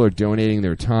most people are donating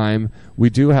their time.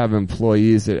 We do have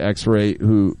employees at X-Ray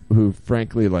who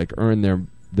frankly like earn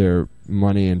their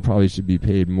money and probably should be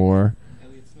paid more.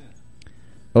 Elliot Smith.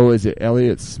 Oh, is it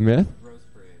Elliot Smith? Rose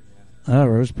Parade, yeah. Oh,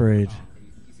 Rose Parade.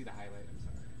 You see the highlight,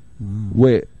 I'm sorry.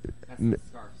 Wait. That's the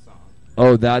scarf song.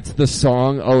 Oh, that's the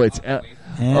song? Oh, it's...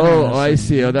 I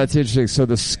see. Oh, that's interesting. So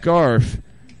the scarf...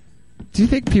 Do you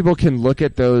think people can look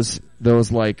at those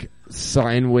like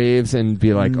sine waves and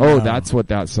be like, No. oh, that's what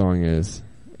that song is.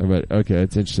 But okay,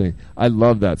 it's interesting. I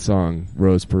love that song,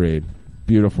 Rose Parade.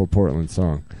 Beautiful Portland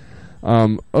song.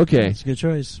 Okay. It's a good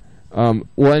choice.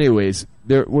 Well, anyways,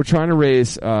 we're trying to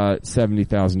raise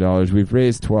 $70,000. We've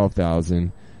raised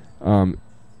 $12,000.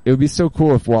 It would be so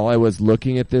cool if while I was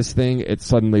looking at this thing, it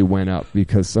suddenly went up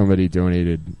because somebody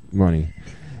donated money.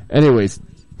 Anyways,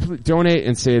 donate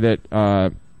and say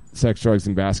that Sex, Drugs,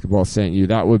 and Basketball sent you.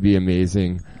 That would be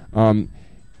amazing.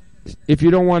 If you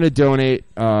don't want to donate,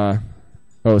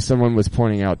 someone was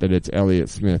pointing out that it's Elliott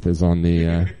Smith is on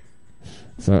the.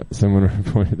 So someone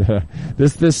pointed that out.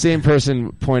 This same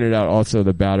person pointed out also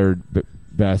the battered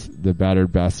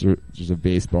bastards of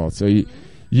baseball. So you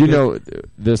know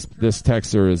this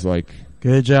texter is like.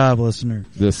 Good job, listener.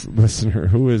 This listener.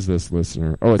 Who is this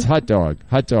listener? Oh, it's Hot Dog.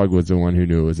 Hot Dog was the one who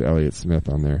knew it was Elliott Smith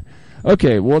on there.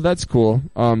 Okay, well, that's cool.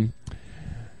 All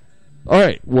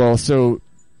right, well, so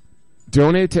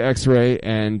donate to X-Ray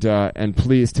and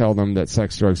please tell them that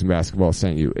Sex, Drugs, and Basketball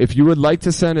sent you. If you would like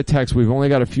to send a text, we've only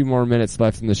got a few more minutes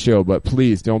left in the show, but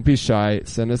please don't be shy.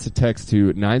 Send us a text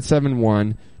to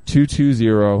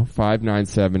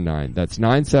 971-220-5979. That's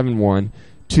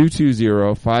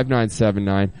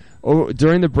 971-220-5979. Oh,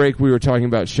 during the break, we were talking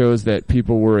about shows that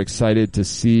people were excited to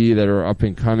see that are up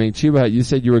and coming. Cheeba, you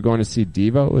said you were going to see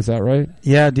Devo. Is that right?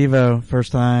 Yeah, Devo.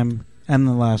 First time. And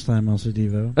the last time also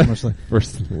Devo. Mostly.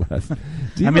 First and last.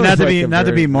 I mean, not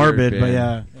to be morbid, but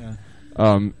yeah.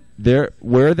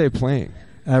 Where are they playing?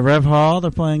 Rev Hall. They're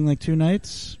playing like 2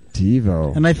 nights.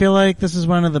 Devo. And I feel like this is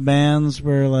one of the bands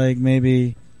where like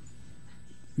maybe,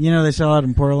 they sell out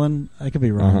in Portland. I could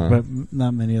be wrong, but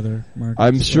not many other markets.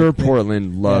 I'm sure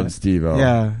Portland loves Devo.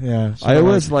 Yeah. So I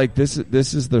always like this.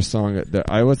 This is their song.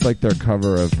 I always like their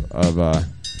cover of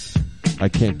I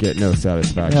Can't Get No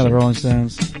Satisfaction. Yeah, the Rolling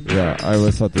Stones. Yeah, I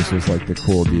always thought this was like the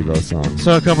cool Devo song.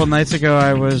 So a couple nights ago,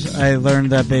 I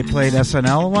learned that they played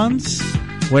SNL once,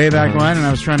 way back when, and I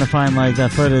was trying to find like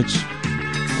that footage,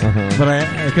 but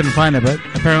I couldn't find it. But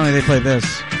apparently they played this,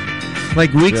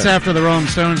 like weeks after the Rolling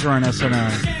Stones were on SNL.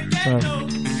 So.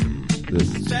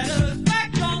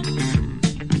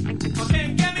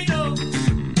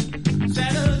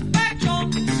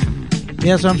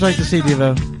 Yeah, so I'm psyched to see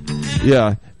Devo.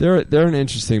 Yeah, they're an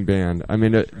interesting band. I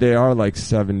mean, they are like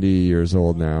 70 years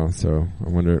old now, so I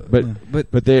wonder.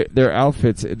 But their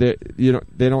outfits, they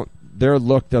don't. Their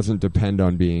look doesn't depend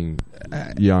on being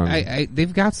young.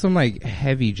 They've got some like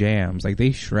heavy jams, like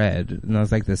they shred, and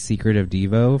that's like the secret of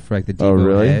Devo for like the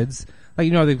Devo heads.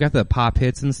 Like they've got the pop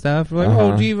hits and stuff. Like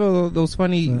Devo, those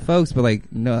funny folks, but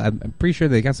like no, I'm pretty sure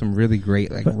they got some really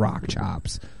great like rock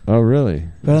chops. Oh really?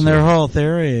 But in their whole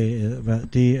theory about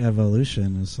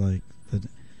de-evolution is like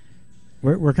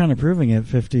we're kind of proving it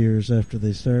 50 years after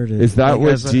they started. Is that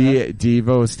what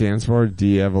Devo stands for?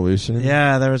 De-evolution?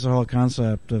 Yeah, there was a whole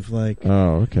concept of like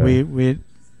we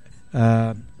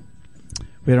don't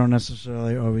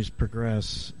necessarily always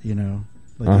progress. Like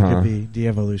it could be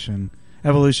de-evolution.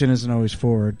 Evolution isn't always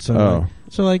forward. So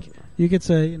you could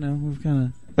say we've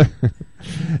kind of.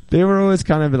 They were always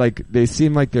kind of like they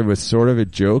seemed like there was sort of a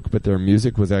joke, but their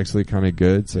music was actually kind of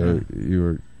good. So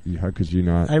how could you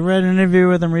not? I read an interview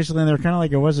with them recently, and they were kind of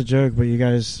like, it was a joke, but you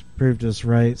guys proved us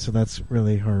right, so that's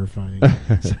really horrifying.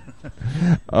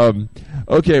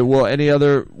 Okay, well, any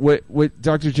other... What,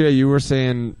 Dr. J, you were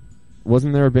saying...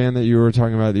 Wasn't there a band that you were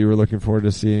talking about that you were looking forward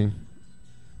to seeing?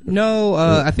 No,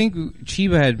 I think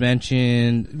Cheeba had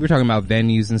mentioned we were talking about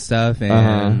venues and stuff,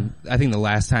 and I think the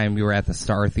last time we were at the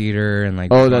Star Theater and like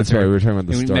that's right, we were talking about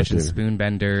the Star Theater. We mentioned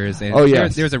Spoonbenders. And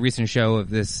yes, there's a recent show of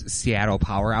this Seattle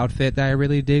power outfit that I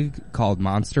really dig called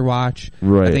Monster Watch.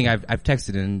 Right, I think I've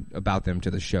texted in about them to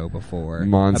the show before.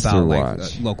 Monster Watch,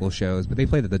 like local shows, but they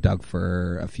played at the Doug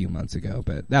for a few months ago.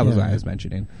 But that was what I was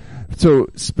mentioning. So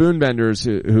Spoonbenders,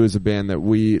 who is a band that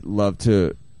we love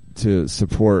to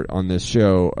support on this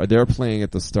show, they're playing at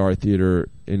the Star Theater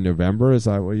in November. Is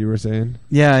that what you were saying?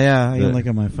 Yeah. I can look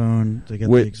at my phone to get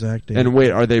the exact date. And wait,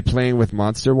 are they playing with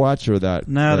Monster Watch or that?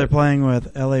 No, they're playing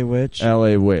with LA Witch.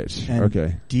 LA Witch. And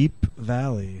okay. Deep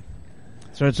Valley.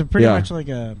 So it's pretty much like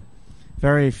a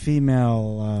very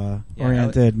female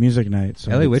oriented music night.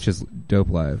 So LA Witch is dope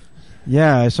live.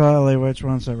 Yeah, I saw LA Witch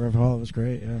once at Rev Hall. It was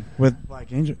great. Yeah, with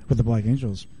the Black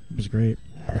Angels, it was great.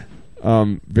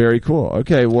 Very cool.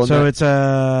 Okay, well, so it's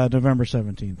November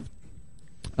 17th.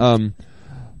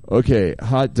 Okay,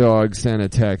 Hot Dog sent a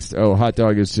text. Oh, Hot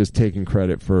Dog is just taking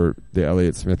credit for the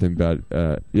Elliott Smith in bed.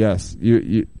 Yes,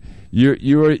 you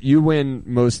win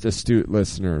most astute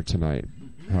listener tonight,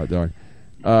 Hot Dog.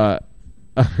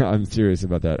 I'm serious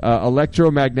about that.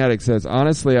 Electromagnetic says,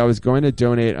 honestly, I was going to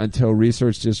donate until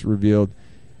research just revealed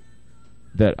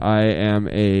that I am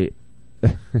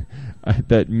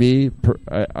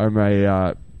I'm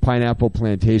a pineapple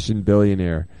plantation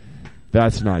billionaire.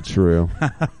 That's not true.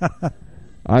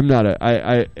 I'm not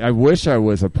I wish I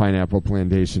was a pineapple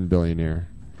plantation billionaire.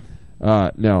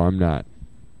 No, I'm not.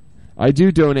 I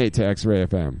do donate to X-Ray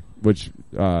FM, which,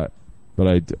 but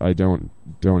I don't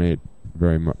donate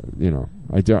very much. You know,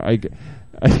 I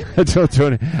don't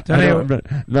donate.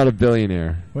 I'm not a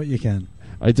billionaire. What you can.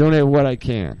 I donate what I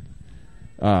can.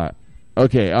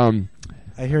 Okay.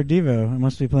 I hear Devo. It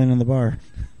must be playing in the bar.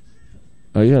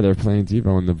 Oh yeah, they're playing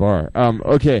Devo in the bar.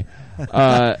 Okay.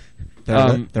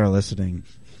 They're listening.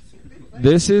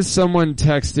 This is someone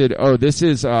texted. Oh, this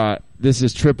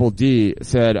is Triple D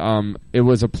said. It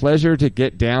was a pleasure to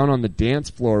get down on the dance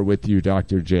floor with you,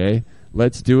 Dr. J.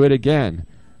 Let's do it again.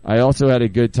 I also had a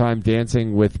good time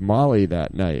dancing with Molly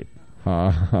that night.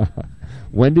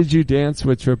 When did you dance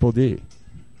with Triple D?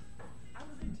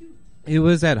 It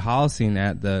was at Holocene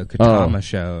at the Katama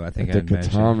show. I think at the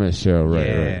Katama show, right?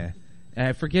 Yeah, right. And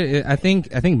I forget. I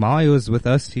think Molly was with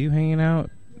us too, hanging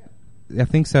out. I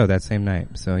think so, that same night.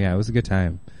 So yeah, it was a good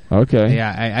time. Okay.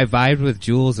 Yeah, I vibed with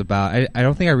Jules about. I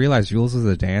don't think I realized Jules was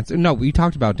a dancer. No, we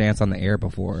talked about dance on the air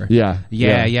before. Yeah.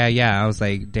 I was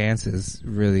like, dance is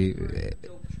really.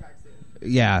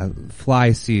 Yeah,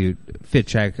 fly suit fit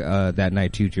check that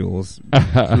night too, Jules.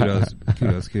 Kudos.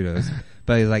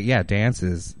 But he's like, yeah, dance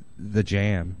is the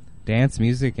jam. Dance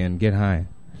music and get high.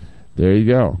 There you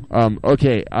go.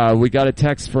 Okay, we got a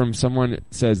text from someone that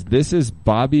says, this is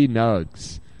Bobby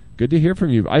Nugs. Good to hear from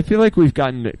you. I feel like we've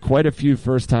gotten quite a few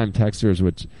first-time texters,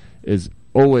 which is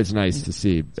always nice to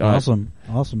see. Awesome.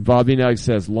 Bobby Nugs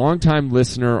says, long-time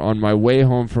listener on my way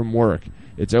home from work.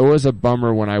 It's always a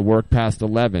bummer when I work past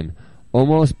 11.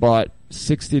 Almost bought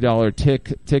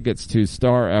 $60 tickets to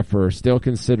Star Effer. Still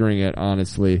considering it,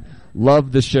 honestly.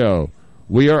 Love the show.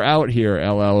 We are out here,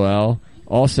 LOL.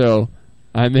 Also,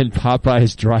 I'm in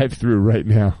Popeye's drive-thru right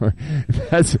now.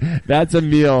 That's a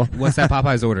meal. What's that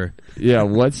Popeye's order? Yeah,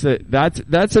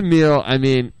 that's a meal. I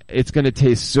mean, it's going to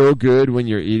taste so good when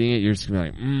you're eating it. You're just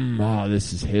going to be like,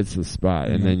 this hits the spot.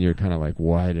 And then you're kind of like,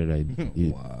 why did I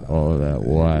eat all of that?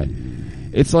 Why?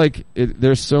 It's like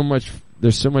there's so much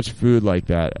food like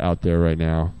that out there right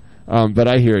now. But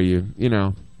I hear you. You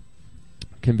know,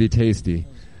 can be tasty.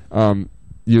 Do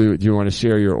you want to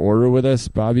share your order with us,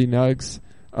 Bobby Nugs?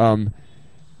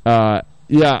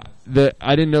 Yeah,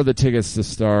 I didn't know the tickets to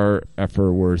Star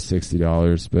Effer were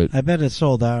 $60, but I bet it's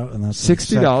sold out, and that's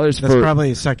 $60 that's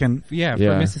probably a second. Yeah,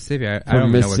 for Mississippi. I for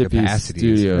don't Mississippi know what capacity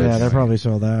Studios. is. Yeah, they're probably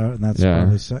sold out, and that's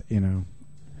probably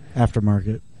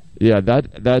aftermarket. Yeah,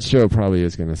 that show probably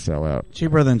is going to sell out.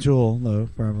 Cheaper than Tool, though,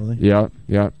 probably. Yeah.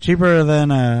 Cheaper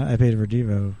than I paid for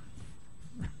Devo.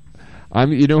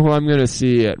 You know who I'm going to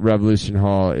see at Revolution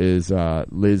Hall is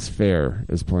Liz Fair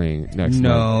is playing next month.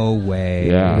 No way.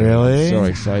 Yeah, really? I'm so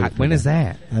excited. When is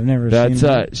that? I've never seen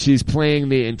that. She's playing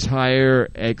the entire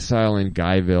Exile in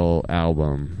Guyville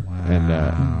album. Wow.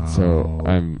 And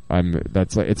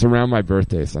so it's around my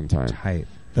birthday sometime. Tight.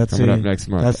 That's coming up next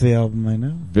month. That's the album I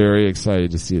know. Very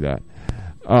excited to see that.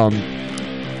 All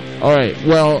right.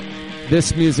 Well,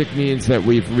 this music means that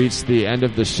we've reached the end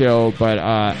of the show, but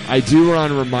I do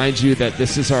want to remind you that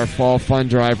this is our fall fund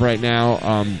drive right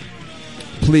now.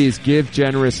 Please give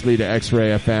generously to X-Ray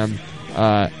FM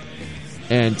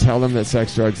and tell them that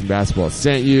Sex, Drugs, and Basketball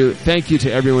sent you. Thank you to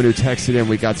everyone who texted in.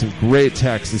 We got some great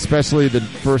texts, especially the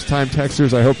first-time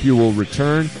texters. I hope you will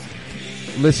return.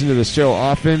 Listen to the show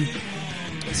often.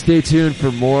 Stay tuned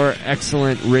for more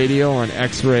excellent radio on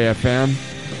X-Ray FM.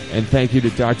 And thank you to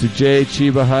Dr. J,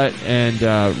 Cheeba Hut, and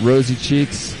Rosy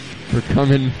Cheeks for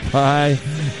coming by.